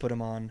has put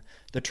him on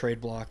the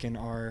trade block and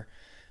are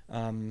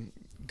going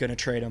to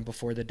trade him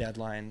before the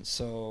deadline.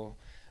 So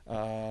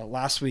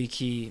last week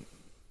he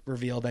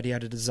revealed that he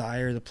had a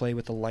desire to play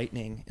with the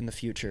Lightning in the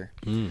future.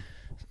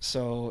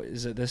 So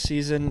is it this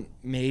season?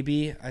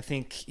 Maybe. I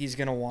think he's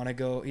going to want to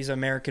go. He's an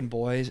American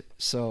boy,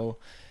 so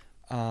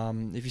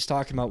if he's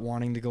talking about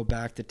wanting to go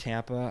back to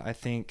Tampa, I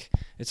think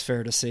it's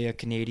fair to say a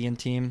Canadian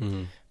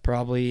team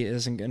probably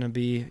isn't going to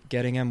be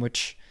getting him,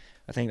 which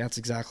I think that's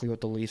exactly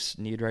what the Leafs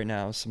need right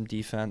now, some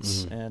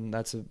defense, and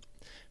that's a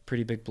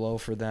pretty big blow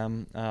for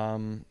them.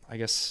 I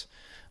guess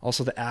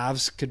also the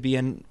Avs could be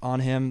in on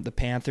him. The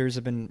Panthers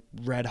have been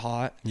red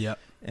hot. Yep.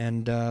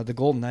 And the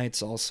Golden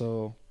Knights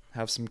also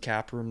have some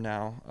cap room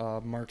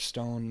now. Mark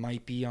Stone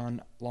might be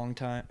on long.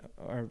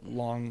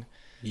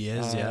 He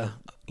is,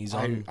 he's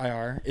on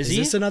IR. Is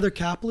this another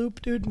cap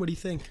loop, dude? What do you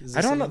think?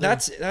 I don't know.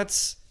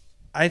 That's.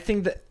 I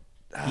think that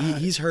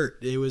he's hurt.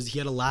 He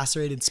had a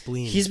lacerated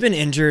spleen. He's been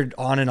injured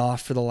on and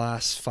off for the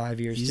last 5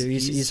 years too.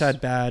 He's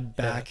had bad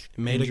back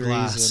made injuries of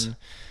glass.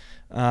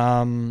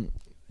 And,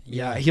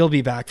 he'll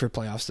be back for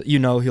playoffs.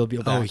 He'll be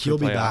back. Oh, he'll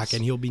for be playoffs. back,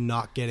 and he'll be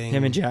not getting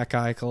him and Jack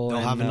Eichel. They'll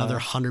have another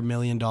 $100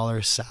 million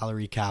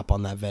salary cap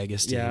on that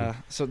Vegas team. Yeah,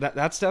 so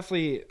that's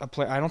definitely a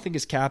player. I don't think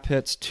his cap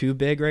hit's too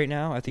big right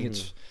now. I think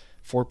it's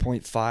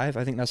 4.5.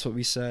 I think that's what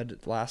we said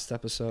last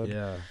episode.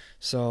 Yeah.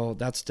 So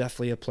that's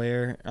definitely a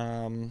player.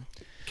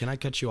 Can I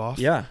cut you off?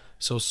 Yeah.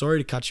 So sorry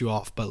to cut you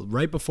off, but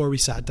right before we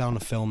sat down to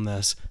film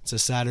this, it's a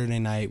Saturday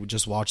night. We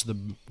just watched the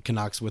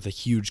Canucks with a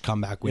huge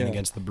comeback win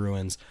against the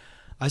Bruins.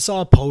 I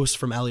saw a post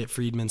from Elliot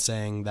Friedman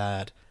saying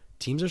that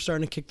teams are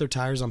starting to kick their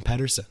tires on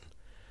Pettersson.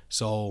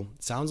 So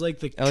it sounds like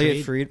the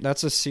Elliot Friedman,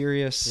 that's a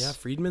serious. Yeah,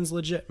 Friedman's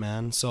legit,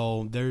 man.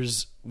 So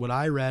what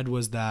I read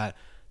was that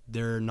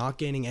they're not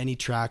gaining any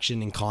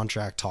traction in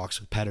contract talks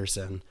with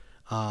Pettersson.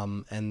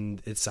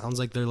 And it sounds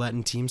like they're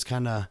letting teams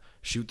kind of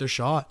shoot their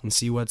shot and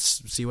see what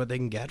they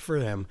can get for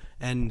him.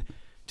 And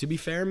to be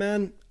fair,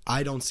 man,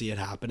 I don't see it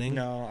happening.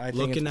 No, I think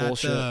looking it's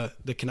bullshit.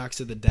 at the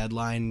Canucks at the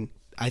deadline,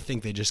 I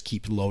think they just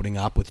keep loading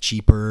up with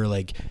cheaper,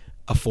 like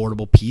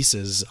affordable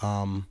pieces.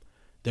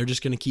 they're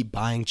just going to keep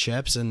buying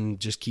chips and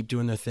just keep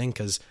doing their thing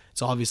because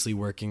it's obviously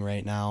working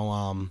right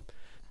now.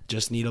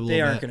 Just need a little bit.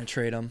 They aren't going to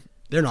trade him.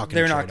 They're not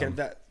going to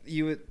trade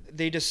him.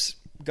 They just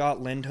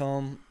got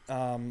Lindholm.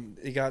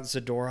 They got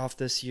Zadorov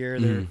this year.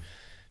 They're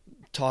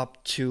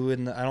top 2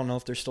 in the, I don't know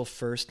if they're still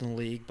first in the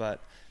league,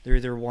 but they're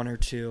either 1 or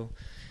 2.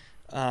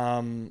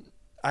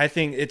 I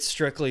think it's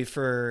strictly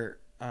for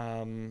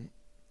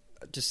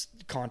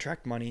just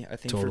contract money. I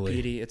think Totally. for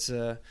Petey, it's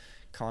a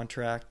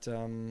contract.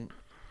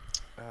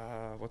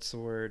 What's the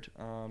word?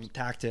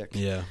 Tactic.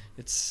 Yeah.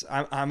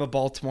 I'm a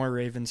Baltimore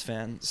Ravens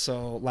fan.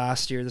 So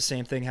last year the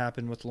same thing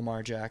happened with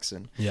Lamar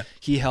Jackson. Yeah.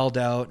 He held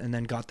out and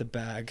then got the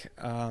bag.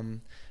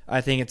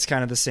 I think it's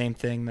kind of the same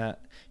thing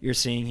that you're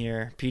seeing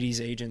here.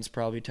 Petey's agent's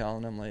probably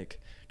telling him like,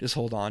 just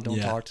hold on, don't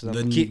talk to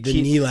them. The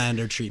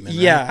Nylander treatment.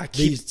 Yeah. Right?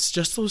 It's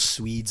just those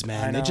Swedes,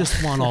 man. They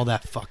just want all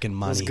that fucking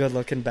money. Those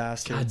good-looking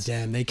bastards. God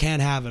damn, they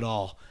can't have it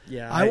all.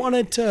 Yeah. I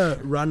wanted to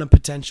run a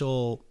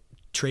potential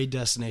trade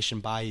destination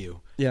by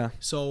you. Yeah.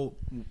 So,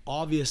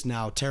 obvious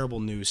now,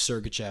 terrible news.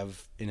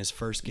 Sergachev, in his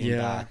first game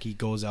back, he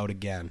goes out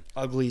again.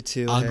 Ugly,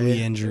 too. Ugly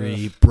hey?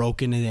 injury, Ugh.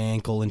 broken an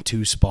ankle in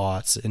 2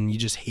 spots, and you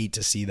just hate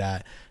to see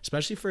that,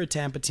 especially for a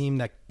Tampa team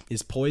that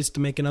is poised to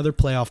make another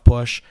playoff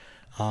push.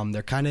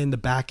 They're kind of in the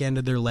back end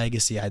of their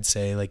legacy, I'd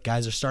say. Like,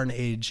 guys are starting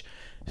to age.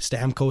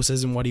 Stamkos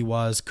isn't what he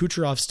was.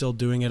 Kucherov's still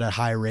doing it at a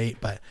high rate,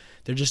 but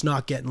they're just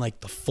not getting,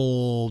 like, the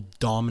full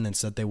dominance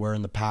that they were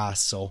in the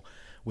past. So,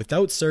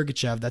 without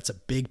Sergachev, that's a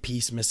big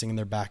piece missing in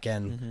their back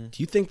end. Mm-hmm.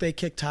 Do you think they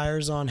kick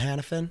tires on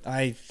Hanifin?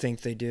 I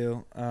think they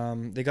do.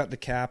 They got the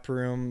cap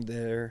room.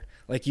 They're,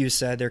 like you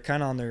said, they're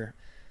kind of on their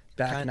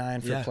back nine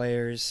for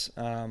players.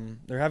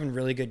 They're having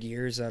really good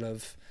years out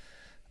of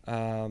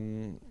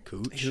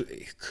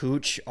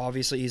Cooch.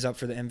 Obviously, he's up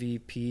for the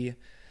MVP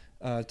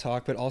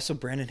talk, but also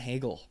Brandon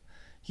Hagel.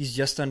 He's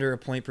just under a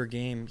point per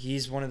game.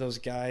 He's one of those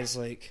guys,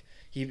 like,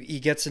 he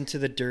gets into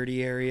the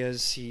dirty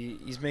areas.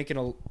 He's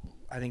making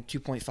I think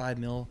 2.5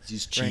 mil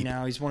right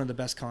now. He's one of the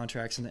best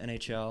contracts in the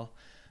NHL.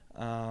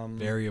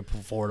 Very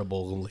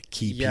affordable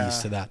key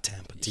piece to that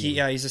Tampa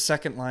team. He's a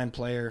second line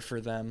player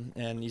for them,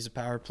 and he's a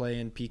power play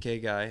and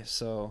PK guy.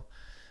 So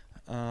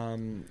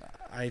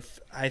I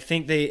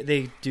think they're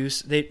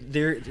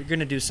going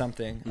to do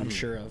something. I'm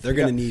sure of. They're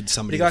going to need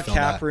somebody. They got to fill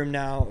cap that. room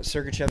now.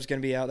 Sergachev's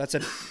going to be out. That's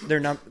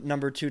their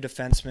number 2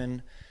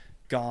 defenseman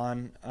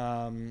gone.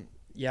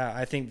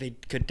 I think they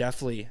could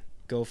definitely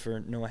go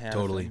for Noah Hanifin.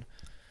 Totally.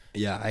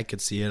 Yeah, I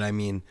could see it. I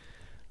mean,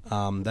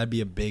 that'd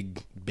be a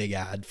big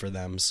ad for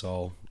them.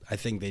 So I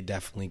think they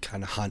definitely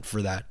kind of hunt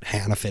for that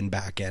Hanifin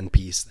back end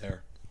piece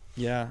there.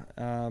 Yeah,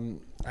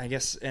 I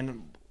guess,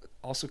 and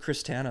also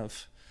Chris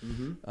Tanev.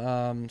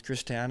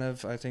 Chris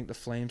Tanev, I think the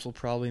Flames will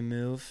probably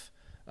move.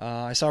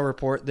 I saw a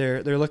report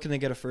they're looking to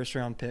get a first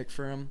round pick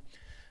for him.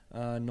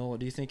 Noel,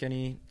 do you think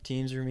any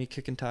teams are going to be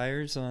kicking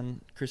tires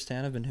on Chris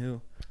Tanev, and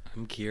who?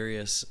 I'm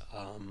curious.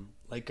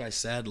 Like I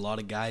said, a lot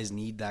of guys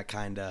need that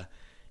kind of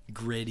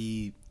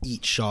gritty,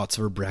 eat shots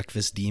for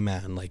breakfast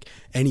D-man. Like,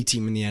 any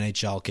team in the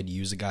NHL could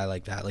use a guy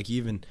like that. Like,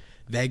 even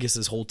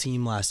Vegas' whole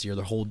team last year,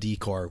 their whole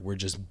D-core were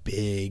just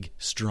big,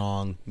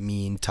 strong,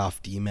 mean,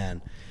 tough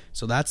D-men.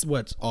 So that's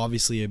what's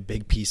obviously a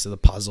big piece of the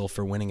puzzle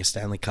for winning a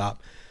Stanley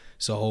Cup.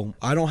 So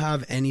I don't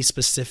have any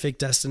specific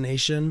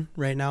destination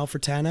right now for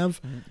Tanev.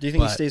 Do you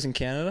think he stays in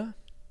Canada?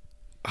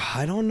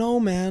 I don't know,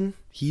 man.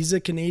 He's a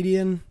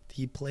Canadian.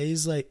 He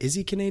plays like... Is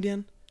he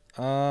Canadian?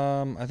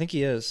 I think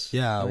he is.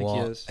 Yeah,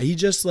 he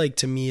just, like,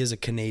 to me, is a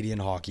Canadian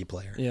hockey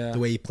player. Yeah. The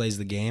way he plays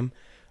the game.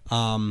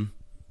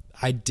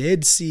 I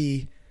did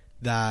see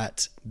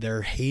that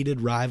their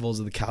hated rivals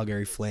of the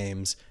Calgary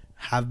Flames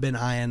have been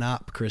eyeing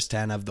up Chris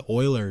Tanev, the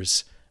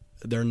Oilers.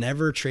 They're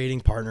never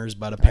trading partners,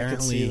 but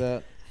apparently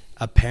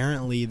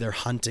they're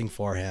hunting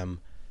for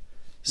him.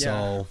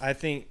 So I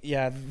think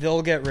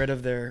they'll get rid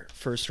of their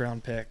first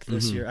round pick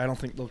this year. I don't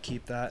think they'll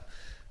keep that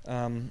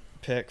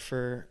pick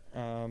for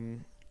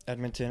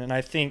Edmonton, and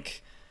I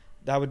think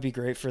that would be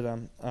great for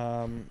them.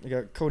 We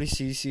got Cody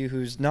Ceci,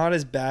 who's not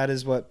as bad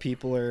as what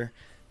people are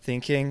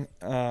thinking.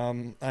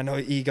 I know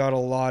he got a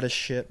lot of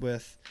shit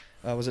with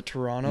was it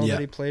Toronto that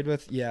he played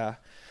with? Yeah.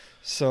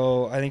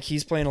 So I think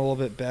he's playing a little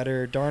bit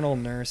better. Darnell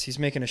Nurse, he's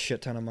making a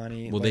shit ton of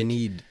money. Well, they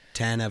need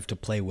Tanev to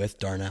play with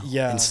Darnell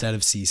instead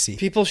of CC.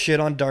 People shit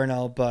on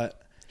Darnell, but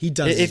he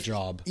does his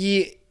job.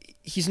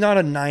 He's not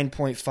a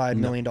 $9.5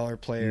 million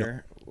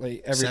player. No.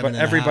 Like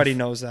everybody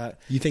knows that.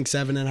 You think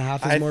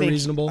 7.5 is more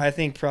reasonable? I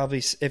think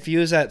probably if he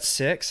was at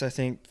 6, I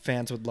think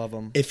fans would love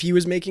him. If he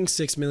was making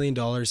 $6 million,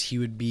 he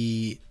would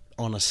be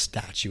on a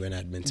statue in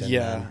Edmonton.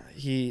 Yeah,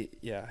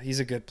 he's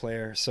a good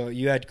player. So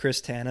you add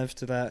Chris Tanev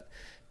to that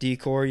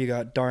D-core. You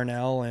got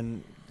Darnell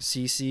and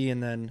CC,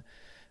 and then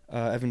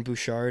Evan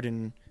Bouchard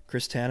and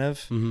Chris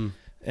Tanev,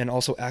 and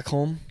also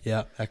Ekholm.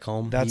 Yeah,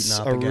 Ekholm. That's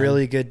a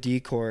really good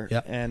D-core,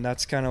 and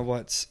that's kind of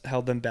what's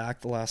held them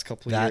back the last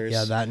couple of years.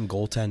 Yeah, that and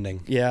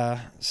goaltending.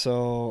 Yeah,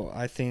 so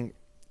I think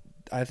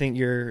I think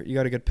you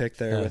got a good pick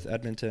there Yeah. with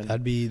Edmonton.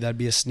 That'd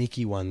be a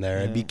sneaky one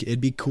there. Yeah.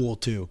 It'd be cool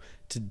too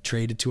to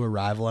trade it to a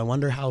rival. I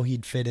wonder how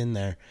he'd fit in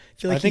there.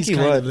 I feel like I think he's he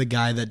kind would. of the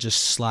guy that just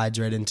slides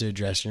right into a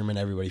dressing room and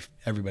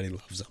everybody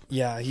loves him.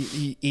 Yeah,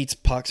 he eats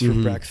pucks for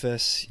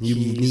breakfast. You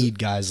need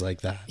guys like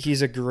that.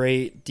 He's a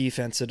great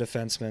defensive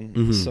defenseman.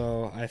 Mhm.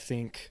 So I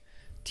think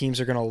teams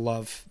are gonna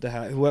love to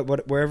have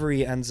wherever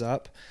he ends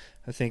up.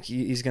 I think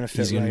he's gonna fit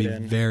He's going right to be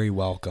in. very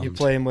welcome. You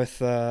play him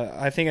with.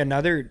 I think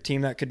another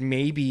team that could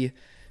maybe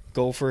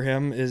go for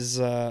him is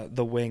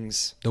the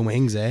Wings. The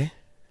Wings, eh?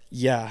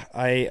 Yeah,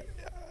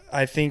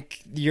 I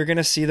think you're going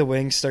to see the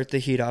Wings start to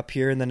heat up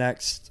here in the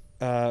next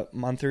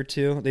month or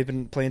two. They've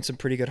been playing some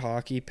pretty good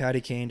hockey.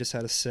 Patty Kane just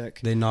had a sick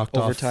They knocked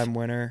overtime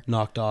winner.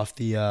 off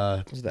the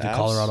Avs?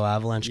 Colorado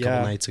Avalanche a couple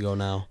Yeah. nights ago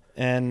now.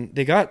 And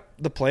they got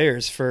the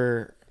players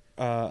for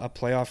a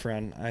playoff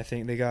run. I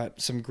think they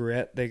got some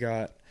grit. They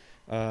got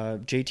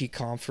JT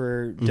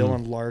Compher,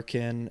 Dylan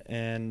Larkin,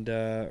 and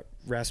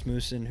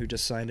Rasmussen, who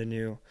just signed a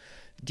new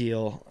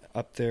deal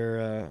up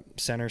their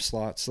center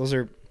slots. Those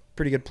are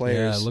pretty good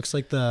players. Yeah, it looks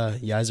like the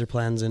Yeiser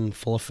plan's in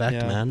full effect,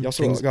 Yeah. man. You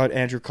also got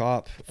Andrew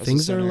Kopp. as a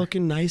Things are center.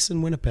 looking nice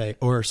in Winnipeg.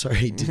 Or,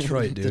 sorry,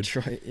 Detroit, dude.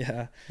 Detroit,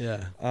 yeah.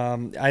 Yeah.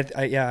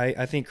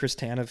 I think Chris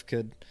Tanev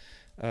could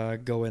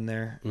go in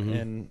there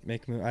and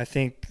make a move. I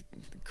think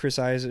Chris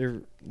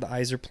Yeiser, the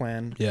Yeiser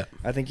plan. Yeah.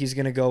 I think he's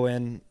going to go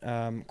in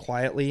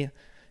quietly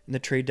in the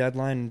trade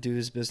deadline and do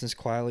his business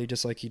quietly,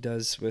 just like he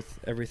does with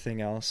everything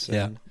else.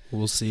 Yeah, And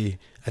we'll see.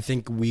 I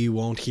think we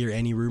won't hear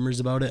any rumors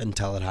about it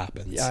until it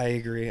happens. yeah, I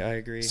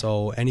agree.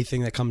 So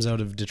anything that comes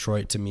out of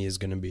Detroit to me is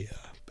going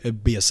to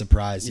be a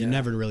surprise. You Yeah.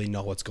 never really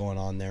know what's going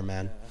on there,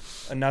 man.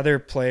 Another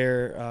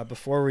player,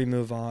 before we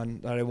move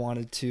on, that I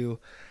wanted to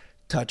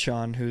touch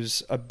on,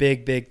 who's a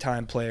big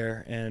time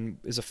player and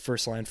is a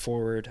first-line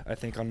forward, I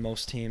think, on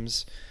most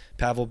teams,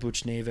 Pavel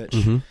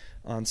Buchnevich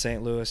on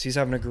St. Louis. He's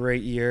having a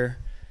great year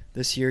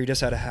this year. He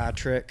just had a hat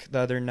trick the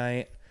other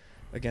night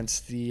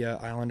against the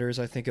Islanders,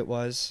 I think it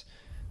was.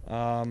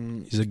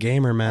 He's a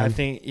gamer, man. I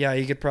think, yeah,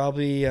 he could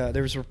probably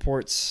there was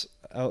reports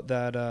out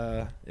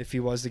that if he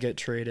was to get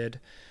traded,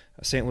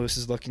 St. Louis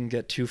is looking to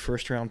get 2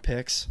 first-round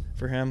picks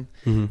for him.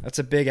 That's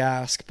a big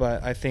ask,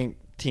 but I think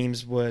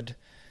teams would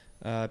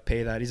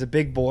pay that. He's a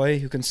big boy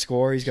who can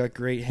score. He's got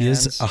great He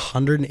hands. has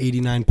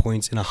 189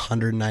 points in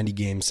 190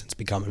 games since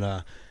becoming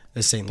a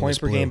St. Louis Point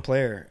per Blue. game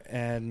player.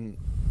 And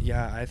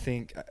yeah, I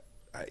think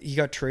he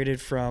got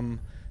traded from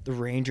the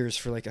Rangers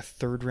for like a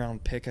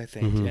 3rd-round pick, I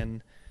think,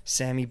 and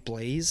Sammy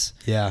Blaze.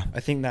 Yeah. I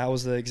think that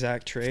was the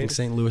exact I think trade.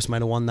 St. Louis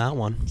might have won that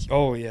one.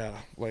 Oh yeah,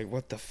 like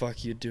what the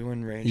fuck you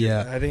doing, Rangers?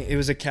 Yeah. I think it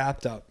was a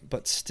capped up,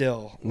 but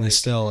still, He was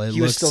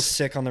still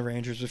sick on the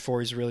Rangers before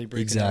he's really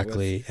breaking out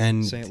exactly, with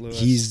and St. Louis.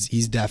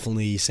 he's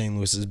definitely St.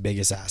 Louis's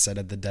biggest asset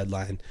at the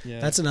deadline. Yeah.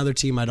 That's another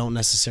team I don't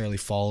necessarily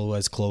follow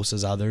as close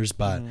as others,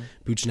 but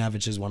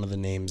Buchnevich is one of the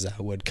names that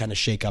would kind of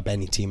shake up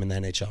any team in the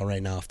NHL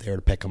right now if they were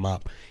to pick him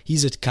up.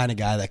 He's a kind of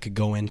guy that could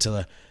go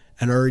into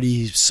an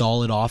already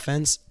solid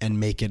offense and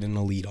make it an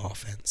elite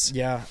offense.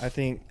 Yeah, I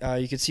think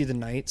you could see the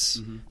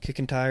Knights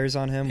kicking tires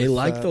on him. They with,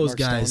 like those Mark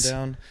guys.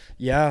 Stone down.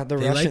 Yeah, They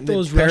Russian, like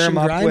those they pair Russian him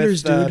up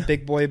grinders, with, dude.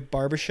 Big boy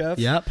Barbashev.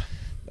 Yep.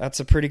 That's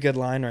a pretty good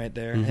line right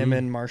there. Him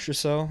and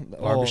Marchessault.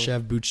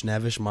 Barbashev,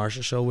 Buchnevich,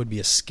 Marchessault would be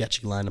a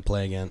sketchy line to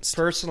play against.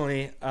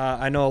 Personally,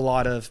 I know a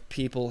lot of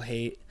people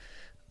hate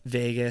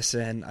Vegas,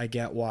 and I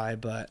get why,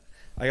 but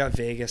I got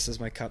Vegas as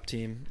my cup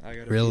team. I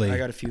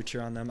got a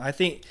future on them. I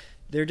think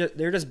they're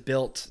just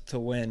built to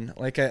win.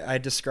 Like I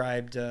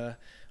described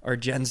our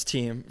Gens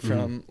team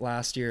from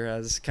last year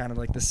as kind of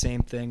like the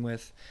same thing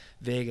with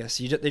Vegas.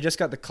 They just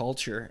got the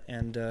culture,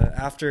 and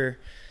after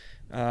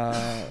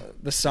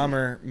the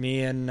summer,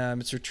 me and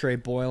Mr. Trey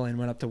Boylan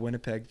went up to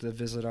Winnipeg to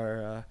visit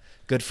our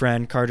good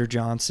friend Carter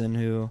Johnson,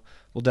 who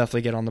we'll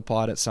definitely get on the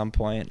pod at some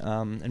point.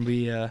 And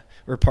we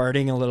were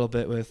partying a little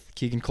bit with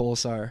Keegan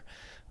Colasar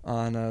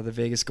on the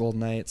Vegas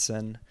Golden Knights,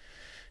 and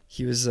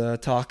he was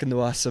talking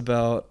to us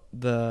about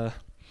the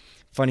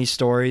funny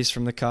stories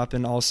from the Cup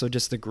and also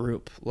just the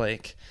group.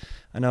 Like,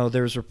 I know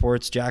there was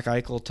reports Jack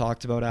Eichel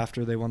talked about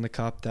after they won the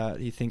Cup that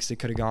he thinks they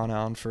could have gone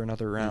on for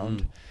another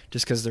round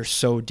just because they're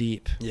so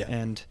deep. Yeah.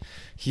 And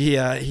he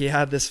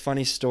had this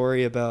funny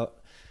story about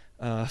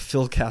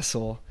Phil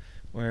Kessel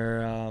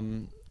where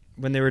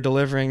when they were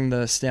delivering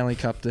the Stanley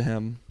Cup to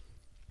him,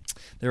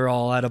 they were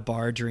all at a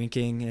bar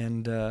drinking,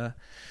 and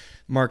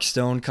Mark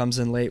Stone comes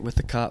in late with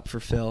the cup for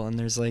Phil, and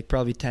there's like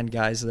probably 10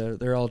 guys there.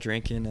 They're all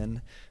drinking,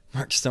 and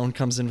Mark Stone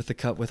comes in with the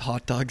cup with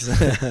hot dogs in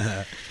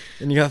it.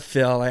 And you got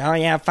Phil like, oh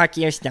yeah, fuck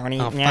you, Stoney.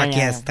 Oh, fuck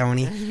yeah,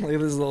 Stoney. Look at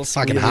this little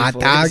Fucking sweetie hot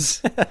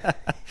voice. dogs.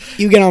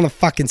 You get on the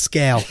fucking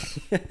scale.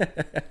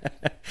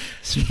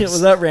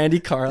 Was that Randy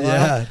Carlisle?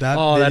 Yeah,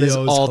 that is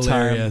video is all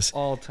hilarious. time.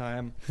 All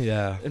time.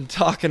 Yeah. And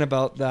talking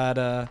about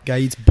that, Guy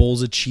eats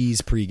bowls of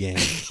cheese pregame.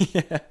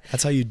 yeah.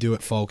 That's how you do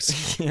it,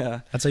 folks.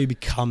 Yeah. That's how you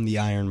become the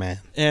Iron Man.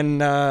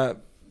 And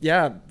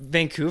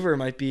Vancouver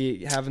might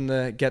be having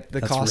to get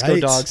the That's Costco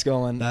right. dogs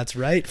going. That's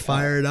right.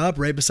 Fire it up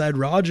right beside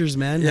Rogers,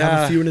 man. Yeah.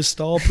 Have a few in his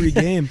stall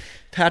pre-game.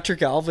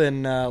 Patrick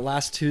Alvin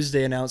last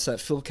Tuesday announced that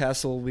Phil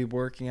Kessel will be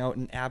working out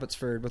in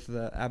Abbotsford with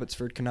the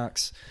Abbotsford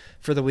Canucks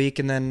for the week,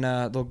 and then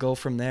they'll go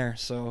from there.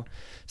 So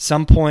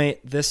some point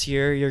this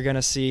year you're going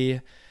to see,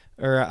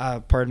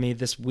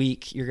 this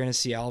week, you're going to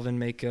see Alvin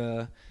make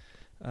a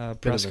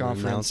press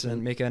conference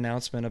and make an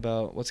announcement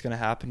about what's going to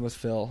happen with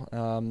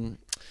Phil.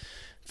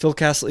 Phil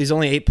Kessel, he's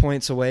only 8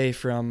 points away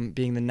from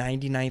being the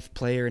 99th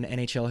player in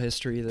NHL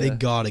history. They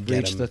got to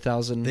get him. The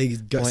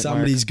 1,000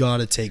 Somebody's got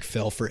to take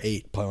Phil for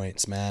 8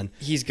 points, man.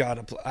 He's got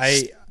to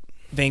play.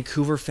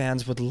 Vancouver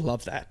fans would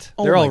love that.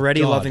 Oh They're my already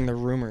God. loving the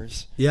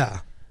rumors. Yeah.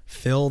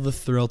 Phil the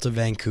Thrill to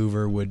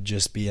Vancouver would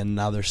just be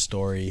another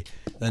story.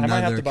 I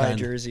might have to buy a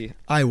jersey.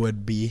 I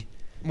would be.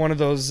 One of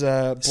those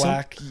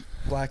black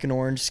and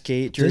orange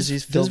skate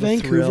jerseys. Does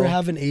Vancouver Vancouver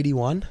have an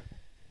 81?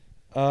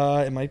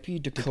 It might be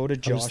Dakota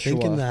Joshua. I was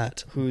thinking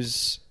that.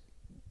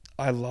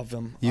 I love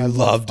him. You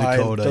love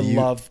Dakota.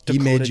 He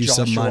made you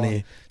Joshua. some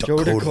money.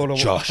 Dakota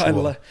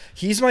Joshua.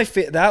 He's my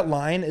that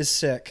line is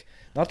sick.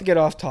 Not to get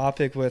off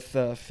topic with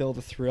Phil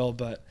the Thrill,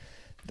 but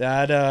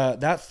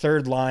that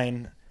third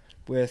line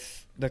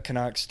with the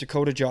Canucks,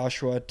 Dakota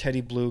Joshua,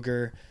 Teddy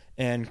Bluger,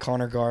 and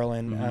Connor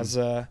Garland.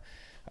 Mm-hmm.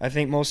 I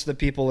think most of the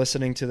people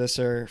listening to this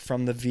are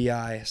from the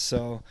VI,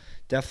 so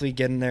definitely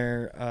getting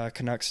their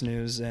Canucks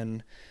news.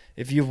 And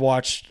if you've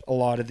watched a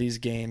lot of these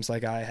games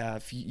like I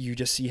have, you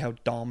just see how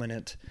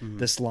dominant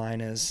this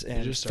line is,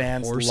 and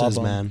fans love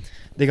them. Man.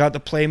 They got the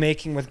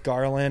playmaking with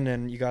Garland,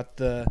 and you got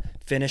the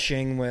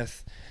finishing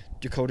with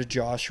Dakota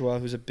Joshua,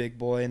 who's a big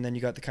boy, and then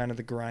you got the kind of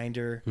the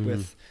grinder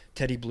with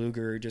Teddy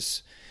Bluger, who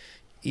just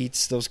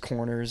eats those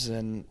corners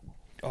and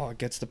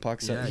gets the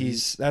pucks up.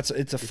 It's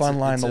a fun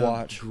line to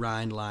watch.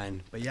 Grind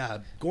line. But yeah,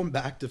 going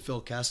back to Phil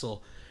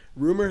Kessel,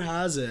 rumor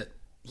has it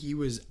he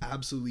was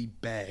absolutely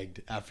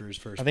bagged after his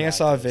first practice. I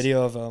saw a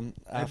video of him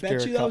after. I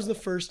bet you that was the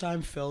first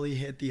time Philly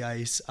hit the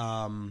ice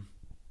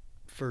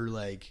for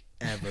like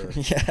ever.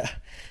 Yeah.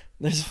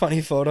 There's a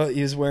funny photo.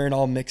 He was wearing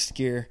all mixed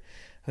gear.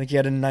 I think he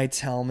had a Knights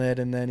helmet,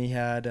 and then he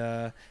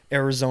had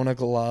Arizona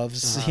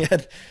gloves. He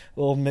had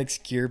little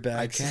mixed gear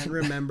bags. I can't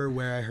remember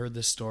where I heard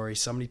this story.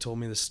 Somebody told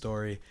me the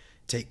story.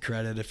 Take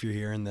credit if you're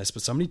hearing this,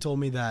 but somebody told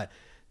me that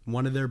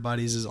one of their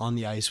buddies is on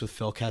the ice with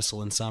Phil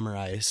Kessel in summer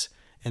ice,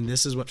 and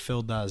this is what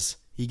Phil does.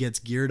 He gets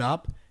geared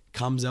up,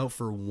 comes out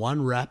for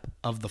one rep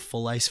of the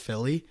full ice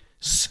Philly,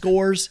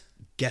 scores,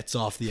 gets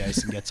off the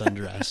ice and gets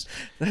undressed.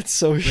 That's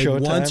so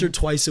showtime. Once or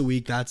twice a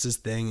week, that's his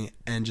thing,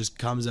 and just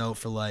comes out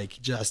for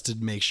just to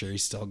make sure he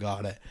still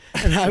got it.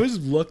 And I was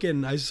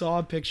looking, I saw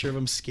a picture of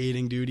him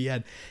skating, dude. He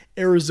had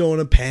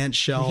Arizona pants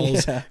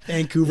shells,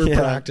 Vancouver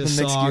practice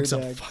socks,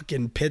 a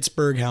fucking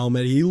Pittsburgh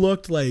helmet. He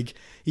looked like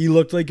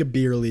a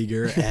beer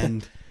leaguer,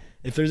 and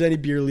if there's any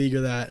beer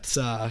leaguer that's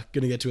gonna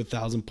get to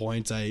 1,000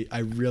 points, I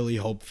really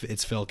hope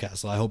it's Phil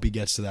Kessel. I hope he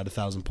gets to that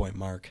 1,000-point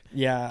mark.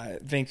 Yeah,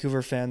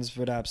 Vancouver fans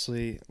would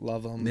absolutely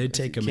love him. They'd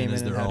take him in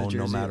as their own,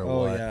 no matter what.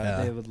 Oh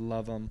yeah, they would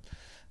love him.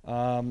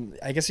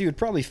 I guess he would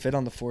probably fit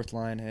on the fourth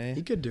line. Hey,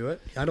 he could do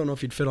it. I don't know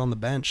if he'd fit on the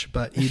bench,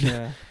 but he'd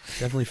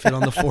definitely fit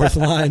on the fourth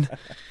line.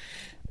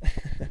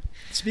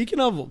 Speaking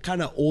of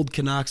kind of old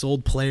Canucks,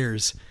 old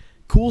players,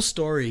 cool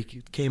story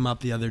came up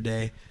the other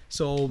day.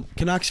 So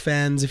Canucks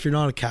fans, if you're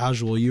not a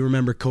casual, you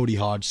remember Cody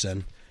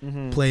Hodgson.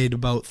 Played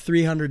about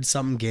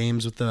 300-something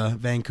games with the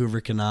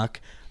Vancouver Canuck.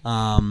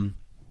 And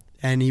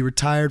he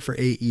retired for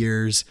 8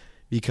 years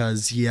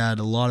because he had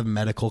a lot of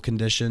medical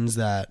conditions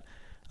that,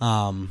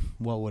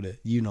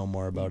 you know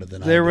more about it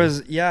than I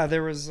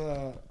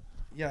do.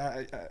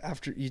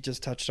 After you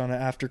just touched on it,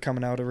 after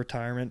coming out of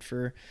retirement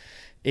for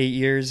 8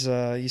 years,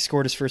 he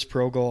scored his first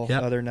pro goal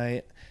the other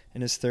night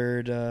in his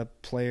third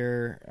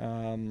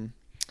player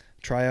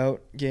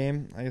tryout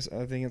game, I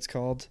think it's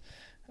called,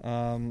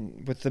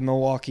 with the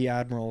Milwaukee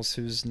Admirals,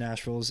 who's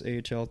Nashville's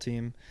AHL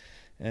team.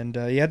 And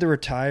he had to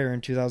retire in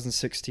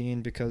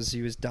 2016 because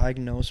he was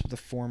diagnosed with a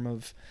form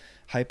of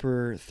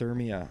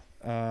hyperthermia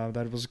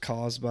that was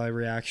caused by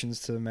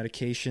reactions to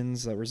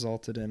medications that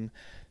resulted in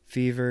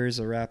fevers,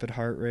 a rapid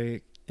heart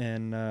rate,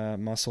 and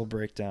muscle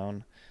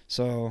breakdown.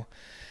 So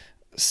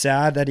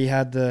sad that he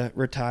had to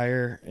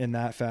retire in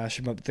that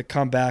fashion, but to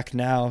come back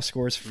now,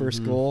 scores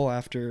first goal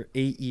after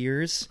 8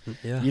 years.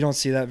 Yeah. You don't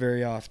see that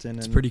very often.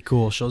 It's pretty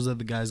cool. Shows that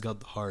the guy's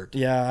got the heart.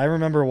 Yeah, I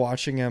remember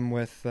watching him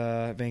with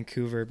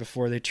Vancouver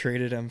before they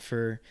traded him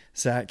for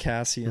Zach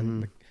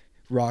Kassian,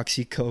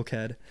 Roxy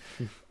Cokehead.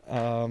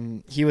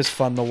 He was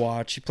fun to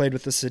watch. He played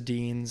with the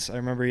Sedins. I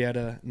remember he had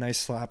a nice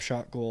slap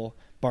shot goal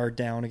barred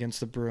down against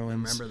the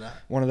Bruins. I remember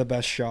that. One of the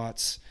best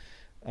shots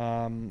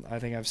I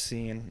think I've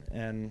seen,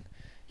 and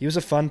he was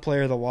a fun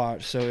player to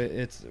watch. So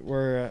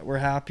we're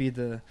happy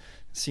to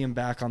see him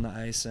back on the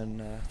ice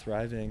and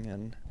thriving.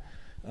 And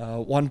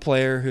one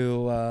player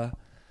who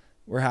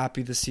we're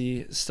happy to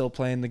see still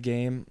playing the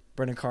game,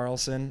 Brendan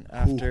Carlson.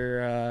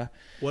 After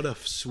what a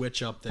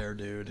switch up there,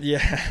 dude.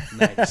 Yeah,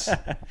 nice.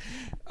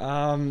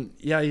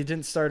 He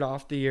didn't start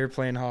off the year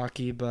playing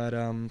hockey, but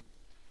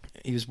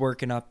he was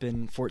working up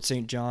in Fort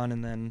St. John,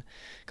 and then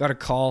got a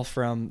call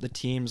from the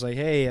teams like,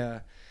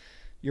 hey,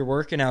 you're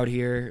working out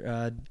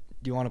here.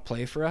 Do you want to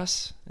play for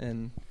us?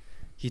 And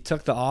he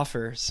took the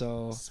offer.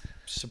 So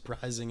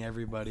surprising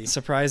everybody.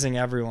 Surprising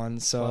everyone.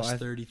 So plus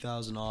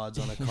 30,000 odds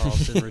on a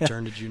Carlson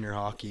return to junior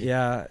hockey.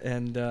 Yeah,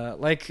 and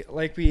like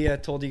we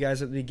told you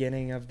guys at the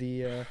beginning of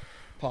the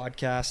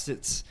podcast,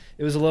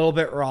 it was a little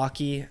bit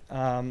rocky.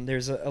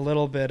 There's a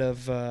little bit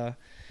of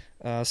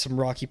some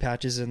rocky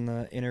patches in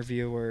the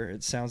interview where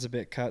it sounds a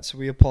bit cut, so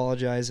we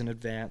apologize in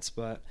advance,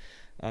 but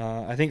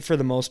I think for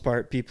the most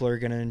part people are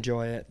going to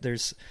enjoy it.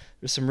 There's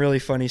some really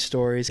funny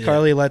stories. Yeah.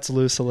 Carly lets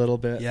loose a little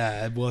bit.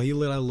 Yeah, well, he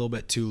let out a little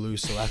bit too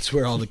loose, so that's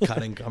where all the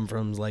cutting come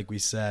from, like we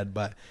said.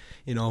 But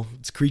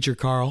it's Creature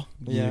Carl.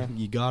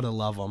 You gotta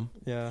love him.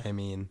 Yeah, I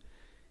mean,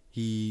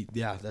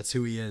 that's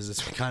who he is.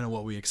 It's kind of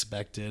what we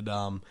expected.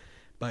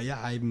 But yeah,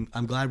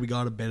 I'm glad we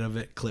got a bit of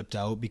it clipped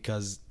out,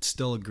 because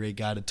still a great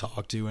guy to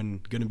talk to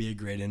and going to be a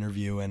great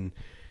interview. And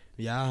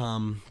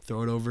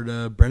throw it over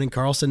to Brendan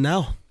Carlson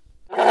now.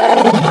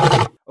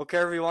 Okay,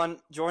 everyone,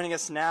 joining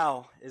us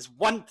now is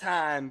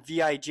one-time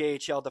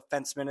VIJHL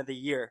Defenseman of the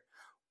Year,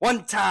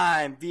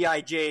 one-time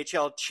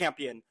VIJHL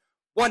champion,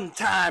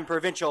 one-time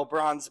provincial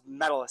bronze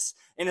medalist,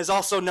 and is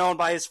also known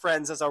by his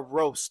friends as a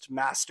roast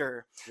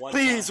master.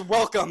 Please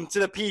welcome to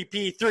the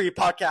PP3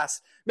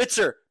 podcast,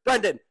 Mr.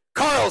 Brendan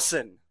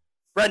Carlson.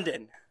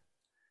 Brendan,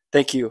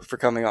 thank you for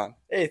coming on.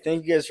 Hey,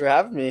 thank you guys for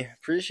having me.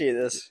 Appreciate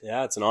this.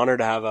 Yeah, it's an honor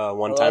to have a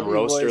one-time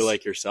roaster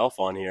like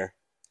yourself on here.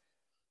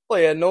 Well,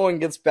 yeah, no one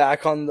gets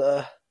back on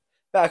the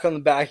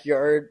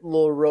backyard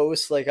little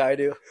roast like I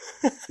do.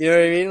 You know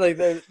what I mean? Like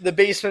the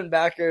basement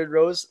backyard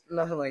roast,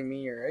 nothing like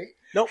me, right?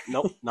 Nope,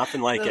 nothing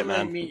like it,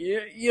 man. Like me.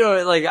 You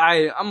know, like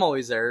I'm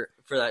always there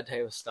for that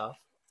type of stuff.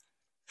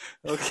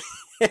 Okay.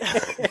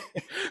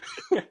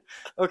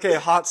 Okay,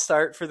 hot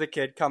start for the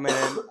kid coming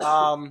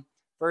in.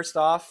 First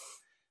off,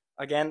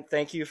 again,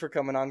 thank you for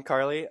coming on,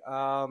 Carly.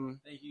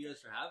 Thank you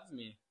guys for having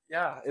me.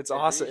 Yeah, it's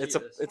awesome.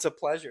 It's a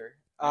pleasure.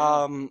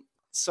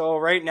 So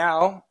right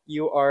now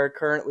you are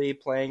currently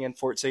playing in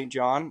Fort St.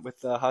 John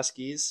with the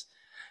Huskies,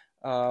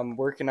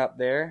 working up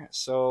there.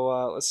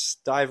 So let's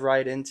dive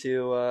right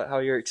into how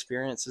your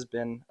experience has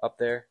been up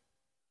there.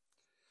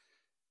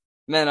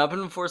 Man, up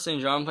in Fort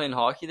St. John playing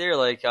hockey there,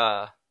 like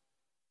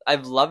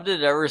I've loved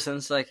it ever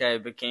since like I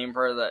became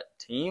part of that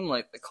team.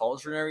 Like the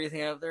culture and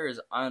everything out there is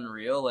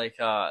unreal. Like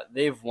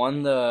they've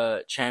won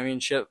the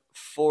championship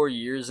 4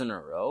 years in a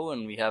row,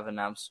 and we have an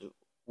absolute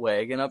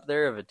wagon up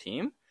there of a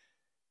team.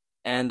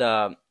 And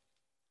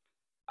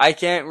I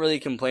can't really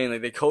complain.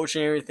 Like the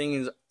coaching and everything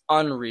is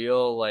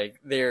unreal.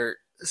 Like they're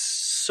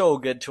so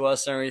good to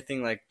us and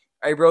everything. Like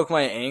I broke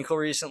my ankle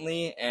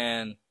recently,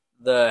 and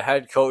the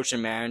head coach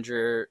and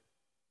manager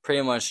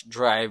pretty much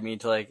drive me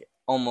to like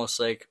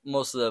almost like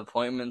most of the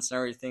appointments and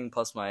everything,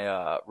 plus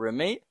my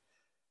roommate.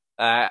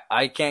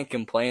 I can't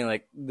complain.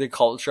 Like the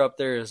culture up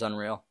there is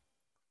unreal.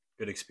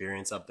 Good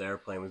experience up there,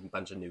 playing with a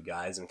bunch of new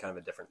guys in kind of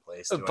a different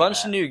place. A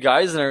bunch of new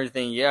guys and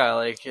everything, yeah.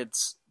 Like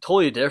it's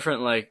totally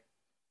different. Like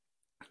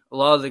a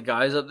lot of the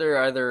guys up there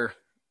are either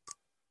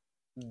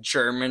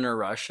German or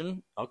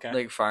Russian. Okay.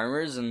 Like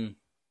farmers, and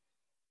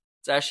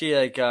it's actually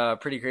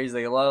like pretty crazy.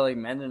 Like a lot of like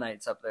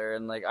Mennonites up there,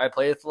 and like I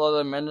play with a lot of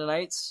the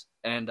Mennonites,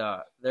 and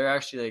they're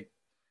actually like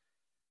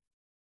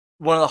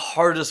one of the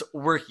hardest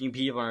working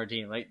people on our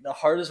team. Like the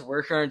hardest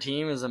worker on our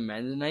team is a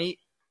Mennonite.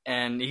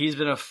 And he's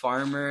been a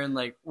farmer and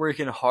like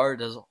working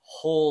hard his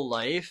whole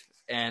life,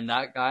 and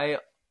that guy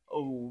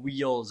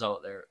wheels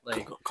out there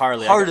like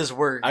Carly, hardest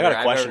work. I got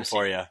a question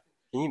for you.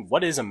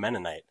 What is a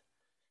Mennonite?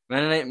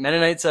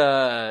 Mennonite's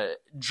a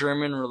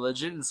German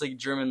religion. It's like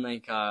German,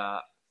 like I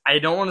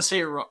don't want to say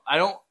it wrong.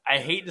 I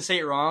hate to say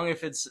it wrong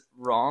if it's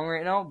wrong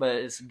right now, but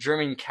it's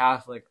German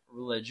Catholic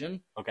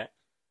religion. Okay.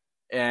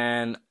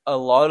 And a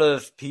lot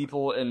of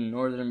people in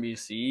northern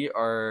BC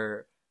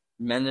are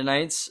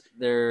Mennonites.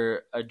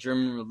 They're a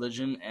German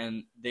religion,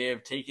 and they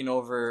have taken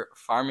over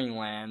farming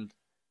land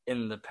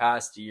in the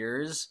past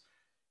years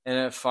and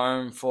have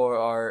farmed for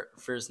our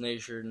First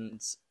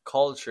Nations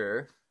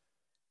culture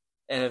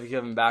and have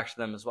given back to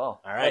them as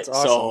well. All right. That's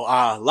awesome.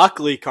 So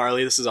luckily,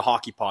 Carly, this is a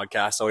hockey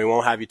podcast, so we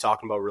won't have you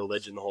talking about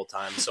religion the whole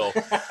time. So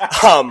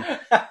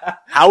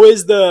how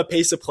is the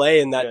pace of play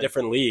in that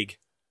different league?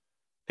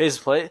 Pace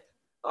of play?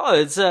 Oh,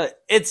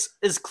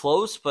 it's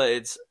close,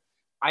 but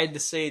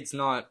I'd say it's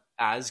not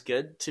as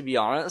good, to be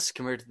honest,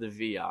 compared to the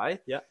VI.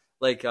 Yeah.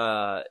 Like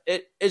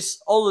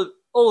it's all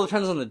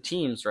depends on the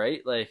teams,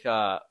 right? Like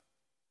a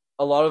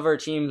lot of our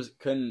teams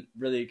couldn't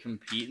really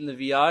compete in the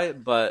VI,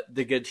 but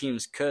the good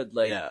teams could.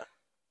 Like yeah.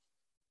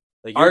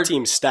 Like your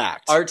team's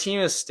stacked. Our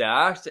team is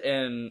stacked,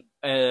 and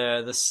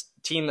this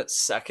team that's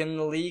second in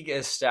the league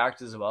is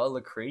stacked as well,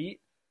 Lacrete.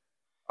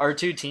 Our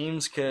two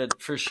teams could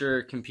for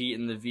sure compete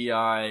in the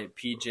VI,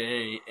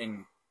 PJ,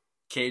 and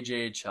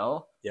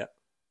KJHL. Yeah.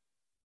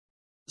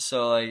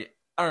 So, like,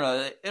 I don't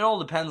know. It all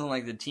depends on,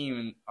 like, the team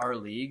in our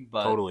league.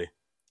 But totally.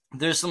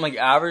 There's some, like,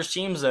 average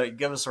teams that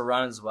give us a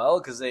run as well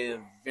because they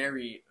have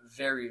very,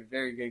 very,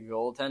 very good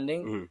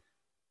goaltending. Mm-hmm.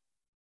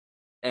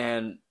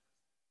 And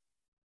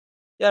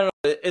Yeah, no,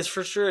 it's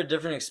for sure a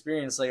different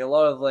experience. Like a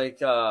lot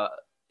of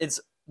it's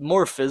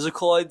more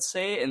physical, I'd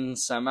say, in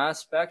some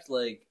aspect,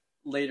 like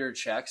later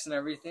checks and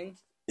everything.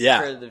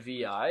 Yeah. For the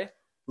VI.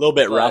 A little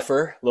bit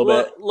rougher, a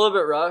little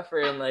bit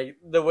rougher, and like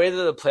the way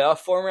that the playoff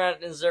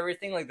format is,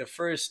 everything, like the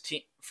first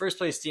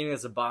place team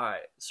gets a bye.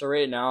 So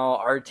right now,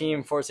 our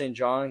team, Fort St.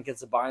 John,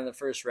 gets a bye in the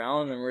first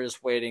round, and we're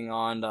just waiting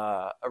on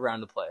a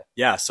round to play.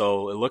 Yeah,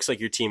 so it looks like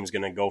your team's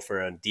going to go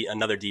for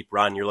another deep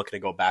run. You're looking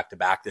to go back to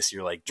back this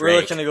year, like Drake.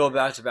 We're looking to go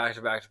back to back.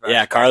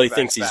 Yeah, Carly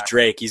thinks he's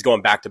Drake. He's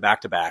going back to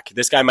back.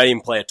 This guy might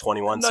even play a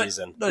 21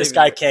 season. This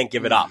guy can't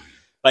give it up.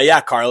 But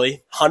yeah,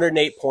 Carly,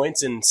 108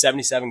 points in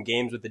 77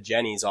 games with the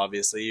Jennies,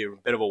 obviously. You're a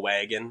bit of a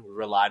wagon,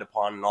 relied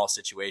upon in all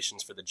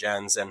situations for the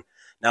Gens. And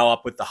now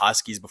up with the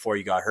Huskies before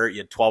you got hurt,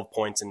 you had 12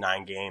 points in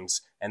 9 games,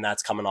 and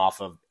that's coming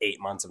off of 8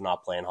 months of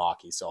not playing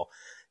hockey. So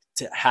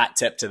hat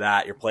tip to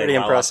that. You're playing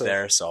well up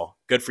there, so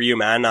good for you,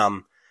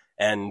 man.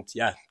 And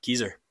yeah,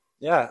 Keezer.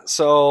 Yeah,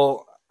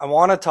 so I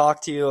want to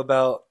talk to you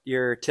about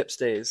your tips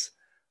days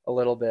a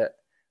little bit.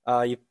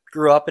 You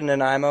grew up in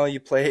Nanaimo.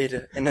 You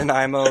played in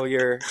Nanaimo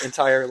your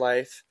entire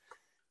life,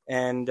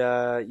 and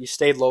you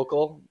stayed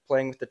local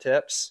playing with the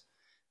Tips.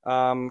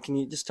 Can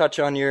you just touch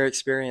on your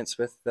experience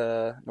with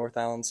the North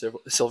Island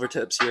Silver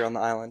Tips here on the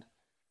island?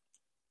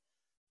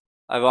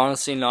 I've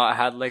honestly not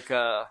had when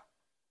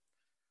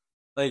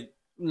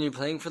you're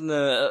playing for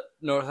the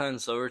North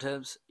Island Silver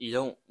Tips, you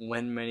don't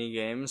win many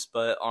games,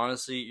 but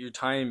honestly, your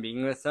time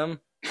being with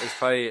them is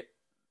probably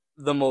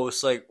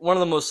one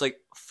of the most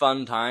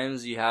fun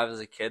times you have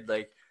as a kid.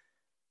 Like,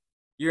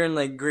 you're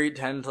in grade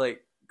 10 to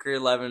grade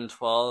 11,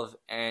 12,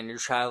 and you're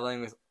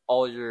traveling with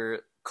all your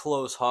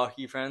close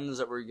hockey friends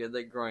that were good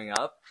growing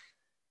up,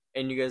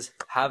 and you guys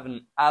have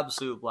an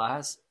absolute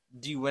blast.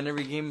 Do you win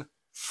every game?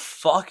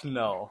 Fuck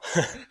no.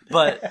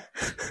 But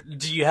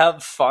do you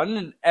have fun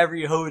in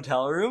every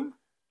hotel room?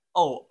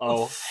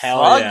 Oh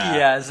hell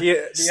yeah.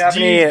 Yes.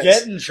 Do you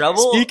get in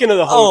trouble? Speaking of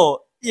the oh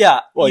yeah,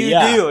 well, you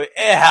yeah. do. It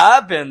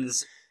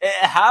happens. It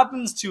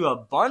happens to a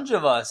bunch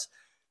of us.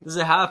 Does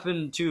it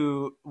happen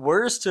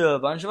worse to a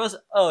bunch of us?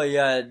 Oh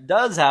yeah, it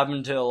does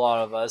happen to a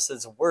lot of us.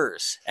 It's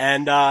worse.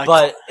 And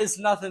but it's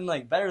nothing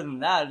better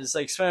than that. It's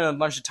spending a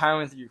bunch of time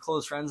with your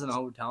close friends in a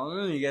hotel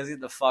room. You guys get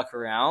to fuck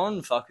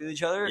around, fuck with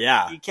each other.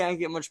 Yeah. You can't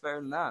get much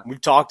better than that.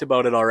 We've talked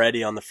about it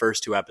already on the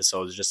first 2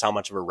 episodes, just how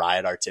much of a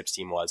riot our Tips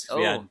team was.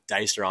 We had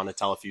Deister on to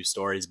tell a few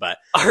stories, but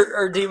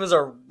our team was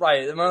a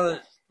riot.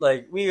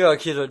 We got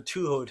kids with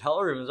 2 hotel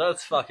rooms.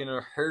 That's fucking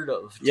unheard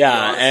of.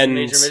 Yeah, and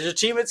major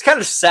team. It's kind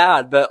of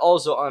sad, but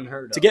also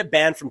unheard of. To get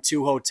banned from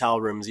 2 hotel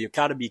rooms, you've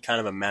got to be kind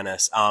of a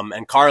menace.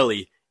 And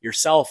Carly,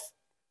 yourself,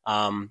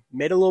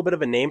 made a little bit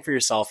of a name for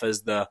yourself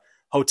as the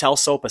hotel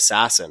soap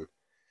assassin.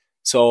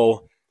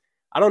 So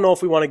I don't know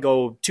if we want to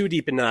go too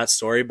deep into that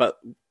story, but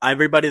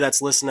everybody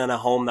that's listening at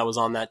home that was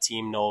on that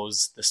team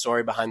knows the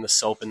story behind the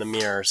soap in the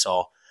mirror.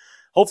 So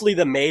hopefully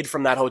the maid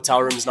from that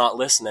hotel room is not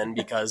listening,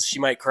 because she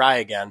might cry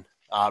again.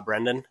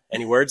 Brendan,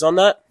 any words on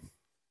that?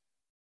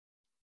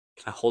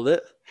 Can I hold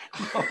it?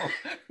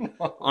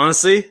 No.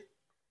 Honestly,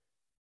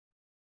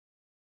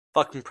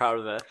 fucking proud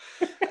of it.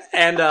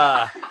 And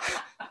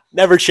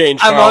never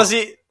change, Carl. I'm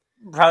honestly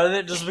proud of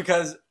it just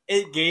because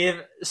it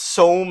gave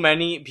so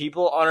many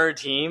people on our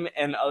team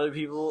and other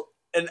people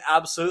an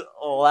absolute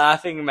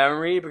laughing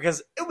memory,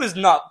 because it was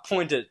not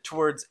pointed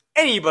towards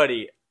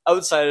anybody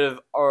outside of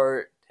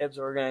our Tips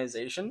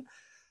organization.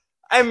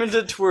 I meant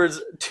it towards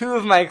 2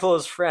 of my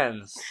close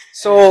friends.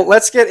 So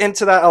let's get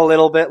into that a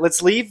little bit.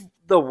 Let's leave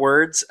the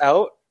words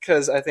out,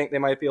 because I think they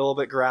might be a little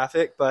bit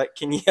graphic, but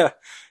can you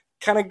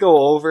kind of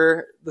go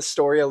over the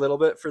story a little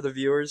bit for the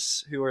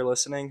viewers who are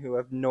listening who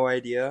have no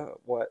idea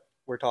what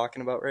we're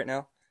talking about right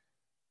now?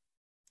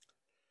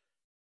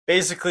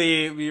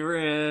 Basically, we were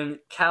in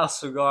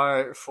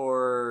Castlegar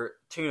for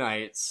 2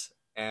 nights,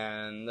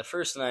 and the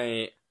first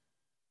night,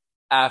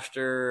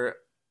 after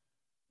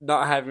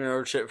not having a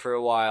road trip for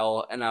a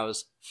while, and I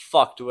was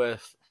fucked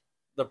with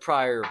the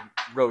prior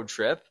road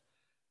trip,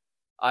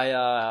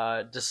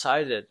 I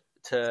decided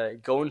to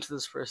go into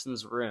this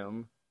person's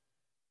room,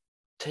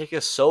 take a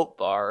soap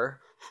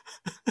bar,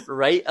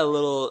 write a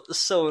little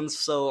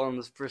so-and-so on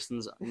this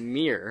person's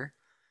mirror,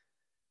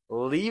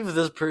 leave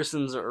this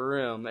person's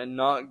room, and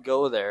not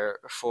go there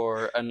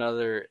for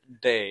another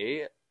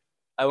day.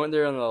 I went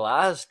there on the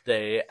last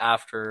day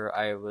after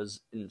I was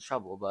in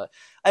trouble, but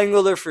I didn't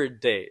go there for a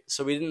day.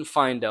 So we didn't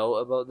find out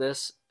about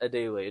this a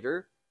day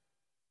later,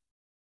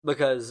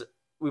 because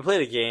we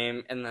played a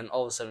game, and then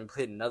all of a sudden we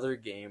played another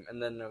game,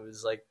 and then it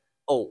was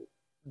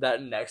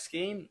that next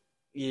game?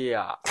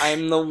 Yeah,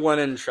 I'm the one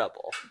in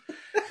trouble.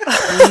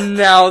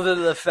 Now that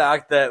the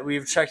fact that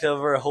we've checked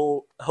over a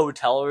whole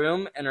hotel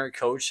room and our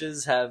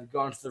coaches have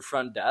gone to the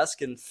front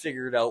desk and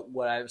figured out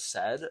what I've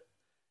said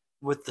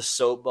with the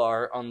soap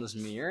bar on this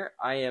mirror,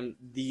 I am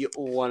the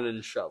one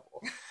in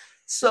trouble.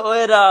 So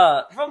it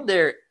from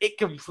there, it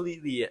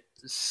completely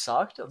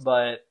sucked,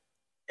 but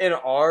in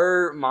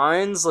our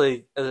minds,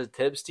 as a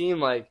Tips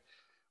team,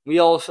 we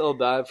all felt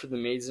bad for the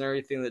maids and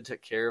everything that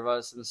took care of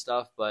us and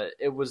stuff, but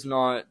it was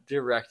not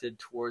directed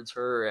towards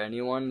her or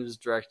anyone. It was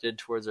directed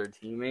towards our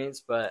teammates,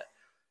 but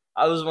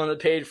I was the one that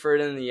paid for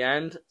it in the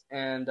end,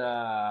 and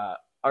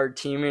our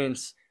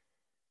teammates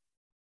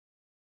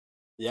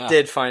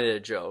did find it a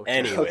joke.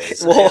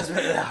 Anyways. Well,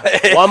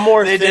 one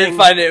more they thing. did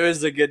find it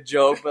was a good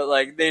joke, but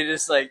like they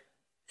just like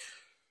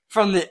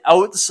from the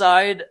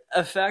outside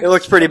effect, It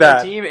looks pretty of the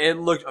bad. Team, it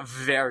looked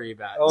very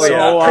bad. Oh,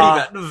 So,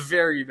 yeah. pretty bad,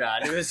 very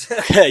bad. It was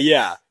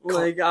Yeah.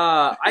 like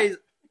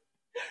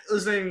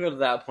let's not even go to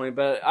that point,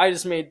 but I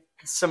just made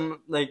some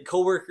like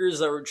coworkers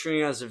that were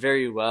treating us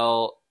very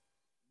well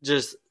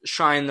just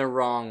shine the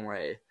wrong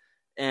way,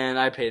 and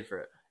I paid for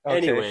it. Okay.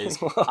 Anyways,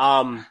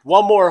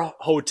 one more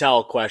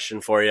hotel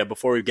question for you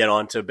before we get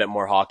on to a bit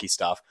more hockey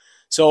stuff.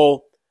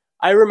 So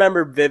I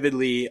remember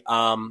vividly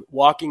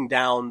walking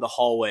down the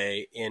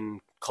hallway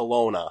in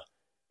Kelowna,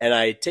 and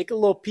I take a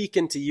little peek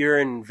into your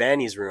and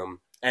Vanny's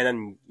room, and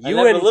then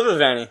you live with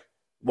Vanny.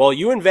 Well,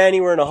 you and Vanny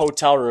were in a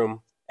hotel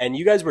room, and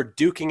you guys were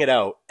duking it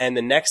out. And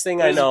the next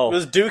thing I know, What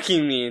does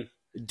duking mean?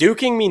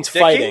 duking means Dicking?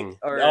 fighting.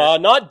 Or-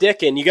 Not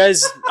dicking. You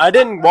guys, I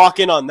didn't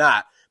walk in on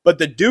that. But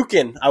the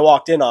duking I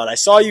walked in on. I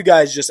saw you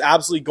guys just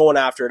absolutely going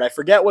after it. I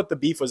forget what the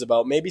beef was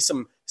about. Maybe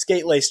some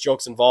skate lace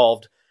jokes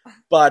involved.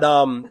 But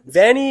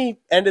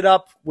Vanny ended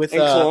up with... In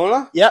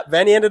Kelowna? Yeah,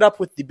 Vanny ended up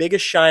with the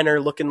biggest shiner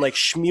looking like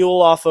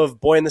Shmuel off of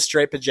Boy in the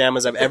Striped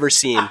Pajamas I've ever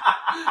seen.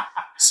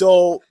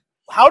 So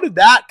how did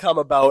that come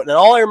about? And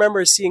all I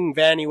remember is seeing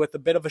Vanny with a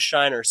bit of a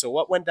shiner. So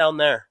what went down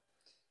there?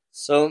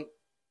 So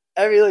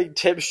every like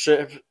tip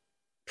strip,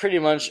 pretty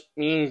much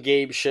me and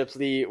Gabe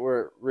Shipley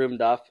were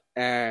roomed up,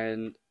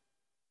 and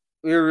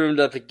we were roomed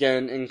up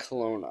again in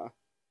Kelowna.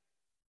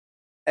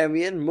 And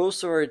we had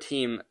most of our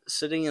team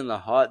sitting in the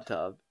hot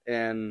tub,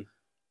 and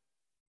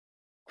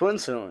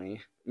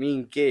coincidentally, me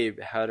and Gabe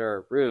had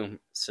our room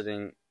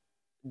sitting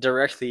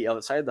directly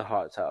outside the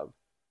hot tub.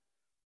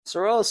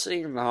 So we're all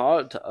sitting in the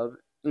hot tub,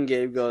 and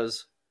Gabe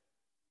goes,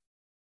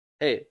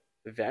 "Hey,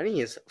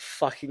 Vanny is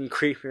fucking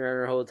creeping in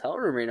our hotel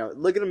room right now.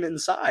 Look at him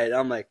inside."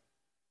 I'm like,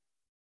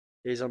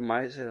 he's on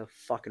my side of the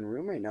fucking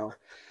room right now.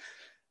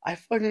 I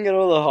fucking get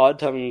out of the hot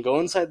tub and go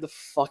inside the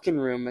fucking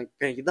room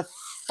and get the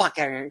fuck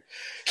out of here.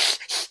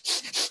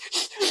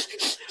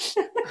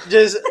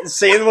 Just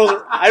saying the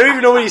most, I don't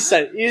even know what he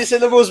said. He just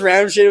said the most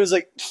random shit. It was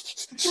like,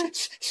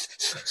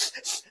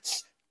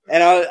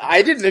 and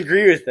I didn't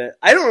agree with it.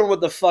 I don't know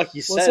what the fuck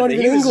he said. Well, it's not but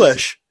even he was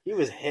English. He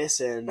was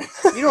hissing.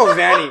 You know,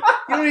 Vanny. You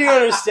don't even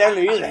understand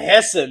me. He was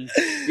hissing.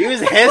 He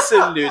was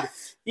hissing, dude.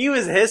 He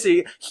was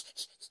hissing.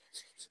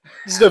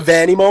 This is a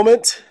Vanny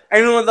moment. I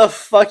don't know what the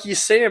fuck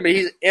he's saying, but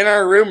he's in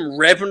our room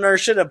ripping our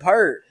shit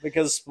apart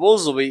because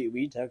supposedly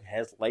we took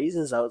his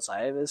laces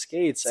outside of his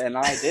skates, and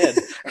I did.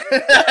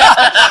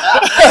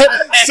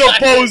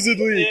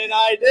 Supposedly. And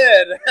I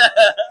did.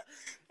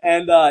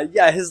 And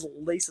yeah, his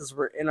laces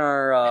were in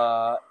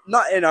our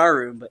not in our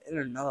room, but in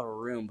another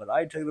room. But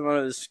I took them out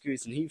of his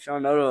scoots, and he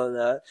found out about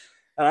that.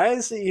 And I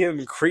see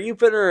him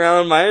creeping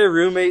around my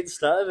roommate's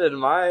stuff and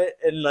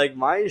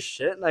my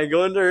shit. And I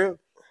go into her room,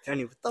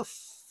 Johnny, what the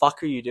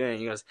fuck are you doing?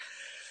 He goes,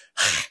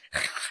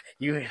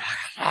 you took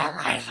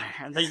my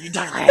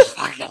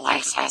fucking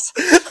laces,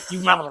 you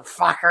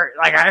motherfucker!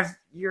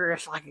 You're a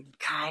fucking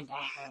kind of.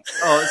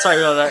 Oh, sorry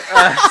about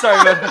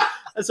that.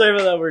 Sorry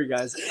about that word,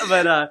 guys.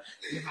 But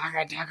you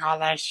fucking took all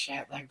that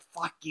shit. Like,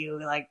 fuck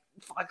you. Like,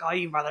 fuck all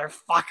you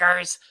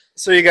motherfuckers.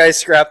 So you guys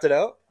scrapped it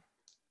out?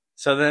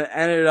 So then it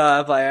ended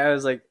up, I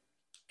was like,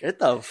 get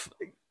the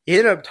he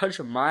ended up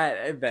touching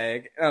my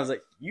bag. And I was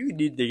like, you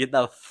need to get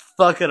the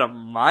fuck out of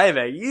my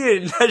bag. You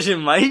didn't touch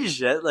my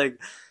shit. Like,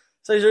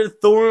 so I started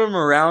throwing him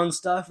around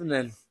stuff. And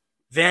then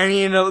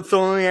Vanny ended up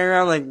throwing me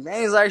around. Like,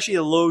 man, he's actually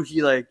a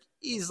low-key, like,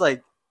 he's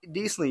like a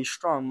decently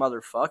strong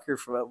motherfucker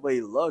for the way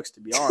he looks,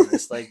 to be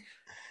honest. Like,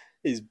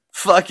 he's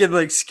fucking,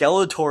 like,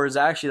 Skeletor is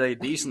actually, like,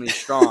 decently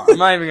strong. I'm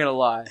not even gonna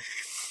lie.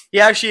 He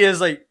actually is,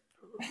 like,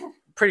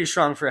 pretty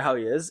strong for how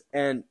he is.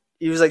 And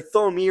he was, like,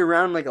 throwing me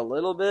around, like, a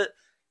little bit.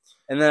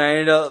 And then I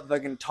ended up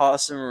fucking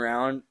tossing him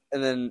around.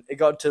 And then it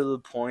got to the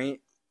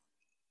point.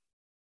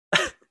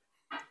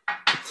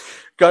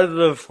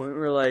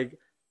 Where, like,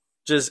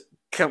 just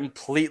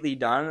completely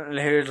done. And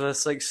he was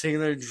just, like, sitting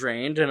there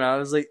drained. And I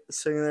was, like,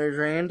 sitting there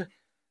drained.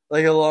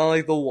 Like, along,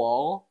 like, the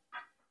wall.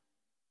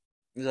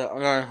 He's like, I'm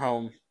going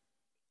home.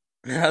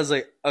 And I was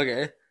like,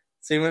 okay.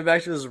 So he went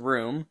back to his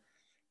room.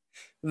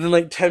 And then,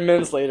 like, 10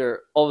 minutes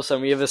later, all of a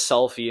sudden, we have a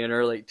selfie in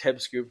our, like, tip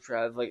scoop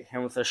drive, like,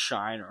 him with a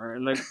shiner,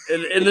 and, like,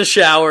 in the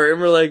shower,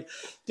 and we're like,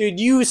 dude,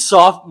 you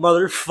soft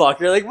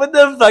motherfucker, like, what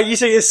the fuck, you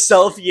say a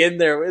selfie in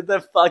there with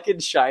the fucking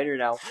shiner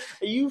now?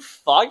 Are you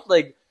fucked?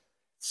 Like,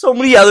 so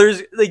many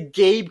others, like,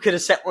 Gabe could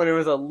have sent one in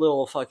with a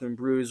little fucking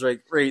bruise,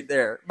 like, right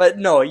there. But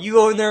no, you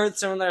go in there with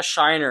some of that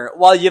shiner,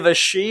 while you have a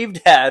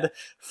shaved head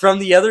from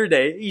the other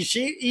day.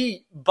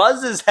 He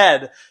buzzed his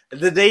head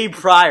the day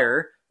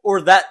prior, or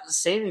that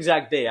same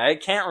exact day. I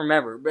can't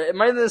remember, but it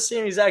might have been the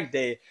same exact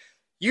day.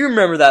 You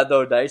remember that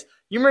though, Dice.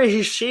 You remember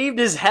he shaved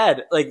his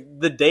head like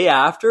the day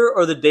after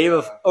or the day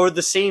of or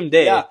the same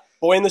day. Yeah.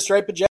 Boy in the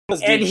striped pajamas,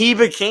 dude. And he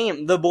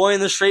became the boy in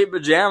the straight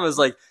pajamas.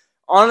 Like,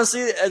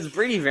 honestly, as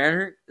Brady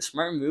Vanner, a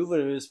smart move would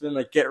have just been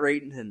like get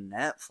right into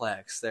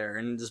Netflix there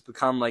and just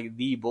become like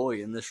the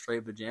boy in the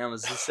straight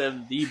pajamas instead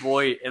of the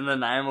boy in the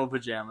Nanaimo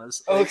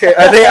pajamas. Okay,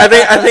 I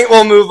think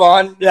we'll move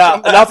on. Yeah,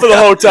 enough of the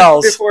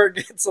hotels before it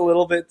gets a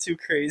little bit too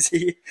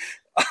crazy.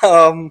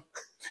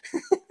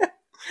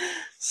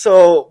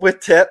 So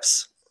with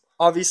tips,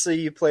 obviously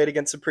you played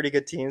against some pretty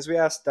good teams. We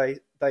asked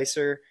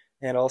Dicer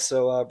and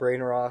also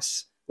Brain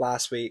Ross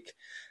last week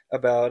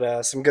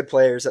about some good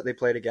players that they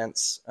played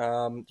against.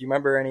 Do you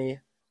remember any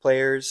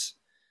players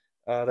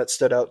that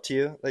stood out to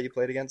you that you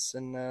played against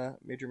in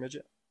Major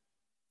Midget?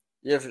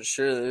 Yeah, for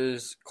sure.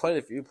 There's quite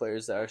a few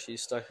players that actually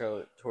stuck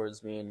out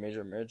towards me in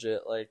Major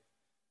Midget. Like,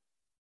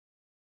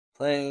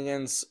 playing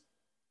against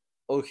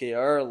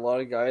OKR, a lot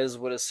of guys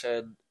would have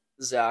said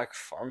Zach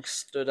Funk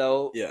stood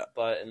out. Yeah.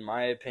 But in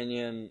my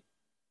opinion,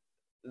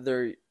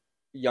 their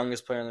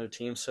youngest player on their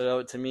team stood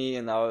out to me,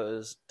 and that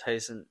was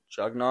Tyson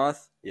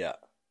Jugnoth. Yeah.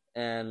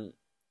 And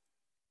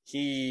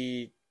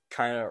he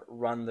kind of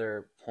run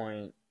their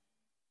point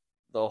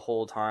the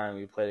whole time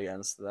we played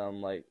against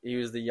them. Like, he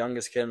was the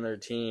youngest kid on their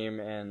team,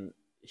 and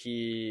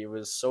he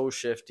was so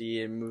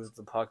shifty and moved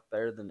the puck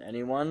better than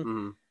anyone.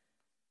 Mm-hmm.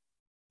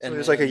 So he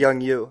was like a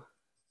young you.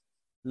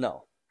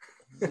 No.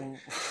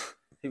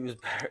 He was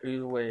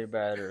way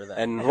better than.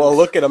 And well,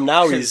 look at him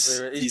now.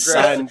 He's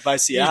signed by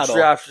Seattle.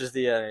 He drafted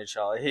the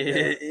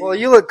NHL. Well,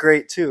 you look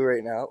great too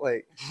right now.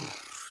 Like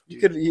you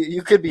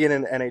could be in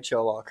an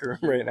NHL locker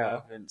room right now.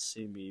 You haven't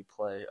seen me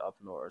play up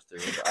north,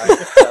 dude. I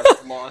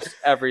have lost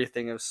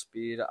everything of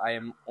speed. I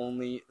am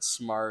only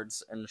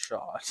smarts and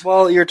shot.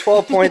 Well, your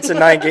 12 points in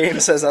 9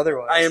 games says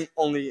otherwise. I am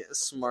only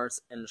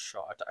smarts and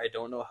shot. I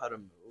don't know how to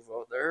move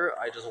out there.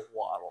 I just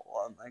waddle.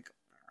 I'm like.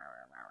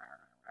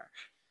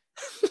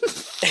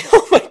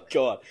 Oh my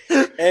god.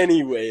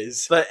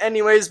 Anyways, but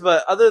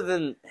other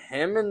than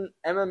him and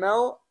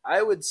MML,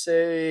 I would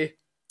say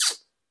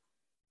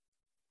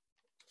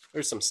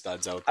there's some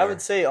studs out there. I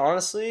would say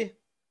honestly,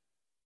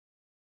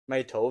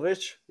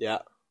 Majtovic. Yeah.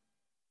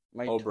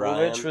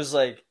 Majtovic was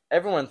like,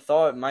 everyone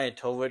thought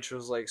Majtovic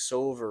was like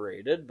so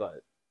overrated,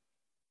 but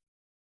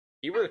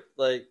he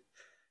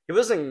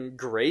wasn't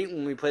great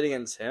when we played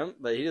against him,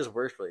 but he just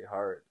worked really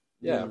hard.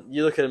 Yeah.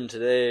 You look at him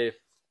today.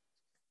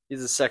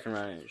 He's a second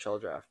round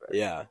NHL draft pick.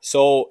 Yeah.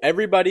 So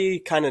everybody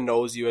kind of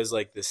knows you as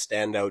like the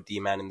standout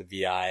D-man in the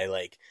VI,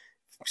 like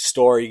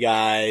story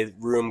guy,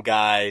 room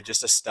guy,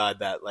 just a stud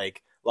that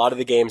like a lot of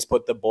the games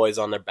put the boys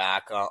on their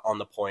back on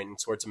the point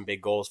and scored some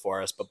big goals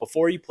for us. But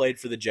before you played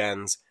for the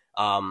Gens,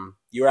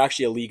 you were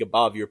actually a league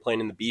above. You were playing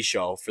in the B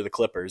show for the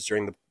Clippers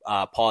during the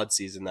pod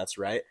season. That's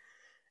right.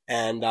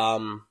 And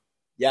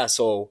yeah,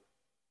 so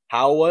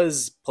how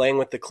was playing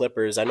with the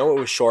Clippers? I know it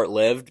was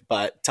short-lived,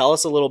 but tell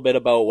us a little bit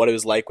about what it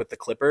was like with the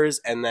Clippers,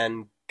 and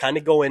then kind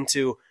of go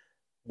into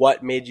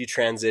what made you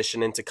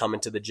transition into coming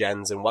to the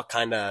Gens and what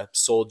kind of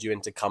sold you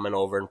into coming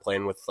over and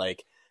playing with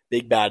like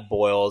Big Bad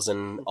Boyles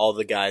and all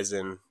the guys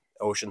in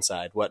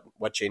Oceanside.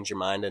 What changed your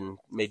mind and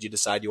made you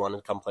decide you wanted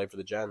to come play for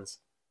the Gens?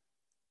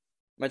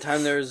 My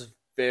time there is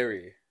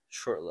very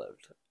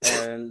short-lived.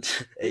 And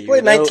you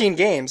played 19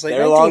 games. Like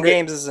 19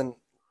 games isn't.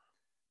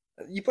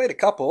 You played a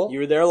couple. You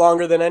were there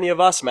longer than any of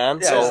us, man.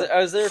 Yeah, so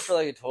I was there for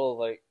like a total of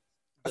like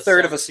a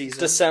third of a season.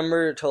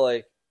 December to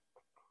like,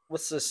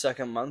 what's the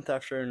second month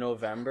after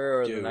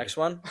November or the next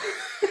one?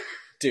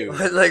 Dude.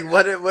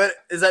 what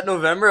is that,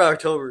 November or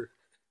October?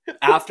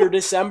 After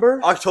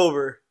December?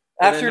 October.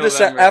 After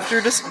December.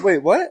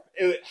 Wait, what?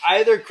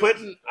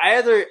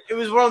 It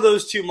was one of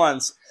those 2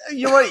 months.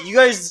 You know what? You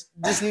guys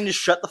just need to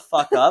shut the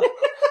fuck up.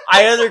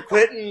 I either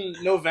quit in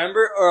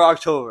November or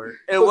October.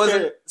 It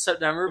wasn't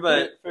September,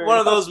 but one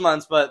of those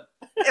months. But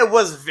it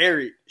was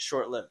very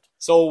short-lived.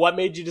 So what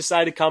made you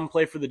decide to come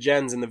play for the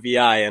Gens in the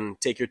VI and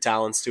take your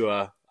talents to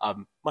a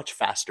much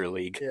faster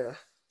league? Yeah.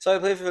 So I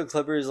played for the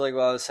Clippers like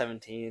while I was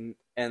 17,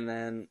 and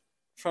then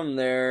from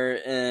there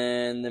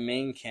in the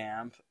main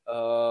camp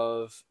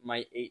of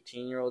my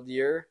 18-year-old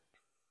year,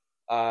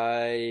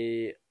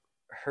 I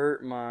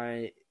hurt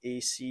my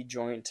AC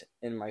joint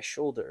in my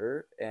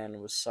shoulder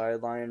and was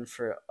sidelined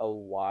for a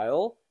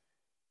while.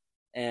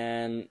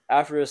 And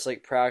after just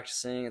like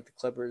practicing at the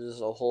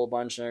Clippers a whole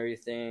bunch and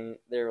everything,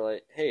 they were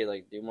like, hey,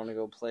 like, do you want to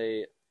go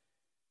play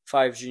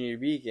 5 junior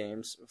B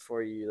games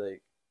before you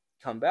like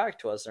come back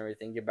to us and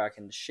everything, get back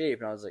into shape?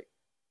 And I was like,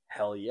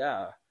 hell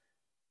yeah.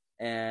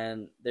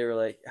 And they were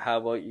like, how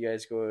about you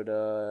guys go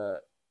to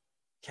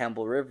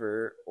Campbell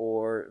River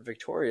or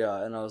Victoria?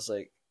 And I was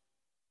like,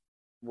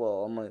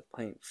 well, I'm only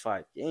playing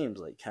 5 games.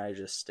 Like, can I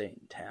just stay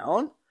in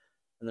town?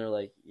 And they're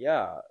like,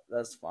 yeah,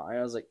 that's fine.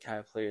 I was like, can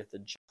I play with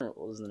the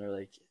Generals? And they're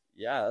like,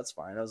 yeah, that's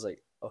fine. I was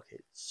like,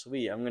 okay,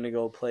 sweet. I'm going to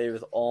go play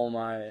with all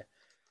my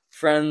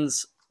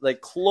friends,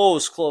 like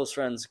close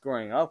friends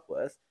growing up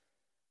with.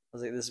 I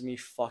was like, this is me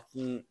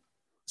fucking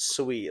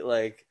sweet.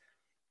 Like,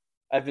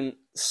 I've been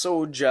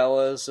so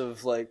jealous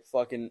of like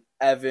fucking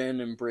Evan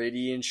and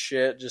Brady and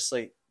shit, just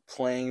like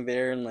playing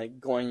there and like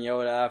going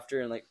out after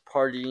and like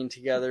partying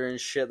together and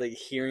shit, like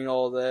hearing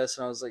all this.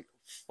 And I was like,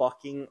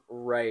 fucking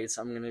rights.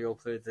 I'm gonna go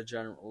play with the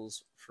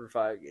Generals for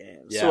 5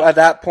 games. Yeah. So at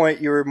that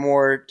point, you were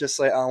more just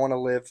like, I want to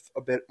live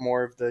a bit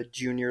more of the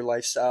junior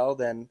lifestyle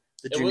than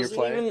the It junior wasn't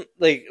play. even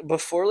like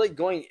before like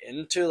going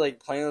into like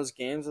playing those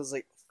games. I was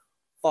like,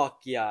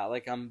 fuck yeah!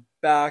 Like I'm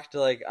back to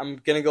like I'm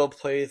gonna go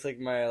play with like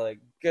my like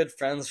good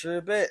friends for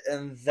a bit,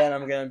 and then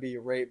I'm gonna be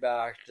right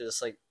back to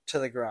just like to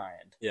the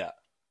grind. Yeah.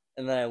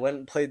 And then I went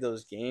and played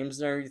those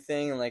games and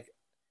everything, and like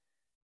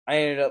I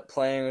ended up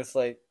playing with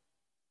like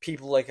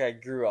people like I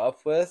grew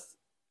up with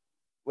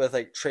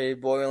like Trey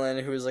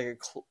Boylan, who was like a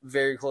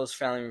very close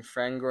family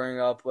friend growing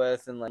up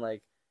with, and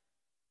like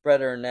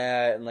Brett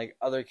Arnett and like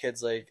other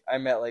kids. Like I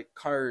met like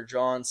Carter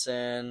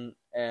Johnson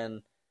and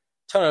a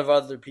ton of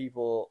other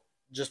people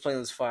just playing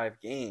those 5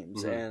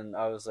 games, and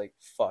I was like,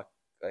 fuck.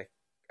 Like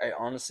I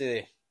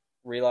honestly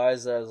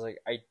realized that I was like,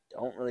 I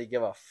don't really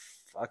give a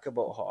fuck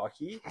about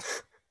hockey.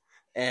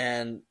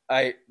 And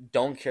I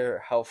don't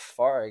care how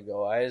far I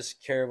go. I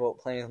just care about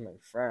playing with my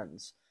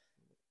friends.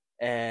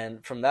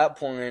 And from that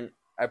point,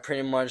 I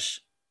pretty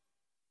much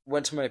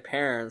went to my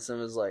parents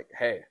and was like,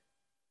 hey,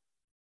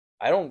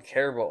 I don't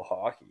care about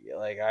hockey.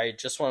 Like, I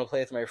just want to play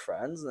with my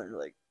friends. And they're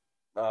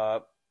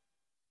like,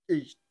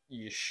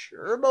 you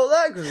sure about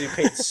that? Because we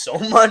paid so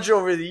much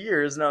over the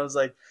years. And I was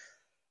like,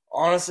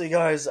 honestly,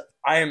 guys,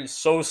 I am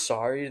so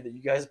sorry that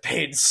you guys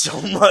paid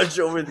so much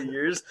over the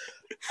years.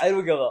 I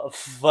don't give a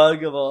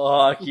fuck about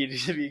hockey,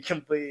 to be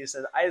completely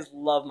said. I just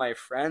love my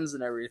friends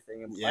and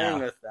everything and playing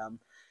with them.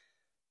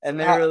 And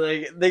they were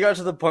like, they got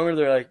to the point where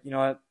they're like, you know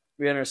what,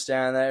 we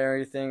understand that and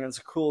everything. It's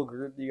a cool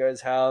group that you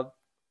guys have.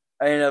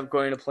 I ended up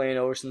going to play in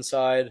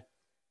Oceanside.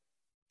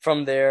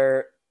 From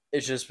there,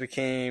 it just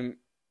became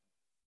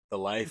The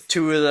life.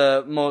 2 of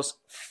the most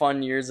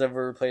fun years I've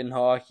ever played in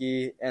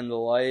hockey and the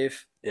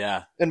life.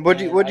 Yeah. And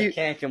I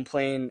can't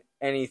complain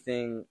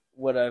anything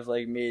what I've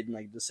like made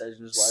like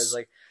decisions wise.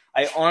 Like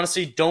I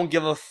honestly don't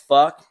give a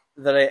fuck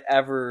that I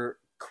ever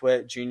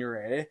quit junior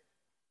A.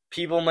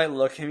 People might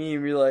look at me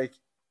and be like,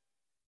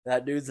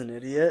 that dude's an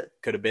idiot.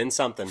 Could have been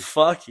something.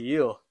 Fuck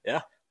you.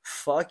 Yeah.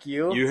 Fuck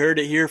you. You heard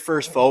it here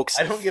first, folks.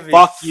 I don't give a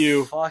fuck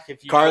you. fuck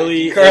if you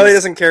Carly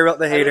doesn't care about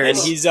the haters.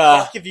 And he's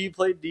fuck if you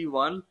played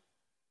D1.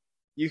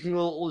 You can go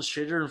old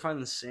shitter and find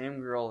the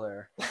same girl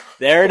there.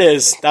 There it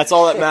is. That's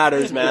all that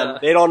matters, man. Yeah.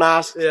 They don't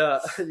ask. Yeah,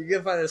 you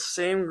can find the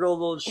same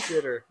girl, old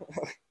shitter. She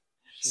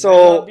might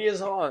So not be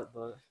as hot,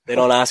 but They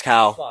don't ask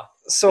how. fuck.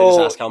 They just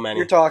so ask how many.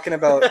 you're talking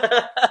about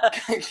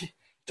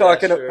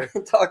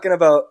talking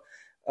about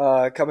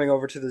coming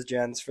over to the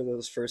Gens for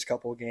those first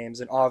couple of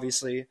games, and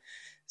obviously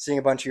seeing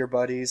a bunch of your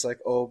buddies like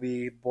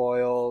Obi,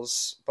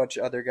 Boyles, a bunch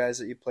of other guys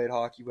that you played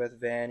hockey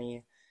with,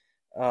 Vanny.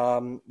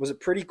 Was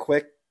it pretty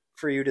quick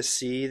for you to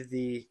see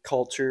the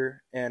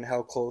culture and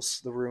how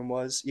close the room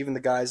was? Even the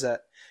guys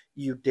that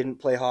you didn't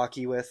play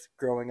hockey with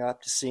growing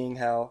up, to seeing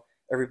how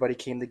everybody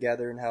came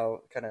together and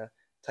how kind of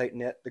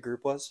tight-knit the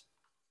group was?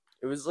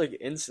 It was like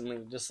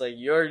instantly, just like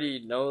you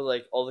already know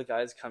like all the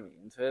guys coming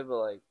into it, but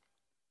like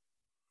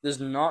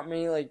there's not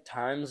many like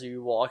times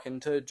you walk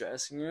into a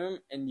dressing room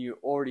and you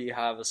already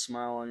have a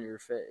smile on your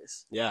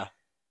face. Yeah.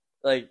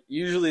 Like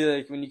usually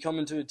like when you come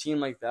into a team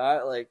like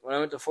that, like when I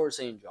went to Fort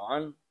St.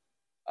 John,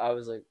 I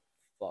was like,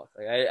 fuck.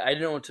 Like I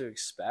didn't know what to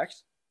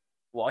expect.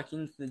 Walking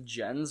into the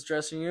Gens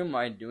dressing room,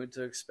 I knew what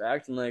to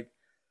expect, and like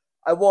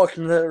I walked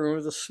into that room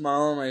with a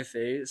smile on my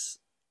face,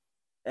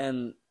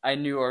 and I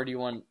already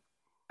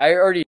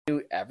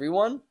knew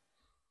everyone,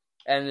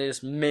 and it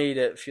just made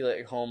it feel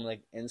like home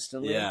like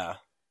instantly. Yeah.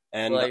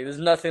 And like there's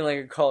nothing like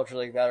a culture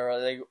like that, or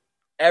like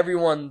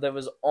everyone that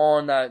was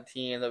on that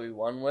team that we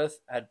won with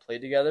had played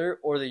together,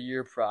 or the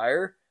year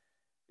prior.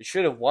 They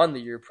should have won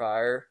the year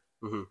prior,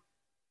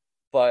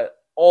 but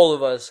all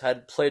of us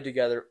had played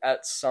together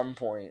at some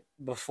point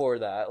before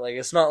that. Like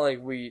it's not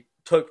like we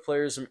took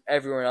players from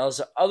everyone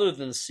else other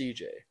than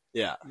CJ.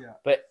 yeah.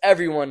 But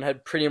everyone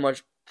had pretty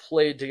much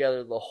played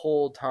together the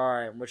whole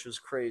time, which was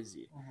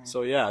crazy.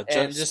 So yeah,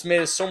 And just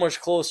made us so much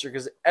closer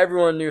because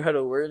everyone knew how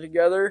to work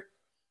together.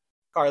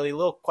 Carly,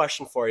 little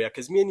question for you,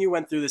 because me and you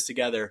went through this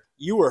together.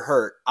 You were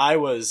hurt. I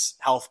was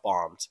health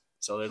bombed.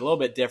 So they're a little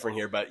bit different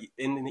here. But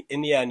in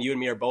the end, you and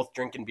me are both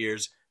drinking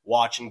beers,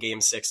 watching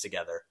Game 6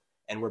 together.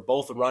 And we're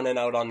both running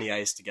out on the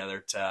ice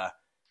together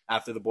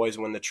after the boys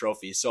win the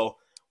trophy. So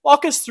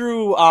walk us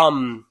through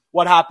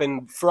what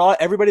happened. For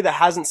everybody that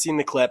hasn't seen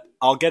the clip,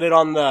 I'll get it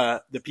on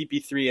the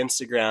PP3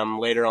 Instagram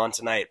later on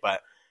tonight.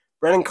 But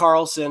Brendan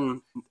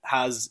Carlson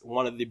has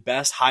one of the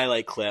best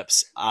highlight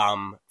clips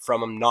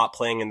from him not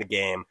playing in the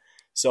game.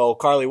 So,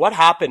 Carly, what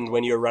happened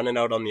when you were running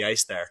out on the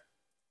ice there?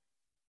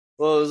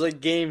 Well, it was like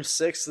Game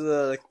 6 of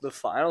the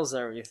finals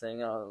and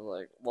everything. And I was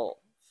like, well,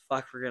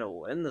 fuck, we're going to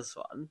win this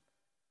one.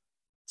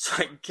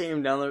 So I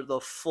came down there with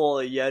a full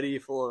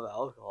Yeti full of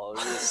alcohol.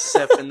 I was just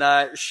sipping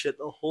that shit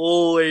the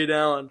whole way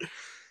down.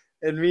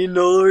 And me and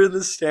Nola were in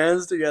the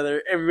stands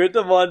together. And we went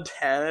to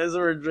Montana's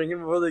and we were drinking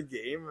before the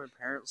game. My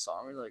parents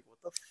saw me like, what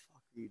the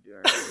fuck are you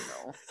doing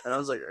right now? And I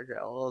was like, okay,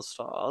 I'll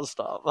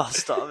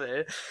stop,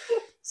 eh?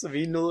 So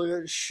me and Nola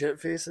got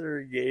shit-faced at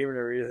our game and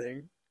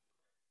everything.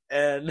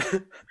 and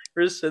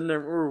we're sitting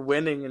there, we're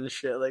winning and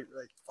shit. Like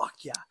fuck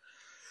yeah,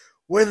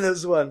 win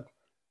this one.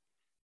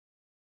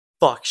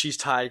 Fuck, she's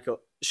tied.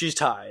 She's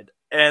tied,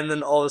 and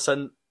then all of a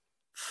sudden,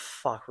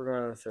 fuck, we're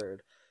going to the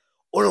third.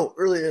 Oh no,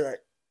 earlier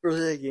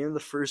that game,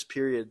 the first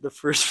period,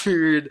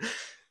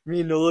 me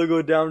and Nola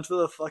go down to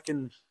the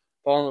fucking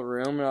ball in the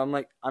room,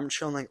 and I'm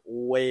chilling like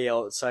way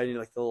outside in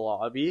like the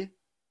lobby,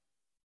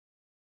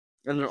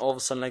 and then all of a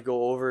sudden I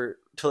go over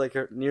to like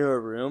near a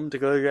room to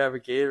go grab a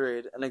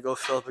Gatorade, and I go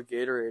fill up a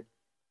Gatorade,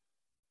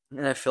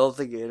 and I fill up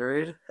the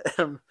Gatorade,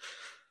 and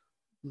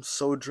I'm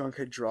so drunk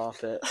I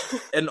drop it,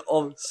 and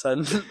all of a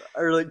sudden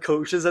our like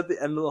coaches at the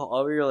end of the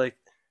hallway are like,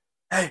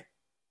 "Hey,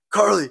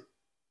 Carly,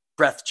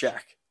 breath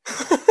check,"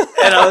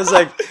 and I was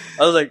like,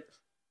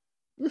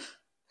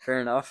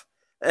 fair enough,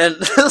 and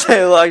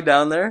I logged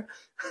down there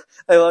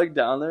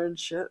and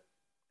shit,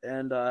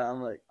 and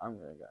I'm like, I'm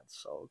gonna get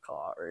so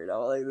caught right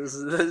now, like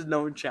there's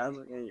no chance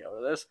I'm gonna get out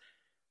of this.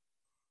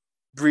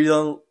 Breathe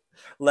on,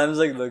 Lem's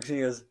like looks and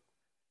he goes.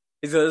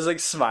 He's got this like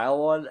smile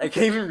on. I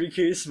can't even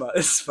recreate his smile.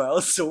 His smile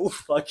is so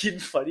fucking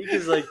funny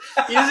because like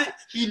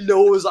he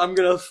knows I'm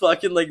gonna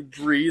fucking like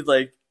breathe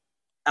like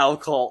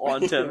alcohol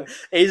onto him. And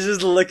he's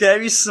just looking at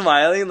me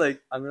smiling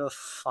like I'm gonna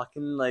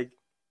fucking like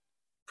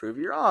prove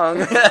you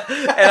wrong. And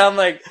I'm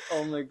like,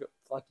 oh my god,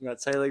 fucking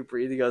god. So I like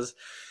breathe. He goes,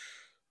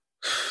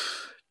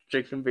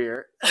 drinking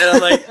beer. And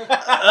I'm like,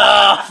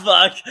 oh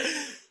fuck.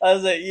 I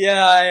was like,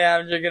 yeah, I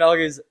am drinking alcohol.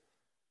 He goes,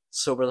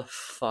 sober the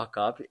fuck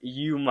up.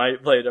 You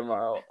might play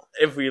tomorrow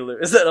if we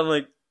lose. And I'm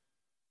like,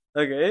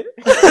 okay.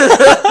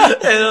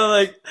 And I'm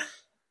like,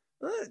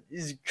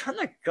 he's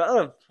kind of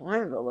got a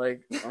point, but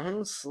like,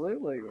 honestly,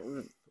 like,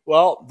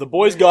 well, the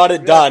boys got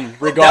it done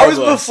regardless.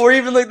 That was before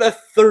even like the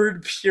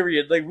third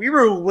period. Like, we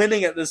were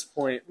winning at this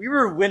point. We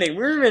were winning.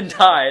 We were even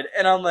tied.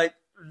 And I'm like,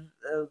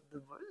 the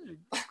boys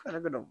are kind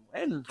of gonna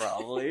win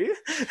probably.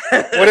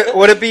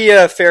 Would it be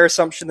a fair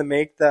assumption to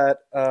make that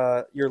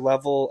your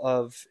level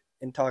of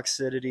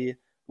intoxicity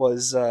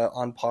was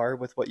on par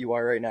with what you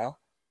are right now?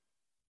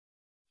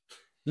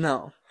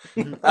 No,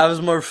 I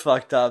was more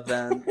fucked up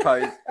than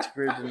probably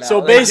screwed than now.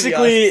 So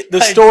basically,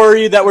 the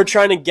story that we're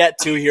trying to get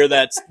to here,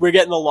 we're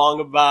getting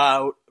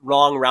the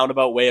wrong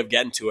roundabout way of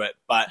getting to it.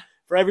 But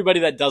for everybody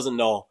that doesn't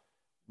know,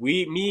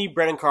 me,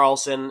 Brennan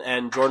Carlson,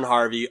 and Jordan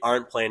Harvey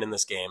aren't playing in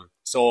this game.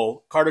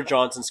 So Carter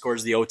Johnson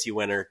scores the OT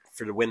winner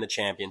to win the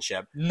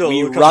championship. No,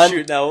 we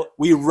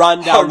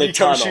run down the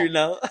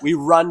tunnel. We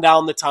run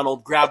down the tunnel,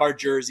 grab our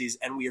jerseys,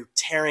 and we are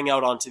tearing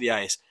out onto the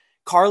ice.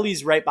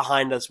 Carly's right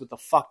behind us with a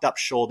fucked up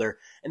shoulder,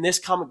 and this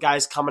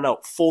guy's coming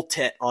out full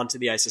tit onto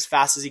the ice as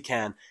fast as he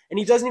can, and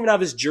he doesn't even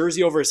have his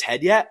jersey over his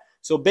head yet.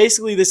 So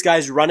basically, this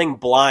guy's running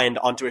blind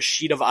onto a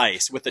sheet of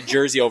ice with a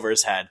jersey over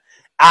his head.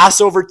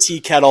 Ass over tea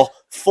kettle,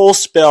 full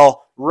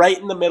spill, right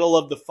in the middle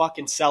of the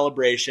fucking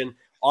celebration.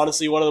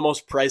 Honestly, one of the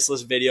most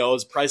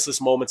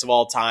priceless moments of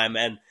all time.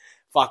 And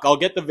fuck, I'll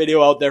get the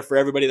video out there for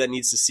everybody that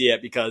needs to see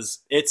it because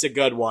it's a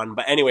good one.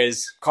 But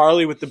anyways,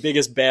 Carly with the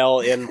biggest bail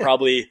in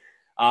probably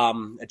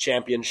a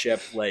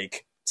championship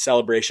like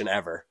celebration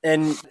ever.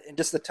 And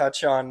just to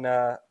touch on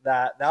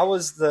that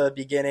was the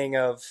beginning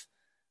of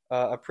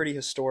a pretty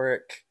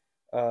historic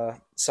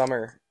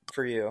summer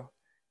for you.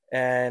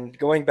 And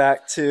going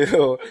back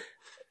to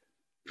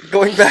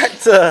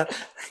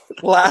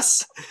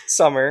last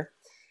summer,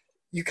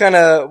 you kind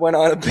of went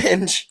on a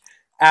binge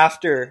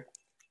after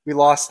we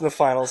lost in the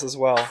finals as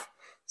well.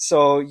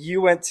 So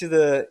you went to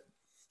the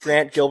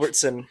Grant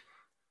Gilbertson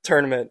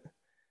tournament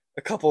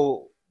a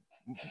couple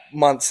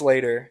months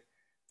later.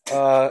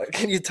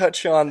 Can you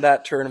touch on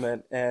that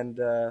tournament and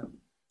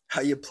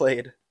how you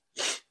played?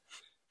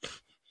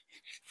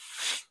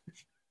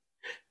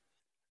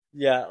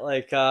 Yeah,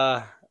 like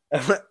I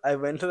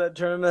went to that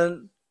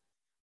tournament.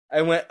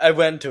 I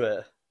went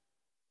to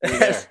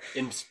it.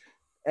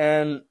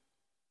 And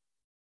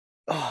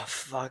oh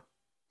fuck!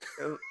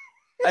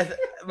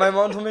 My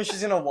mom told me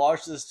she's gonna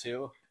watch this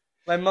too.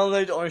 My mom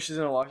told me she's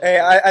gonna watch. Hey,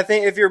 I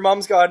think if your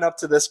mom's gotten up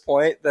to this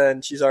point,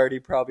 then she's already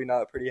probably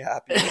not pretty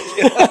happy.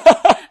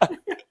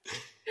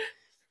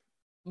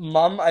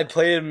 Mom, I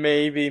played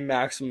maybe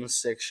maximum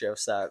 6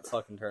 shifts that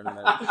fucking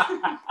tournament.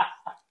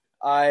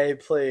 I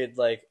played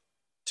like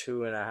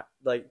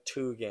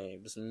 2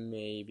 games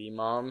maybe,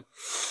 Mom,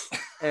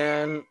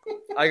 and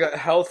I got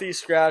healthy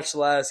scratch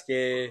last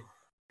game.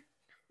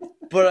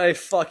 But I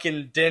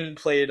fucking didn't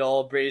play it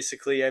all,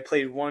 basically. I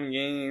played 1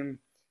 game,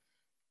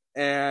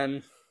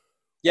 and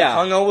I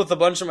hung out with a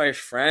bunch of my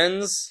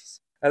friends.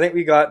 I think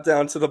we got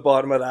down to the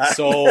bottom of that.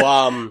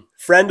 So,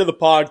 friend of the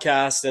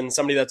podcast and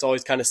somebody that's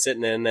always kind of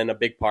sitting in and a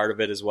big part of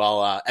it as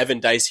well,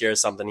 Evan Dice here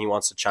has something he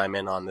wants to chime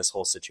in on this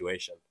whole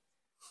situation.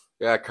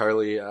 Yeah,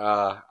 Carly,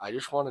 I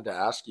just wanted to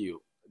ask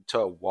you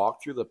to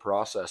walk through the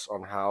process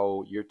on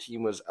how your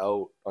team was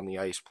out on the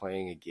ice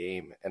playing a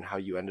game and how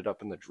you ended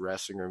up in the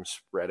dressing room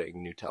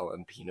spreading Nutella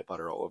and peanut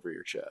butter all over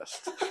your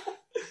chest.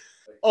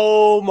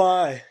 Oh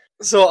my.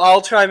 So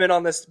I'll chime in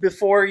on this.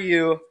 Before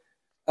you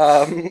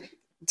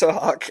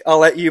talk, I'll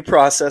let you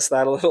process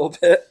that a little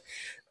bit.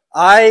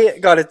 I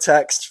got a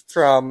text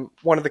from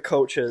one of the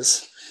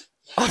coaches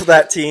of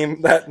that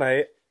team that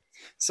night.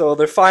 So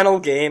their final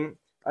game,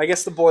 I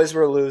guess the boys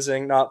were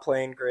losing, not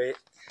playing great.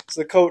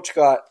 So the coach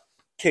got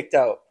kicked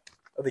out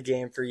of the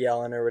game for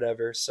yelling or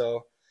whatever.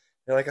 So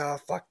they're like, oh,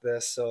 fuck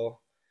this. So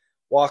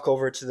walk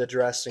over to the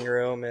dressing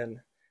room, and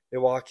they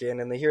walk in,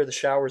 and they hear the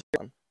shower's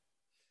on.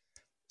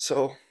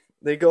 So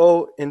they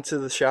go into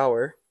the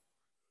shower,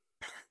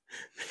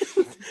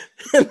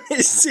 and they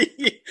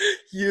see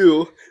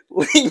you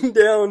laying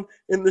down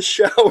in the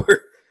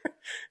shower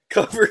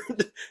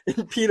covered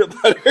in peanut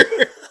butter.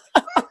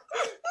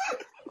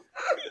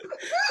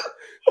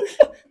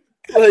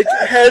 Like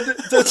head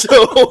to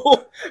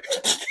toe.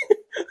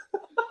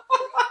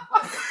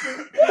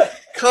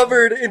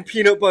 Covered in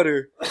peanut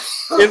butter.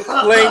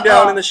 Laying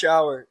down in the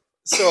shower.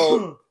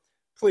 So,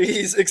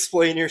 please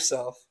explain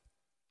yourself.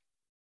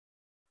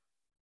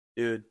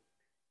 Dude,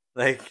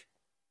 like,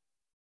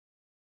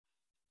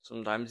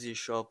 sometimes you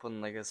show up on,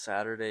 like, a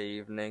Saturday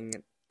evening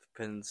at the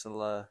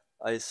Peninsula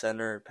Ice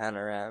Center,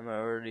 Panorama,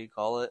 whatever you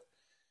call it.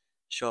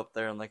 Show up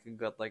there on, like, a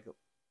good, like,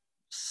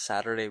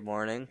 Saturday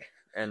morning,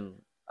 and,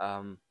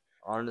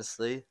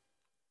 honestly,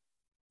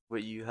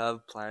 what you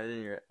have planned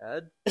in your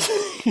head,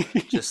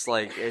 just,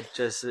 like, it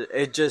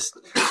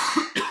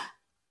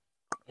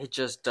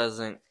just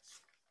doesn't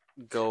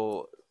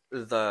go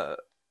the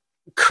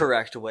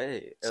correct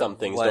way. Some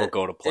things don't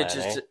go to plan.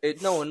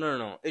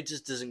 No. It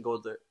just doesn't go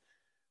the.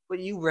 But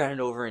you ran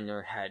over in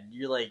your head.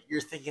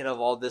 You're thinking of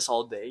all this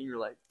all day. You're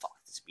like, fuck,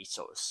 this would be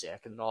so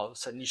sick. And all of a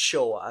sudden you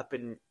show up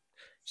and it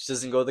just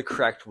doesn't go the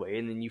correct way.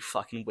 And then you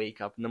fucking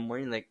wake up in the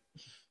morning like,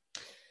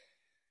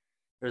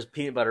 there's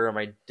peanut butter on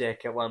my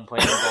dick at one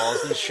point and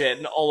balls and shit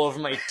and all over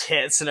my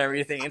tits and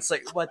everything. It's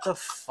like, what the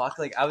fuck?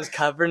 Like, I was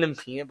covered in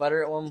peanut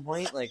butter at one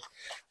point. Like,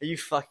 are you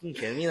fucking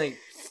kidding me? Like,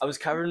 I was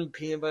covered in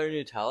peanut butter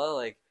Nutella.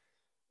 Like,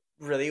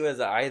 really, was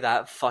I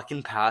that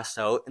fucking passed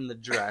out in the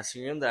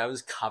dressing room that I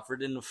was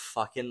covered in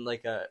fucking,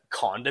 like, a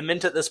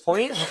condiment at this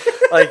point?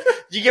 Like,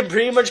 you can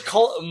pretty much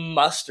call it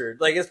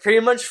mustard. Like, it's pretty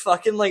much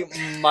fucking, like,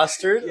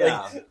 mustard.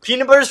 Yeah. Like,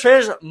 peanut butter is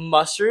pretty much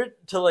mustard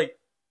to, like,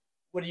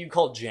 what do you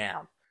call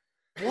jam?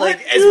 What, like,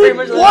 dude? it's pretty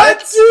much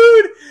What,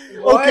 dude?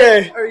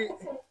 Okay.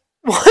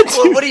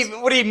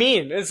 What do you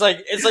mean? It's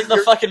like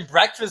the fucking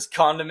breakfast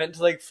condiment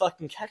to, like,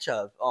 fucking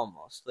ketchup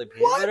almost. Like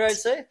peanut butter, I'd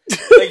say.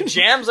 Like,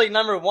 jam's like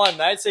number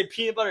one. I'd say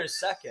peanut butter is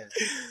second.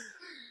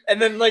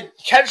 And then, like,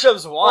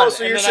 ketchup's one. Oh,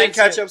 so you're saying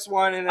ketchup's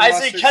one and then I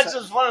say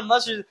ketchup's one and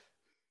mustard.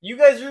 You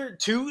guys are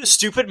two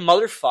stupid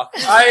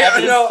motherfuckers.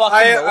 I know.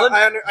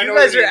 You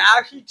guys are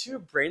actually two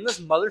brainless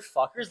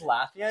motherfuckers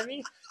laughing at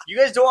me. You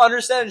guys don't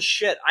understand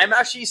shit. I'm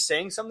actually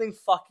saying something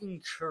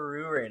fucking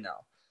true right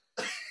now.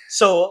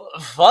 So,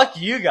 fuck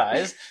you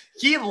guys.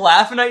 Keep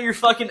laughing at your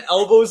fucking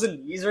elbows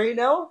and knees right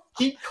now.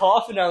 Keep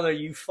coughing down there,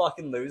 you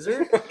fucking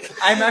loser.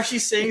 I'm actually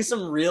saying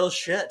some real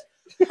shit.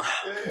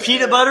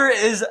 Peanut butter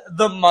is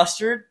the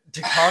mustard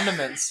to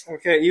condiments.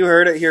 Okay, you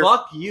heard it here.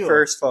 Fuck you.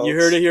 First, folks. You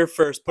heard it here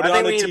first. Put it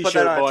on a t-shirt, put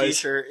that on boys. A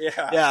t-shirt.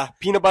 Yeah.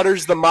 Peanut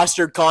butter's the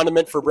mustard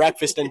condiment for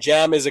breakfast, and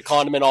jam is a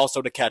condiment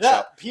also to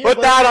ketchup. Yeah,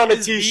 Put that on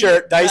a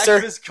t-shirt, Dicer.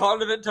 Breakfast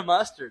condiment to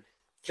mustard.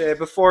 Okay,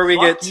 before we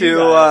get too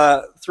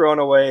thrown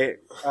away,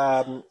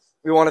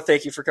 we want to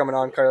thank you for coming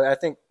on, Carly. I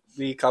think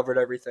we covered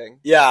everything.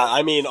 Yeah,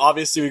 I mean,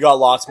 obviously we got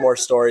lots more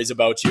stories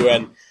about you,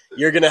 and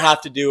you're going to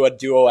have to do a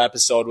duo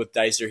episode with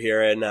Dicer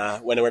here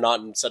and when we're not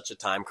in such a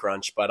time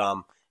crunch. But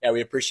yeah,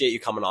 we appreciate you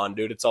coming on,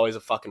 dude. It's always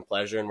a fucking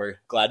pleasure, and we're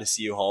glad to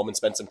see you home and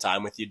spend some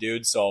time with you,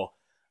 dude. So,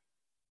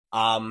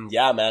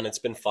 yeah, man, it's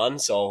been fun.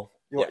 So,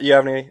 you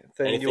have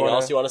anything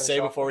else you want to say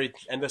before we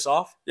end this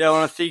off? Yeah, I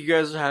want to thank you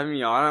guys for having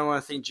me on. I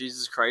want to thank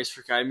Jesus Christ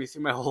for guiding me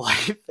through my whole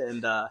life.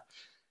 And,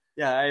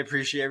 yeah, I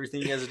appreciate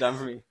everything you guys have done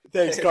for me.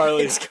 Thanks,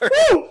 Carly.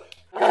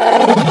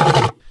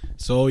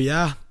 So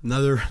yeah,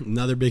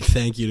 another big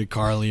thank you to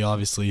Carly.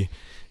 Obviously,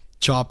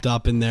 chopped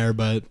up in there,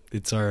 but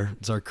it's our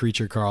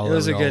creature Carl. It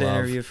was a good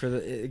interview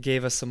it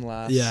gave us some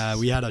laughs. Yeah,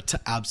 we had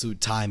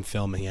absolute time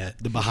filming it.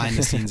 The behind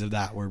the scenes of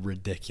that were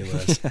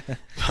ridiculous.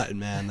 But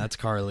man, that's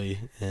Carly,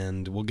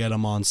 and we'll get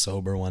him on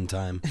sober one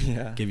time.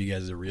 Yeah, give you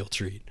guys a real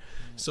treat.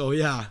 So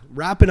yeah,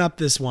 wrapping up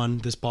this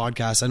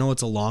podcast. I know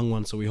it's a long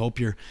one, so we hope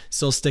you're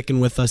still sticking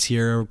with us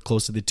here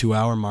close to the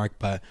 2-hour mark,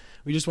 but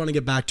we just want to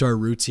get back to our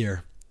roots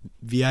here.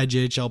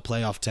 VIJHL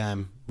playoff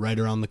time right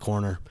around the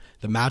corner.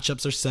 The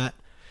matchups are set.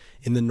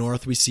 In the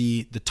north, we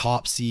see the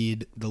top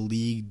seed, the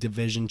league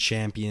division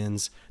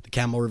champions, the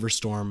Campbell River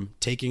Storm,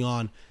 taking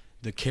on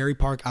the Carey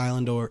Park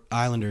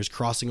Islanders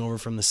crossing over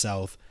from the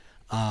south.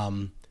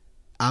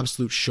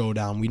 Absolute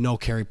showdown. We know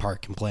Carey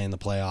Park can play in the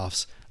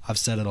playoffs. I've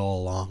said it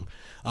all along.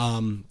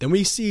 Then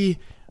we see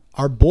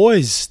our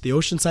boys, the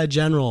Oceanside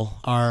General,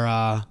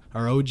 our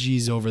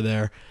OGs over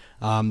there.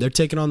 They're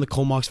taking on the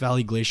Comox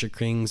Valley Glacier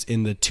Kings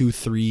in the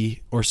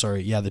 2-3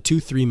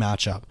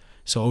 matchup.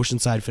 So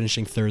Oceanside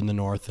finishing third in the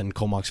north and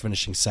Comox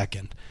finishing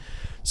second.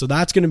 So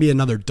that's going to be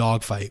another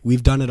dogfight.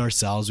 We've done it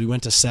ourselves. We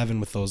went to 7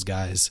 with those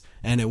guys,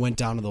 and it went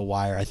down to the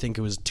wire. I think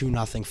it was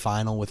 2-0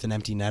 final with an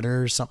empty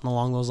netter or something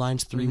along those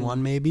lines, 3-1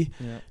 maybe.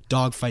 Yeah.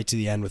 Dogfight to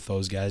the end with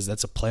those guys.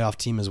 That's a playoff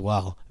team as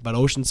well. But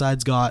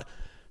Oceanside's got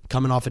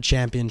coming off a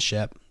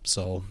championship,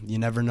 so you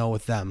never know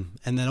with them.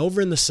 And then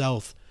over in the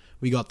South,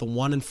 we got the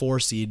 1 and 4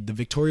 seed, the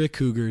Victoria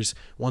Cougars,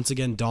 once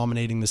again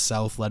dominating the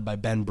South, led by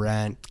Ben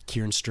Brandt,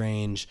 Kieran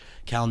Strange,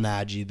 Cal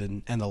Nagy,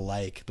 and the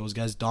like. Those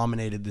guys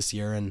dominated this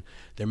year, and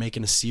they're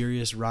making a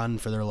serious run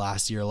for their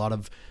last year. A lot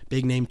of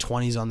big-name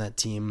 20s on that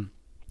team,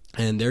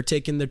 and they're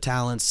taking their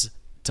talents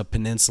to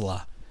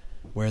Peninsula,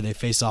 where they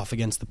face off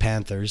against the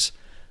Panthers.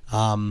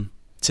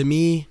 To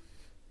me,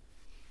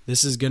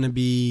 this is going to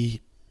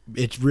be...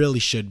 It really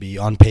should be,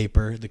 on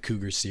paper, the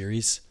Cougars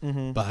series.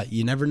 Mm-hmm. But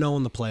you never know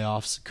in the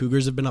playoffs.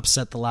 Cougars have been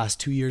upset the last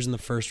 2 years in the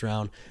first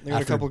round. They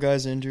got a couple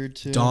guys injured,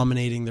 too.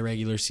 Dominating the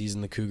regular season,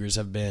 the Cougars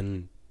have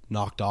been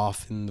knocked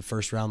off in the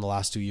first round the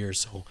last 2 years.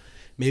 So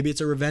maybe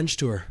it's a revenge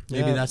tour.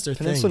 Maybe that's their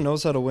Peninsula thing.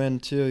 knows how to win,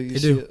 too. They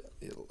do.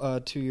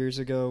 2 years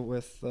ago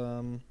with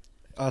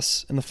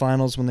us in the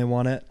finals when they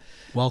won it.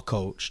 Well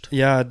coached.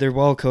 Yeah, they're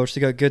well coached.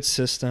 They got good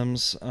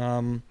systems.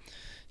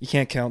 You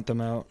can't count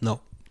them out. No.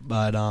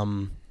 But...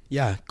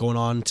 yeah, going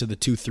on to the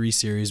 2-3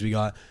 series, we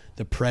got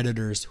the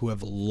Predators, who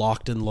have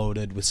locked and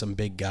loaded with some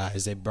big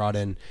guys. They brought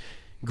in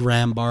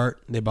Graham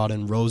Bart, they brought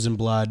in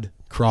Rosenblood,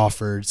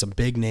 Crawford, some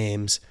big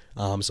names.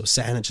 So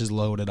Sanych is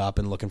loaded up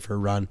and looking for a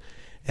run.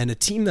 And a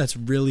team that's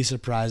really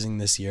surprising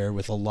this year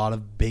with a lot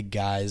of big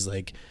guys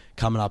like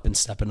coming up and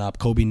stepping up.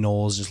 Kobe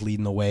Knowles just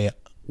leading the way.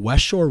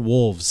 West Shore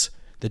Wolves,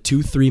 the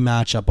 2-3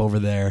 matchup over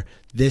there.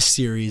 This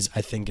series,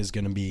 I think, is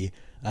going to be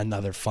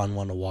another fun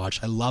one to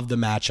watch. I love the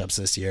matchups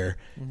this year.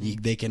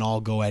 Mm-hmm. They can all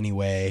go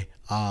anyway.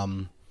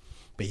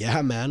 But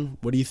yeah, man,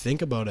 what do you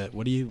think about it?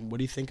 What do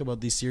you think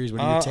about these series? What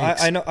are your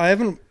takes? I know I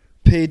haven't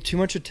paid too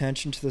much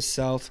attention to the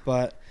South,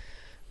 but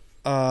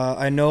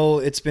I know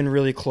it's been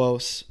really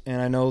close,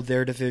 and I know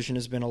their division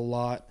has been a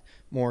lot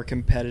more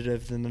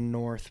competitive than the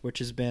North, which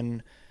has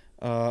been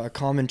a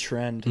common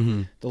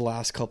trend the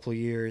last couple of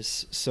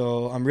years.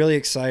 So I'm really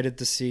excited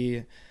to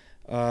see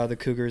the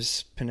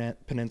Cougars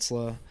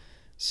Peninsula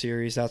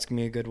series. That's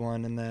gonna be a good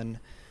one. And then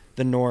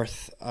the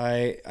North,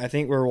 I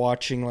think we're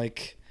watching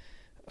like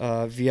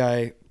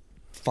VI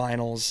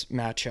finals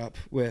matchup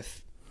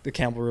with the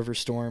Campbell River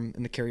Storm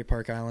and the Kerry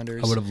Park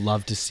Islanders. I would have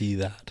loved to see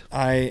that.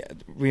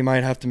 We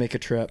might have to make a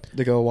trip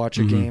to go watch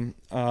a game.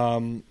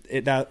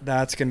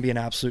 That's gonna be an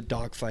absolute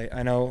dogfight.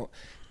 I know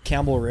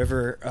Campbell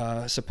River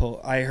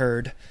I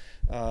heard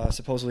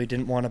supposedly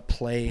didn't want to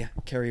play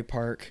Kerry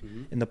Park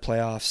in the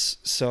playoffs,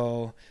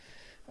 so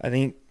I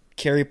think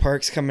Kerry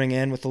Park's coming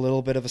in with a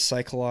little bit of a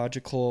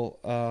psychological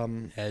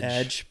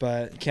edge,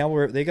 but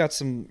Campbell, they got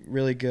some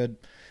really good,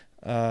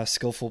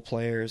 skillful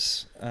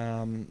players.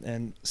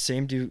 And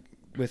same do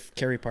with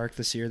Kerry Park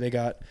this year. They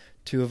got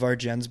two of our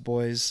Gens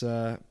boys,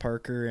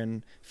 Parker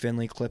and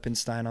Finley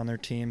Klippenstein, on their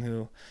team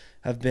who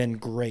have been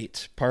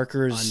great.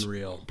 Parker's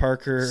unreal.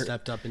 Parker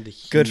stepped up into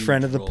huge good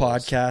friend of the roles.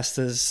 podcast,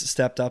 has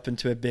stepped up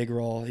into a big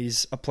role.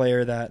 He's a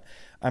player that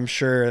I'm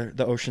sure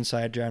the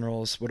Oceanside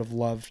Generals would have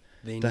loved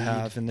to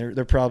have, and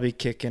they're probably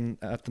kicking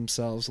at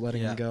themselves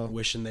letting him go.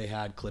 Wishing they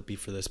had Clippy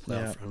for this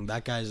playoff run.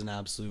 That guy's an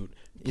absolute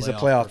he's a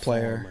playoff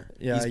player. Performer.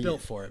 Yeah, he's built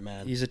for it,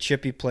 man. He's a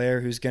chippy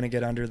player who's going to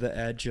get under the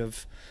edge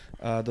of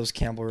those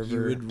Campbell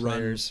River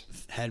players. Run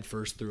head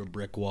first through a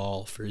brick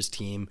wall for his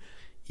team.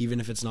 Even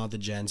if it's not the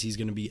Gens, he's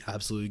going to be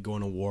absolutely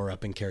going to war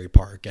up in Kerry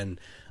Park. And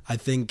I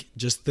think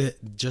just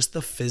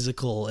the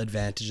physical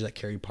advantage that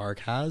Kerry Park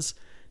has,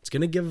 it's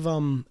going to give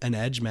them an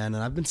edge, man.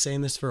 And I've been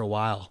saying this for a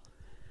while.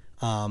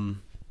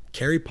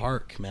 Kerry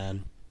Park,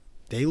 man,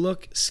 they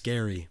look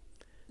scary.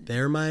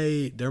 They're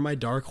my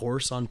dark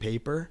horse on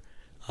paper.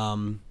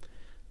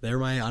 They're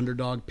my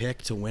underdog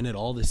pick to win it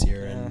all this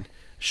year, and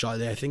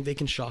I think they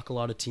can shock a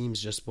lot of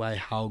teams just by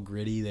how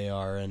gritty they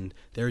are, and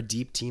they're a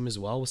deep team as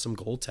well with some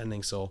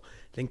goaltending. So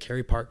I think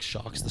Kerry Park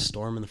shocks the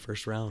Storm in the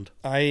first round.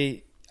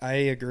 I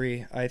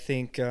agree. I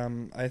think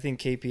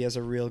KP has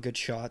a real good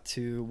shot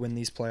to win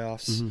these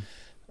playoffs.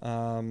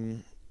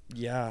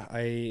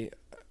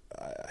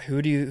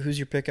 Who's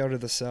your pick out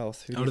of the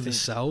South? The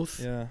South?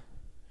 Yeah.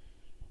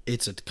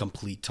 It's a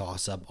complete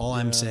toss-up. All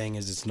I'm saying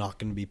is it's not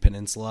going to be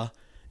Peninsula.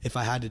 If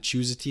I had to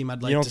choose a team,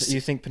 I'd like to... You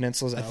think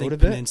Peninsula's out of it? I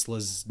think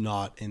Peninsula's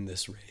not in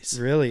this race.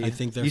 Really? I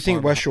think you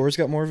think West Shore's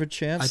got more of a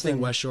chance? I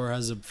think West Shore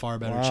has a far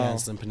better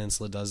chance than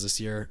Peninsula does this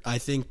year. I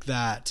think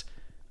that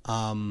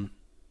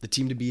the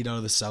team to beat out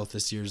of the South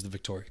this year is the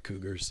Victoria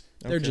Cougars.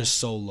 They're just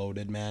so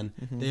loaded, man.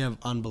 They have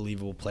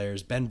unbelievable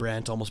players. Ben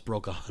Brandt almost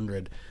broke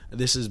 100.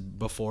 This is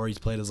before he's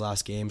played his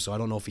last game, so I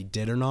don't know if he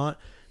did or not,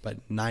 but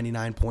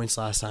 99 points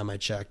last time I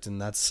checked,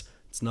 and it's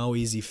no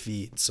easy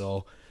feat.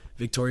 So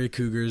Victoria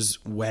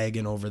Cougars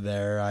wagon over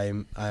there.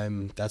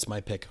 That's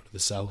my pick out of the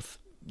South.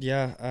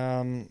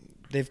 Yeah,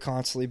 they've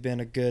constantly been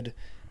a good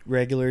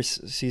regular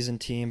season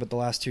team, but the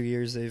last 2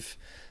 years they've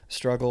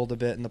struggled a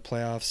bit in the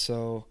playoffs.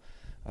 So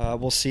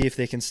we'll see if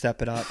they can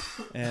step it up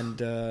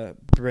and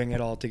bring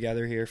it all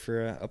together here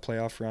for a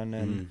playoff run.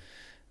 And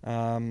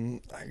I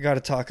got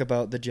to talk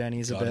about the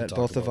Jennies a bit.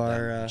 Both of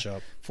our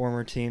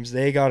former teams.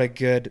 They got a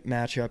good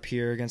matchup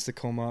here against the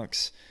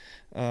Comox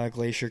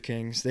Glacier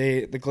Kings.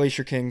 The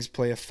Glacier Kings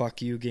play a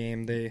fuck you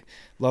game. They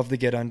love to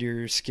get under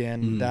your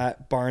skin.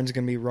 That barn's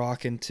going to be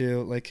rocking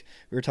too. Like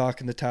we were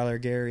talking to Tyler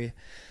Gyori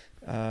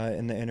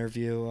in the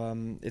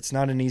interview. It's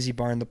not an easy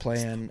barn to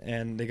play in,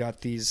 and they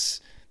got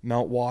these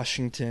Mount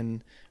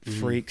Washington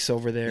freaks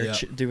over there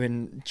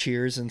doing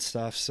cheers and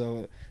stuff.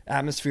 So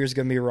atmosphere is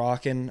going to be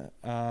rocking.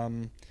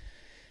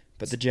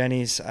 But the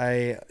Jennies,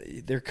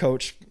 they're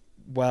coached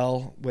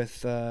well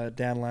with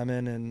Dan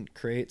Lemon and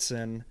Crates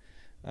and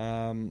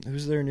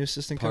who's their new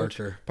assistant coach?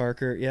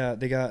 Parker. Yeah,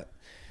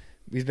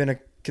 we've been a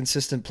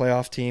consistent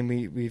playoff team.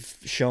 We've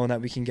shown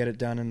that we can get it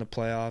done in the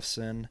playoffs,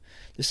 and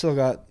they still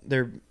got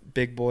their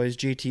big boys.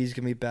 JT's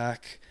gonna be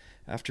back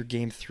after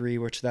game 3,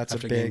 which that's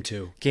after a big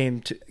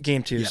game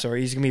two. Yeah.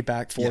 Sorry, he's gonna be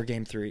back for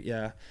game 3.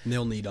 Yeah, and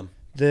they'll need him.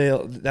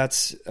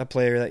 That's a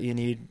player that you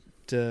need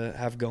to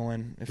have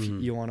going if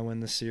you want to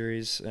win the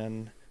series.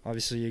 And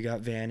obviously you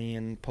got Vanny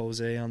and Pose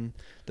on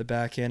the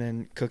back end,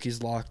 and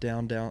Cookie's locked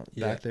down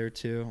back there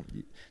too.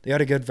 They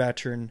got a good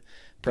veteran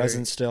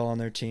presence still on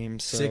their team.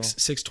 So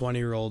 6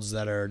 20-year-olds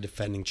that are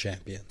defending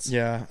champions.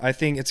 Yeah, I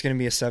think it's going to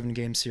be a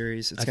 7-game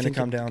series. It's going to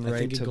come down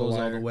right to the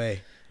wire. All the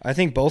way. I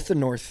think both the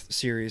North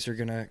series are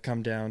going to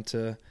come down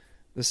to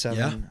the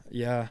 7.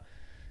 Yeah.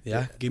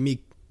 Give me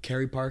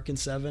Kerry Park in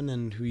 7,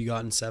 and who you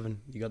got in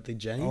 7? You got the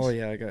Jennies? Oh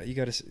yeah, you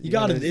got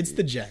it. It's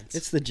the Gens.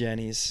 It's the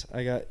Jennies.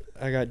 I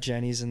got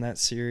Jennies in that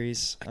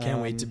series. I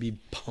can't wait to be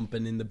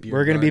pumping in the beer.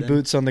 We're gonna be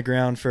boots on the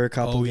ground for a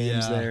couple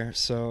games there.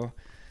 So,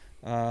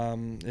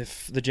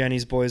 if the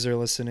Jennies boys are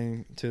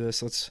listening to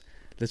this,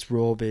 let's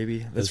roll,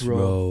 baby. Let's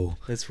roll.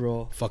 Let's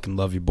roll. Fucking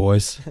love you,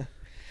 boys.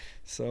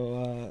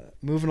 So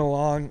moving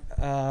along.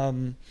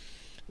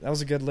 That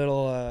was a good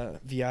little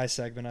VI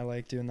segment. I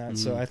like doing that.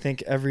 So I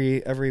think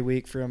every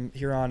week from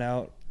here on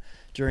out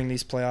during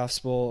these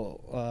playoffs,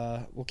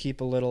 we'll keep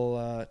a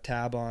little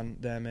tab on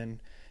them, and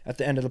at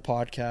the end of the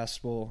podcast,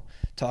 we'll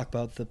talk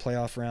about the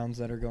playoff rounds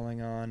that are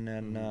going on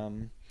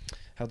and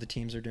how the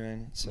teams are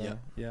doing. So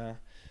yeah.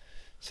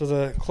 So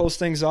to close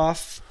things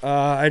off,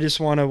 I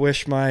just want to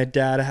wish my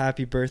dad a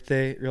happy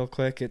birthday real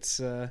quick. It's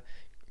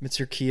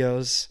Mr.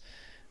 Keogh's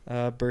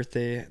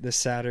birthday this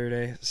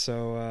Saturday.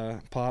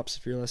 So Pops,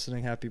 if you're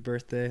listening, happy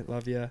birthday.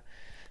 Love you.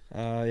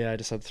 I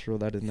just had to throw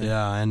that in there.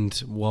 Yeah, and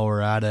while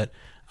we're at it,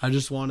 I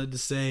just wanted to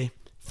say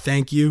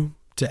thank you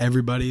to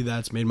everybody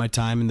that's made my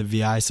time in the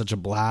VI such a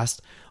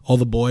blast. All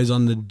the boys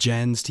on the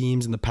Gens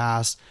teams in the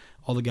past,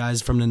 all the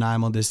guys from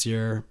Nanaimo this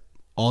year.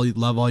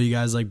 Love all you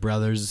guys like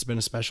brothers. It's been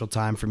a special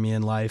time for me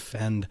in life,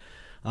 and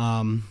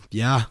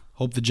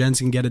hope the Gens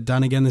can get it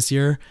done again this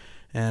year.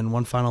 And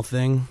one final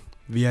thing,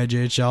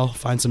 VIJHL,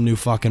 find some new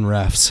fucking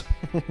refs.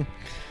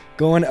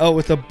 Going out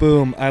with a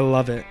boom. I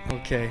love it.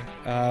 Okay.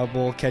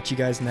 We'll catch you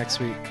guys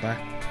next week. Bye.